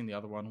 You haven't seen the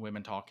other one,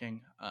 Women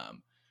Talking.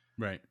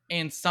 Right.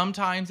 And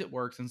sometimes it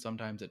works and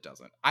sometimes it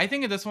doesn't. I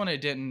think in this one,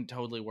 it didn't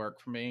totally work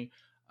for me.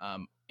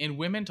 In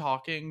Women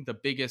Talking, the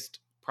biggest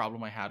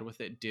problem I had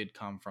with it did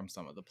come from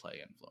some of the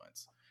play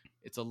influence.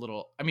 It's a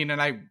little, I mean,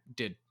 and I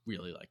did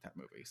really like that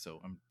movie,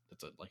 so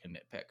it's like a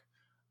nitpick.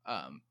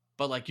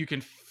 But like you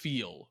can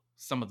feel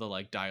some of the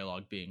like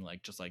dialogue being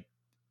like just like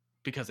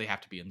because they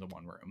have to be in the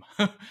one room.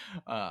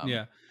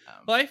 Well,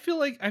 I feel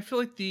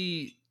like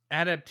the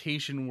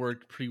adaptation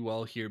worked pretty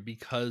well here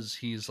because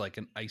he's like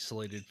an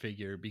isolated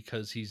figure,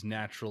 because he's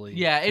naturally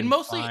it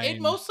mostly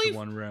to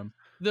one room.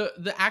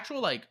 The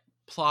actual like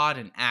plot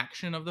and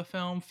action of the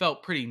film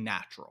felt pretty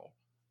natural.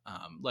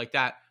 Like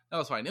that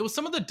was fine. It was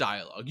some of the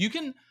dialogue. You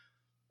can,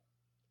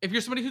 if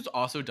you're somebody who's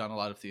also done a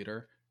lot of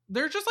theater,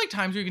 there's just like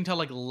times where you can tell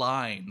like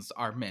lines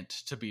are meant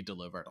to be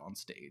delivered on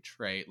stage,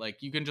 right?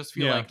 Like you can just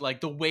feel like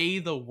the way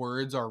the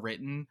words are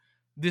written,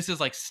 this is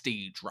like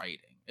stage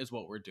writing is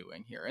what we're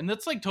doing here. And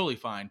that's like totally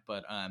fine.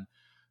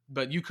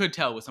 But you could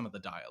tell with some of the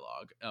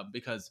dialogue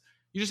because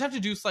you just have to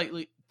do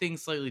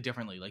things slightly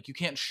differently. Like you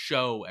can't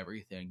show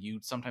everything. You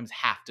sometimes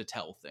have to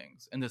tell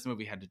things. And this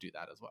movie had to do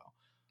that as well.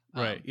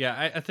 Right.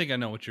 I think I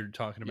know what you're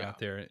talking about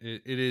there.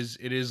 It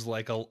is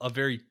like a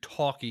very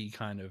talky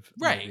kind of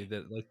movie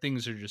that like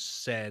things are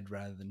just said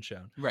rather than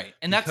shown. Right.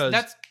 And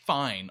that's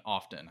fine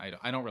often.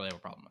 I don't really have a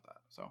problem with that.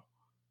 So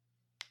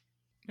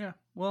yeah.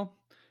 Well,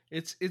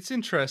 it's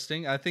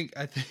interesting. I think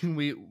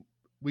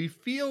we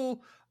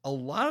feel a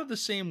lot of the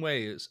same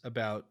ways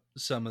about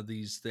some of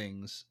these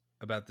things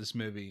about this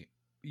movie,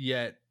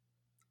 yet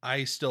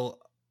I still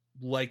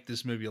like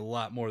this movie a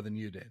lot more than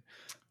you did.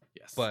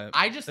 Yes, but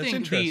I just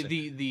think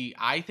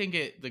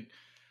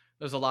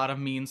there's a lot of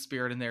mean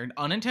spirit in there,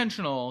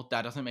 unintentional.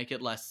 That doesn't make it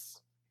less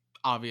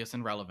obvious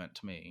and relevant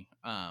to me.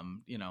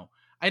 You know,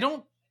 I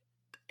don't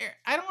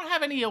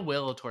have any ill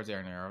will towards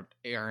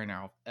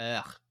Aronofsky.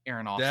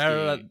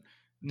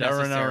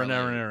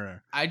 Necessarily.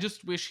 I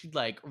just wish he'd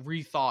like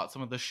rethought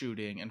some of the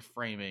shooting and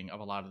framing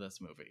of a lot of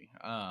this movie,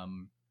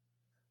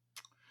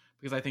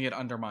 because I think it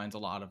undermines a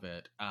lot of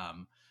it.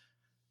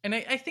 And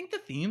I think the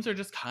themes are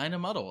just kind of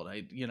muddled.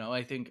 I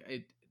think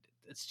it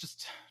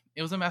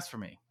was a mess for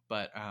me.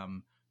 But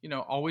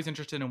always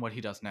interested in what he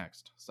does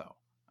next. So,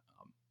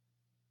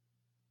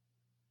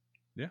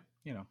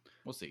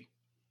 we'll see.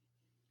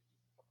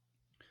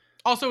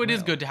 Also, it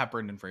is good to have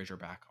Brendan Fraser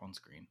back on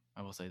screen.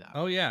 I will say that.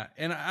 Oh yeah,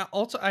 and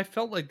I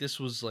felt like this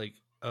was like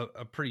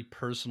a pretty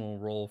personal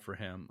role for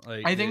him.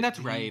 Like I think that's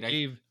right.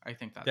 I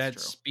think that's that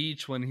true.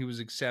 Speech when he was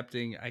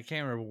accepting. I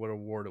can't remember what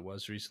award it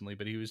was recently,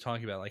 but he was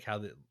talking about like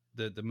how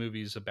the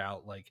movie is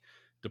about like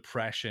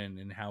depression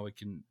and how it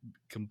can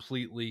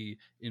completely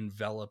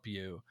envelop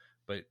you.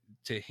 But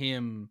to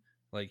him,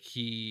 like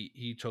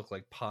he took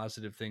like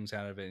positive things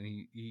out of it, and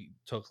he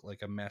took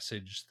like a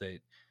message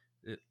that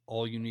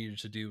all you needed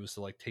to do was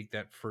to like take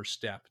that first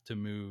step to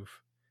move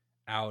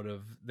out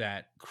of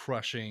that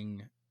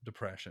crushing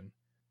depression.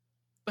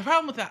 The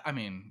problem with that, I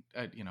mean,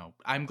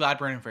 I'm glad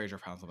Brendan Fraser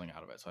found something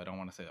out of it, so I don't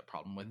want to say the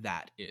problem with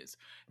that is.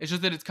 It's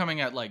just that it's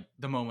coming at like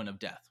the moment of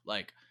death,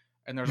 like,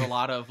 and there's a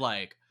lot of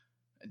like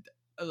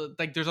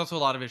there's also a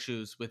lot of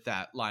issues with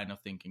that line of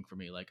thinking for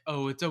me, like,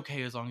 oh, it's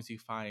okay as long as you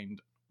find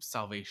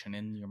salvation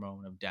in your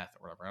moment of death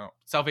or whatever.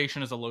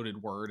 Salvation is a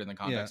loaded word in the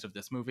context of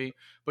this movie,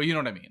 but you know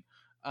what I mean.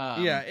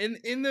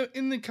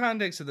 In the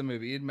context of the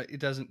movie, it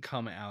doesn't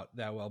come out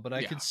that well, but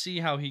I could see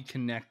how he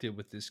connected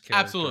with this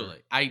character. Absolutely,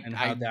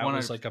 that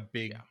was like a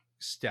big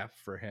step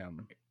for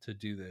him to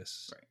do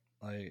this.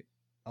 Right,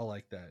 I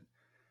like that.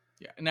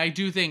 Yeah, and I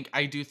do think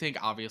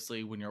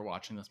obviously when you're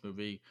watching this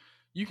movie,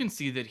 you can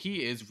see that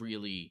he is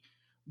really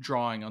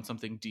drawing on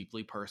something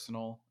deeply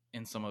personal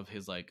in some of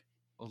his like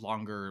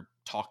longer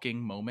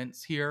talking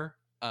moments here.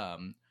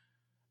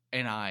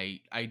 And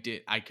I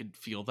could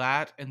feel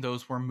that, and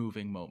those were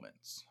moving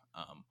moments.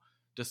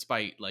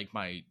 Despite like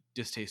my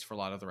distaste for a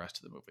lot of the rest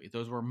of the movie,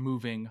 those were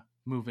moving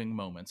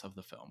moments of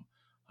the film,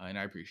 and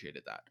I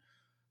appreciated that.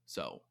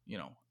 So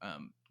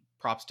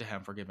props to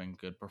him for giving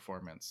good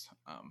performance,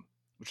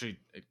 which it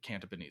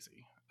can't have been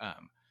easy.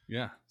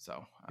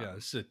 So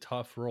this is a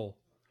tough role.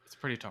 It's a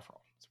pretty tough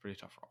role.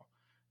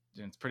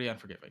 And it's pretty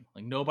unforgiving.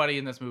 Like nobody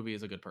in this movie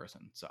is a good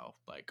person. So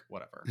like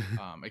whatever,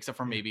 except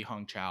for maybe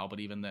Hong Chow, but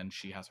even then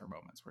she has her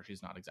moments where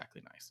she's not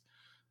exactly nice.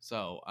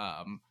 So,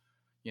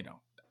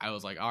 I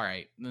was like, all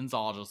right, and then it's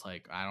all just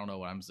like, I don't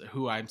know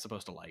who I'm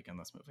supposed to like in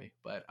this movie,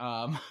 but,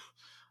 yeah.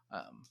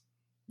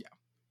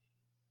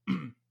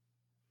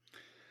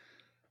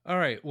 All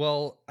right.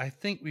 Well, I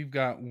think we've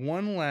got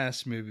one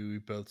last movie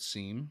we've both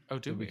seen. Oh,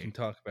 do that we we? can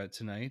talk about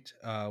tonight,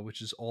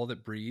 which is All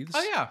That Breathes.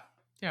 Oh yeah,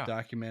 yeah.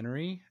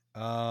 Documentary.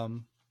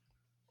 The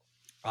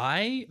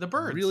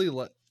Birds.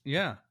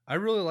 I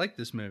really like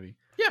this movie.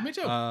 Yeah, me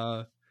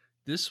too.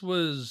 This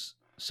was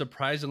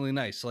surprisingly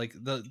nice. Like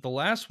the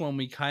last one,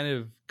 we kind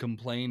of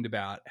complained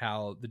about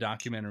how the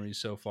documentaries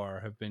so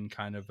far have been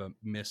kind of a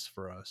miss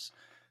for us.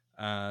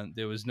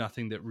 There was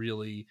nothing that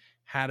really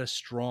had a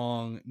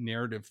strong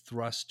narrative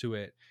thrust to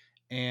it,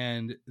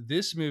 and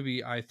this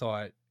movie, I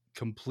thought,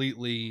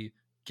 completely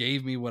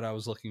gave me what I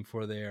was looking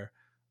for there.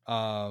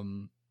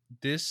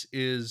 This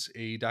is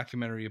a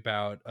documentary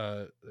about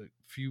a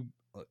few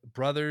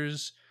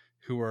brothers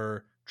who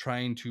are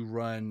trying to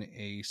run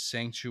a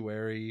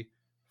sanctuary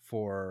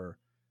for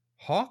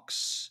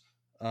hawks,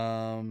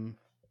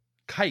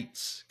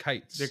 kites.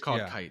 They're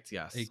called kites.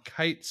 Yes, a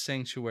kite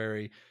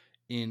sanctuary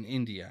in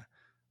India,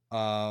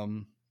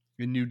 in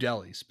New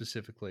Delhi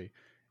specifically,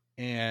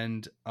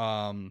 and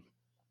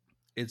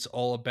it's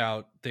all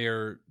about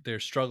their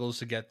struggles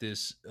to get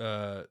this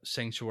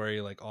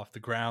sanctuary like off the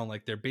ground.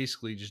 Like they're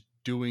basically just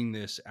doing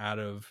this out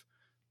of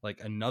like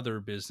another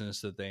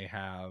business that they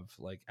have,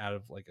 like out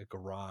of like a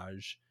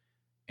garage,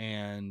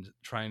 and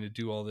trying to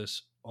do all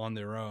this on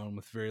their own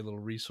with very little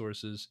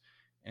resources.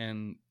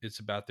 And it's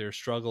about their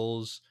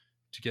struggles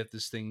to get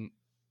this thing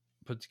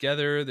put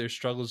together, their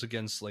struggles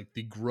against like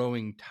the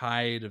growing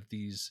tide of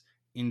these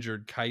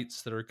injured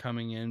kites that are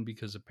coming in,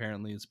 because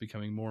apparently it's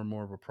becoming more and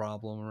more of a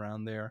problem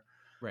around there.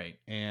 right.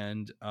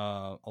 And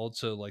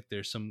also like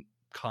there's some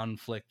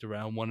conflict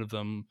around one of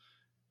them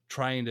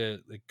trying to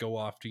like go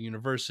off to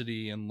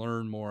university and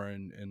learn more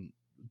and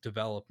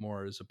develop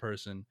more as a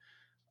person.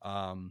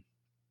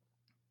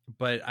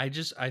 But I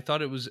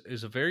thought it was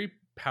a very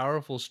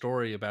powerful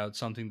story about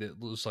something that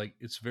was like,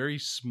 it's very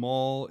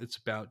small. It's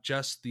about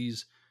just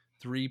these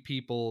three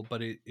people,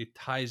 but it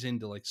ties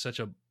into like such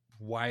a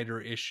wider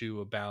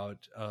issue about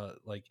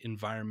like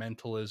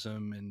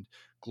environmentalism and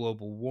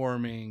global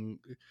warming,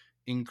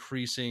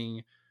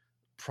 increasing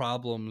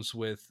problems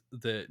with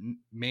the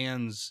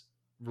man's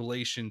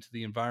relation to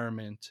the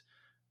environment,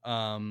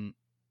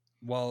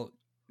 while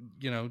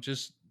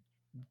just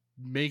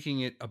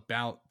making it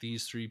about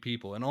these three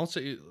people. And also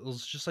it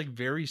was just like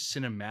very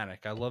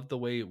cinematic. I loved the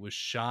way it was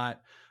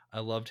shot. I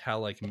loved how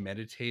like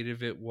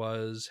meditative it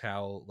was,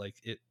 how like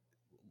it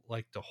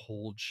like to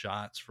hold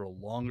shots for a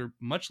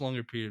much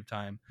longer period of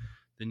time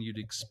than you'd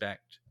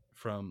expect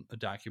from a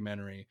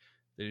documentary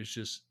that is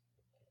just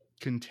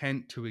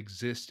content to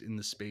exist in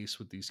the space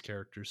with these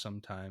characters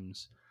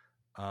sometimes,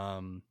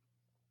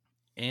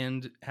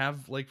 and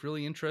have like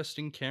really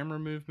interesting camera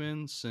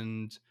movements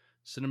and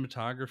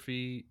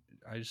cinematography.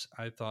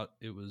 I thought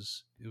it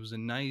was a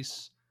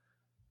nice,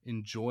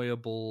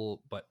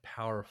 enjoyable but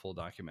powerful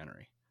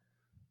documentary.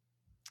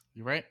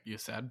 You're right. You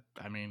said,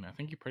 I mean, I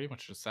think you pretty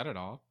much just said it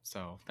all.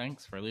 So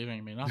thanks for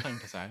leaving me nothing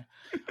to say.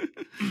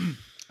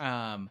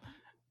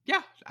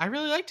 Yeah, I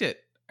really liked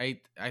it. I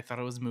thought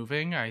it was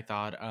moving. I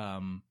thought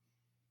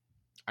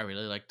I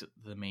really liked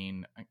the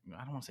main, I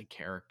don't want to say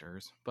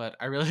characters, but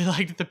I really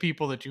liked the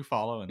people that you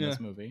follow in this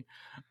movie.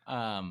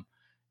 I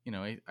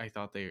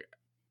thought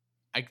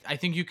I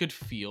think you could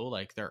feel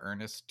like their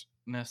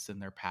earnestness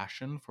and their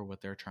passion for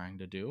what they're trying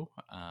to do.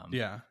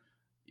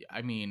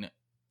 I mean,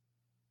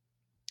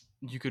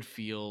 you just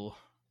feel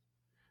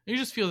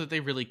that they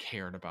really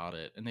cared about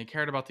it, and they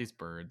cared about these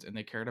birds, and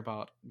they cared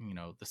about,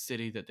 the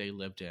city that they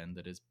lived in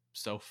that is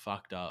so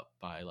fucked up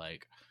by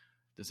like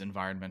this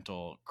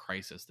environmental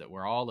crisis that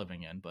we're all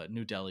living in. But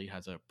New Delhi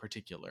has a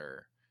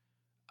particularly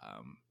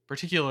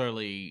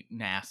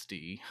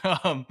nasty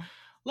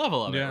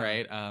level of it,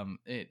 right?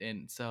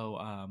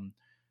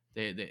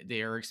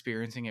 They are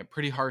experiencing it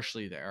pretty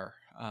harshly there,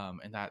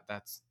 and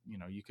that's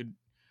you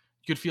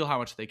could feel how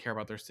much they care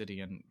about their city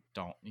and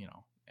don't,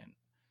 and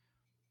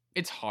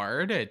it's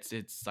hard. It's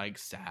like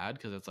sad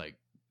because it's like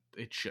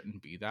it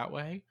shouldn't be that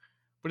way,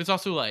 but it's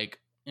also like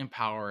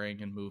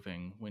empowering and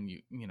moving when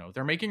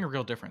they're making a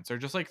real difference. They're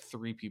just like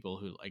three people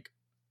who like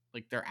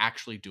they're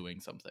actually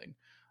doing something,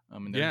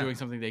 and they're doing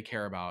something they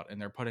care about,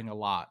 and they're putting a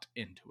lot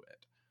into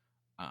it.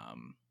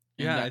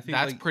 I think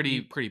that's like,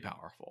 pretty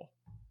powerful.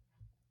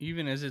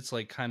 Even as it's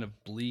like kind of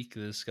bleak,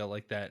 this got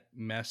like that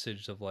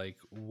message of like,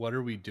 what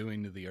are we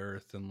doing to the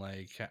earth, and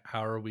like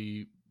how are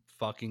we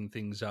fucking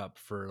things up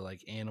for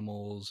like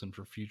animals and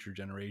for future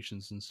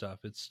generations and stuff.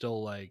 It's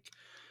still like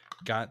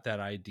got that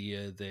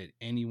idea that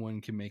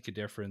anyone can make a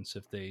difference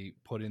if they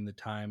put in the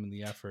time and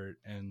the effort.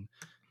 And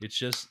it's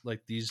just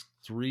like these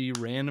three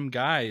random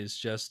guys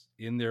just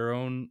in their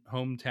own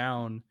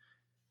hometown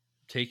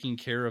taking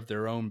care of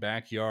their own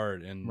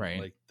backyard, and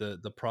like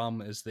the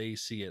problem as they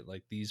see it,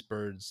 like these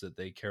birds that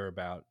they care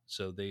about.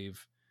 So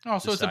they've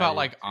so it's about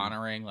like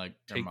honoring like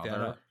their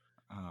mother.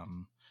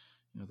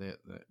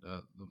 The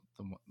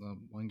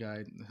one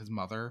guy, his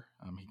mother,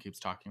 he keeps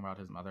talking about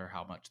his mother,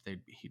 how much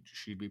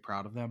she'd be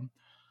proud of them.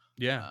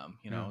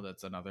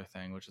 That's another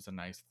thing, which is a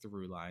nice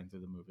through line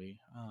through the movie.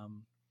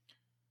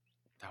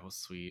 That was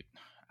sweet.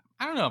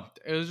 I don't know.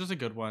 It was just a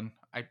good one.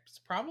 It's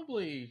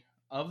probably,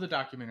 of the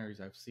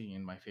documentaries I've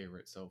seen, my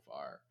favorite so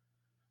far.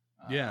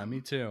 Yeah,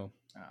 me too.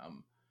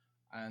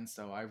 And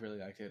so I really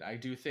liked it. I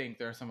do think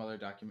there are some other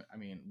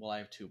I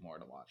have 2 more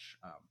to watch.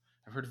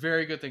 I've heard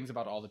very good things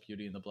about All the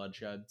Beauty and the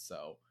Bloodshed,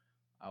 so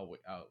I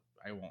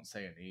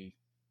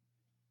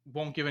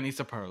won't give any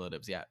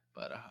superlatives yet,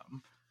 but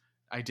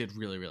I did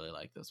really, really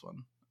like this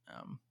one.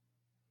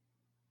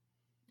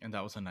 And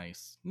that was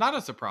not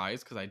a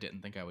surprise, because I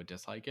didn't think I would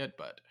dislike it,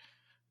 but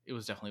it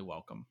was definitely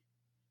welcome,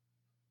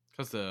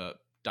 because the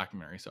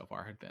documentary so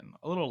far had been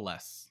a little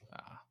less,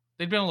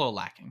 they'd been a little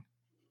lacking.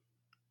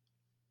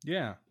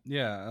 Yeah,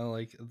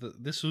 like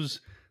this was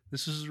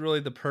really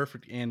the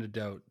perfect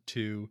antidote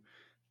to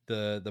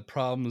the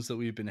problems that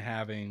we've been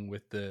having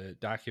with the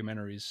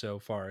documentaries so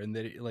far, and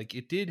that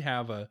it did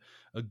have a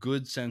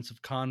good sense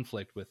of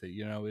conflict with it.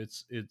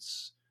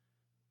 It's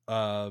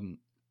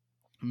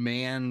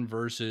man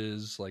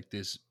versus like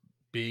this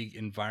big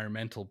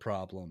environmental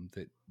problem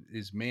that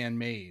is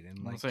man-made,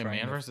 and like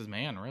man versus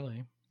man,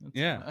 really.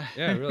 Yeah,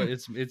 really.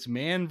 It's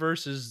man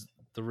versus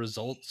the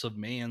results of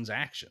man's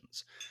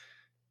actions.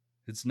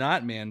 It's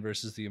not man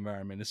versus the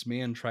environment. It's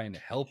man trying to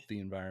help the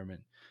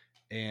environment.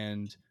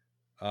 And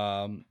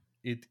I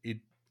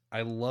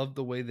love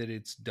the way that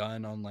it's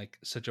done on like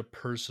such a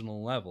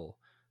personal level,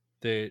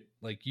 that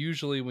like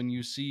usually when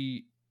you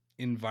see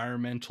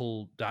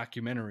environmental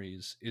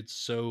documentaries, it's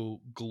so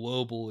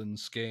global in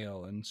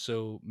scale and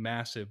so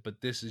massive,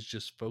 but this is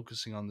just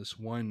focusing on this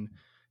one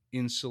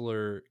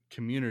insular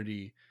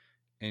community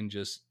and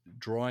just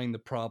drawing the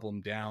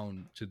problem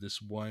down to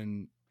this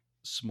one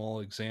small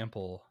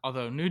example.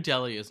 Although New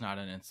Delhi is not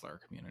an insular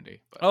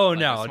community. But oh, like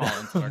no.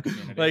 Insular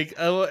community. Like,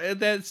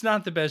 that's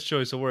not the best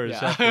choice of words.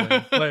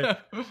 Yeah.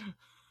 But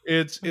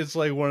it's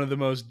like one of the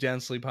most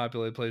densely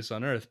populated places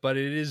on Earth. But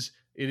it is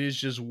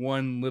just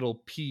one little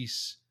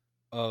piece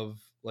of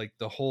like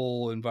the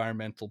whole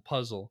environmental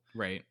puzzle.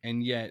 Right.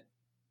 And yet,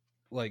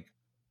 like,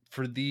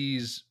 for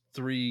these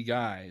 3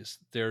 guys,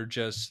 they're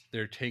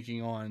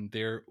taking on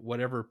their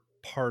whatever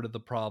part of the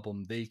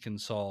problem they can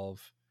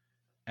solve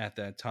at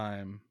that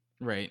time.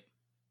 Right.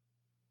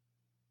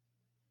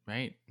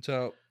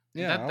 So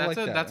yeah,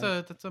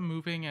 that's a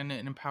moving and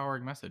an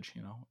empowering message.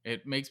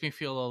 It makes me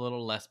feel a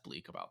little less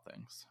bleak about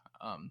things.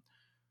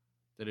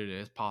 That it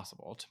is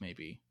possible to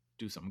maybe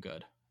do some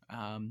good.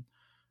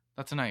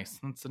 That's a nice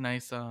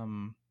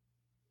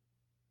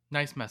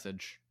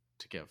message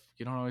to give.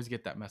 You don't always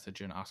get that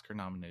message in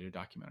Oscar-nominated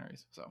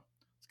documentaries, so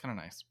it's kind of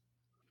nice.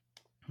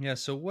 Yeah.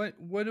 So what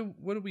do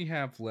we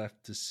have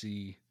left to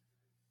see?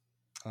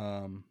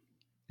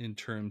 In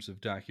terms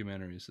of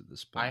documentaries at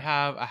this point, I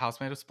have A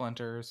House Made of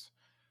Splinters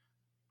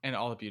and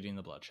All the Beauty and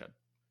the Bloodshed.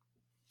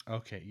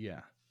 Okay, yeah.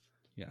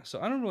 So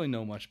I don't really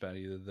know much about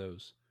either of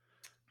those.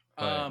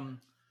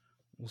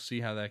 We'll see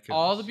how that goes.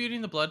 All the Beauty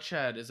and the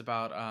Bloodshed is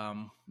about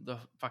the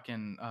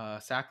fucking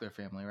Sackler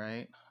family,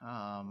 right?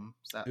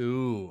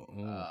 Ooh.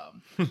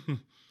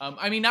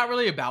 I mean, not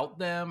really about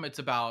them. It's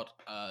about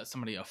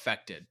somebody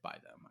affected by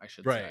them, I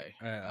should say.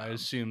 I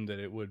assumed that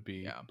it would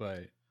be,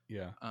 but.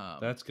 Yeah,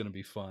 that's going to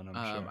be fun,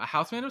 I'm sure. A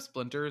House Made of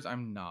Splinters,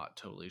 I'm not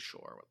totally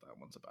sure what that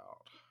one's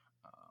about.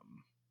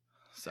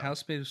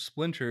 House Made of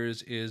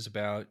Splinters is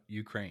about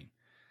Ukraine.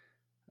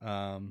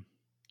 And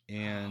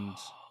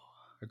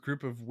a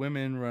group of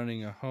women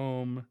running a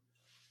home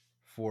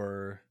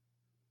for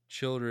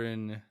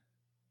children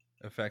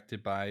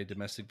affected by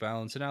domestic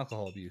violence and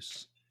alcohol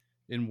abuse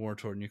in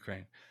war-torn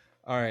Ukraine.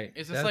 All right.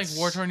 Is this like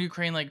war-torn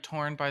Ukraine, like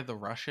torn by the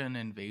Russian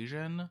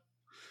invasion?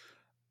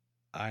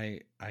 I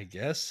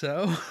guess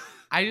so.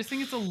 I just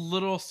think it's a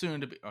little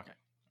soon to be okay.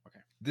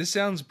 This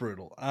sounds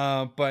brutal.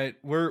 But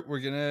we're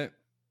gonna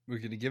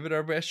give it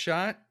our best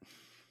shot.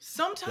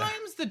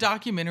 Sometimes the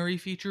documentary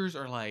features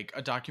are like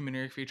a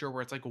documentary feature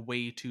where it's like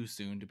way too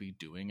soon to be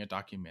doing a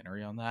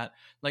documentary on that.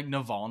 Like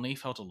Navalny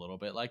felt a little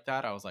bit like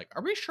that. I was like,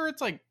 are we sure it's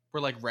like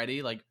we're like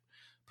ready? Like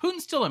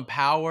Putin's still in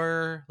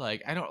power.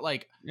 Like I don't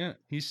like. Yeah,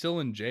 he's still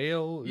in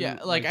jail. Yeah,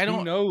 like I don't.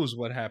 Who knows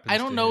what happens? I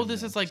don't know.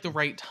 This is like the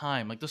right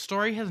time. Like the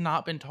story has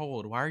not been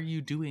told. Why are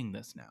you doing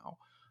this now?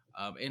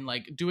 And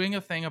like doing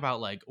a thing about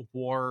like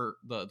war,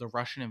 the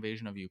Russian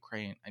invasion of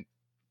Ukraine.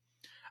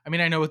 I mean,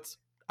 I know it's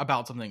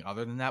about something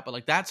other than that, but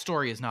like that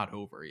story is not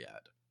over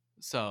yet.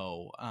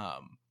 So I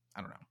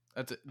don't know.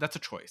 That's a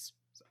choice.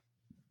 So.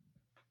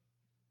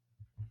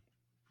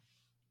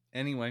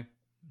 Anyway,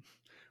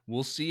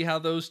 we'll see how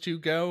those 2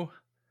 go.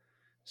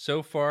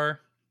 So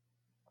far,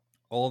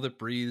 All That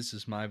Breathes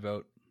is my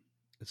vote.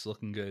 It's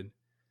looking good.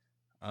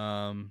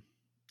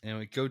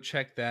 Anyway, go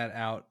check that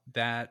out.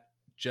 That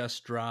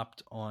just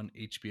dropped on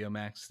HBO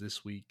Max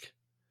this week.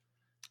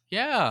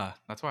 Yeah,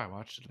 that's why I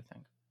watched it, I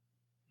think.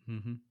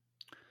 Mm-hmm.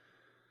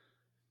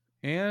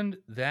 And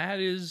that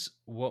is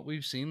what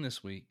we've seen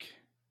this week.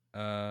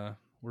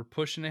 We're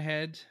pushing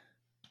ahead.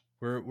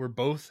 We're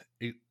both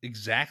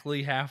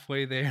exactly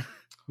halfway there,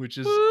 which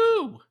is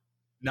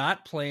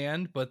not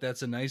planned, but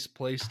that's a nice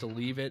place to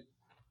leave it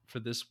for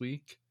this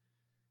week.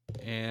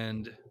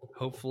 And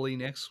hopefully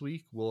next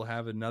week we'll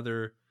have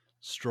another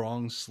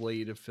strong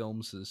slate of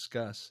films to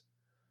discuss.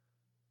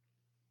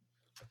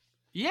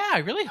 Yeah, I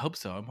really hope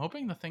so. I'm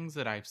hoping the things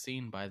that I've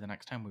seen by the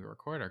next time we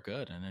record are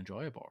good and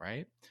enjoyable,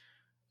 right?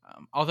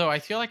 Although I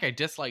feel like I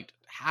disliked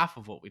half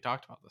of what we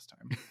talked about this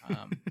time.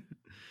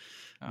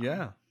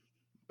 Yeah.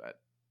 But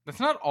that's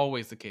not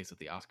always the case with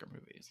the Oscar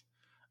movies.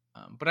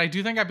 But I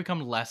do think I've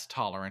become less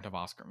tolerant of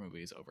Oscar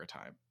movies over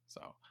time.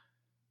 So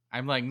I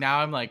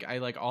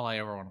all I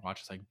ever want to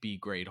watch is like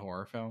B-grade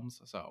horror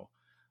films. So,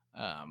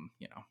 I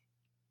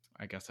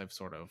guess I've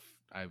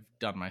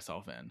done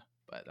myself in,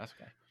 but that's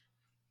okay.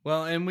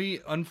 Well, and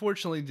we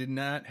unfortunately did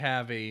not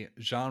have a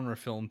genre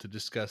film to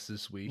discuss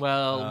this week.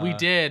 Well, we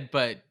did,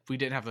 but we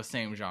didn't have the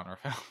same genre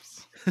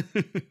films.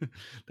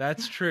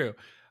 That's true.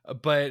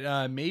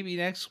 But maybe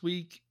next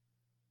week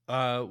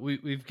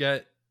we've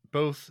got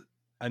both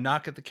A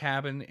Knock at the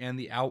Cabin and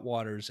The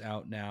Outwaters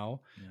out now.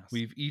 Yes.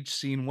 We've each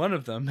seen one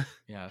of them.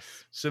 Yes.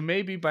 So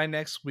maybe by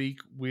next week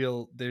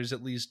there's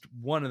at least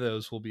one of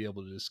those we'll be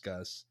able to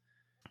discuss.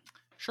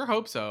 Sure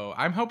hope so.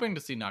 I'm hoping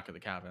to see Knock at the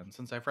Cabin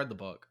since I've read the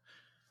book.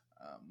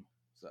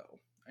 So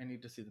I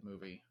need to see the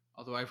movie.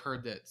 Although I've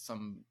heard that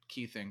some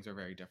key things are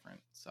very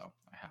different, so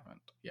I haven't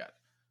yet.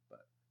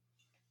 But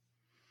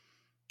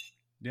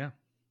yeah,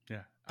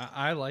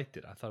 I liked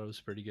it. I thought it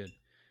was pretty good.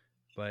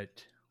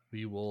 But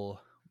we will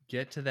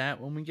get to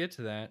that when we get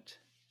to that.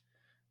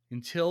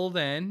 Until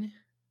then, you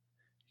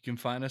can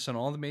find us on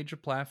all the major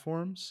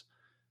platforms.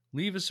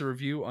 Leave us a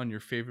review on your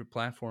favorite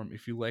platform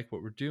if you like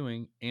what we're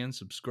doing, and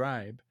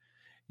subscribe.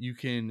 You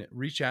can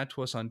reach out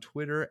to us on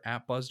Twitter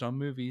at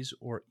BuzzedOnMovies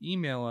or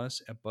email us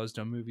at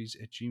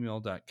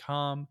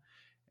buzzedonmovies@gmail.com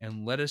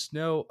and let us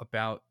know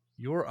about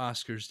your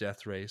Oscars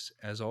death race.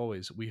 As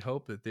always, we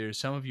hope that there's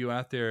some of you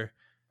out there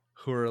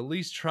who are at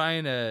least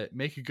trying to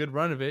make a good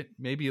run of it,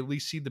 maybe at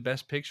least see the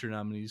Best Picture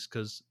nominees,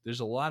 because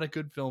there's a lot of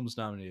good films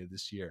nominated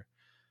this year.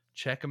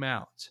 Check them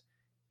out.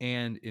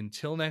 And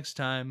until next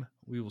time,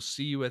 we will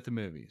see you at the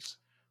movies.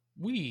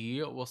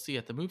 We will see you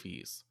at the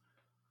movies.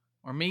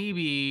 Or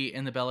maybe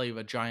in the belly of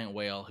a giant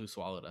whale who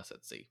swallowed us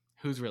at sea.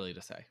 Who's really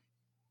to say?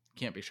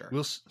 Can't be sure.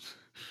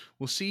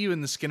 We'll see you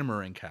in the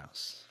Skinamarink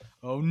house.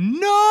 Oh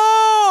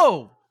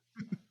no!